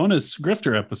have a bonus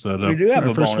grifter episode. We do have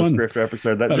a bonus grifter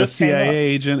episode that just a CIA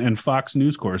agent and Fox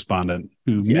News correspondent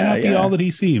who may not be all that he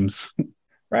seems.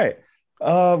 Right.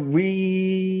 I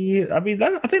think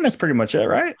that's pretty much it,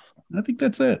 right? I think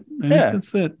that's it.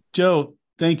 That's it. Joe,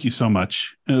 thank you so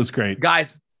much. It was great.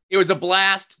 Guys, it was a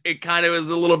blast. It kind of was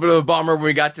a little bit of a bummer when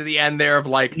we got to the end there of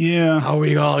like, how are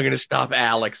we all going to stop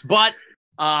Alex? But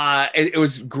it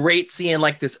was great seeing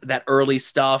like that early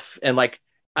stuff. And like,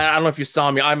 I don't know if you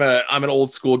saw me. I'm an old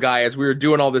school guy. As we were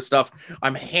doing all this stuff,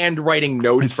 I'm handwriting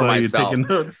notes for myself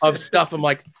of stuff. I'm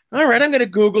like, all right, I'm going to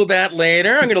Google that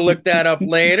later. I'm going to look that up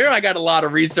later. I got a lot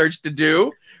of research to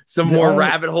do. Some more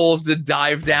rabbit holes to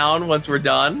dive down once we're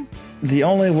done. The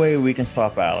only way we can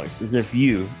stop Alex is if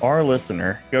you, our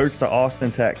listener, goes to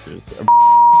Austin, Texas,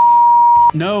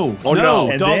 No. Oh, no.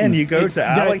 And Dalton. then you go to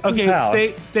Alex's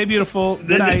house. Stay beautiful.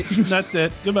 Good night. That's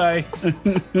it. Goodbye. I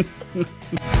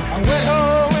went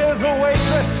home with the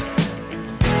waitress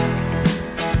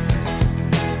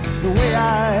the way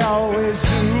I always do.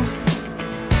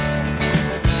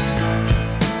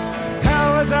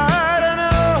 How was I to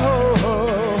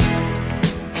know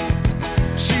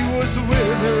she was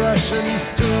with the Russians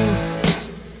too?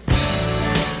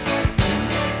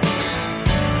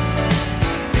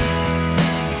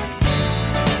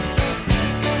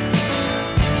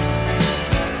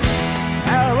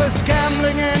 I was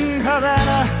gambling in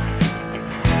Havana.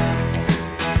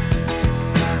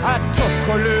 I took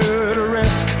a little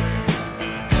risk.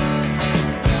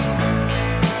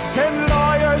 Send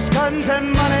lawyers, guns,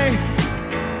 and money.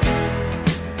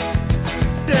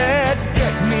 Dad,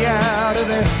 get me out of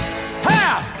this.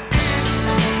 Ha!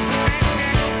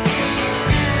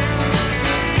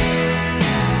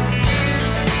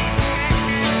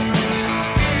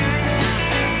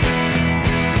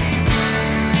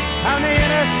 I'm the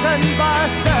innocent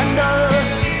bystander.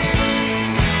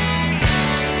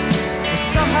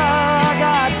 Somehow I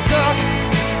got stuck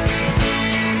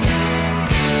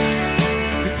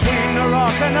between the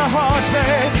rock and the hard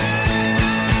place,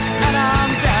 and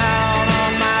I'm down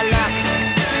on my luck.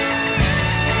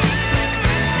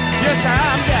 Yes,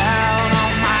 I'm down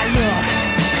on my luck.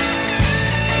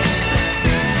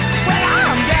 Well,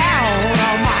 I'm down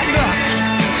on my luck.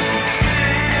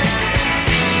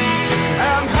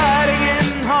 I'm hiding in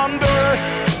Honduras.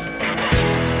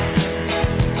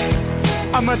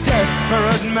 I'm a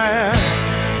desperate man.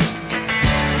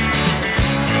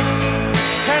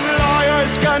 Send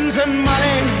lawyers, guns, and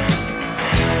money.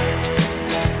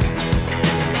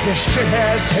 This shit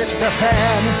has hit the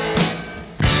fan.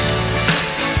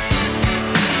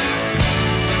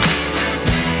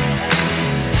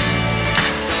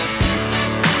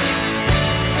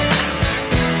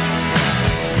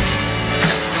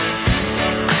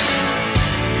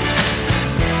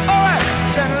 All right,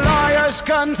 send lawyers,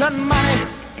 guns, and money.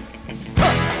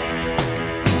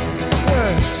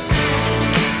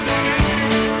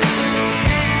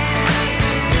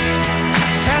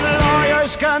 Send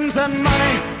lawyers, guns, and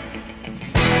money.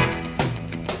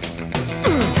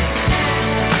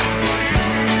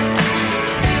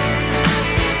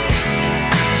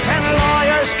 Send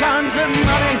lawyers, guns, and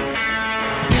money.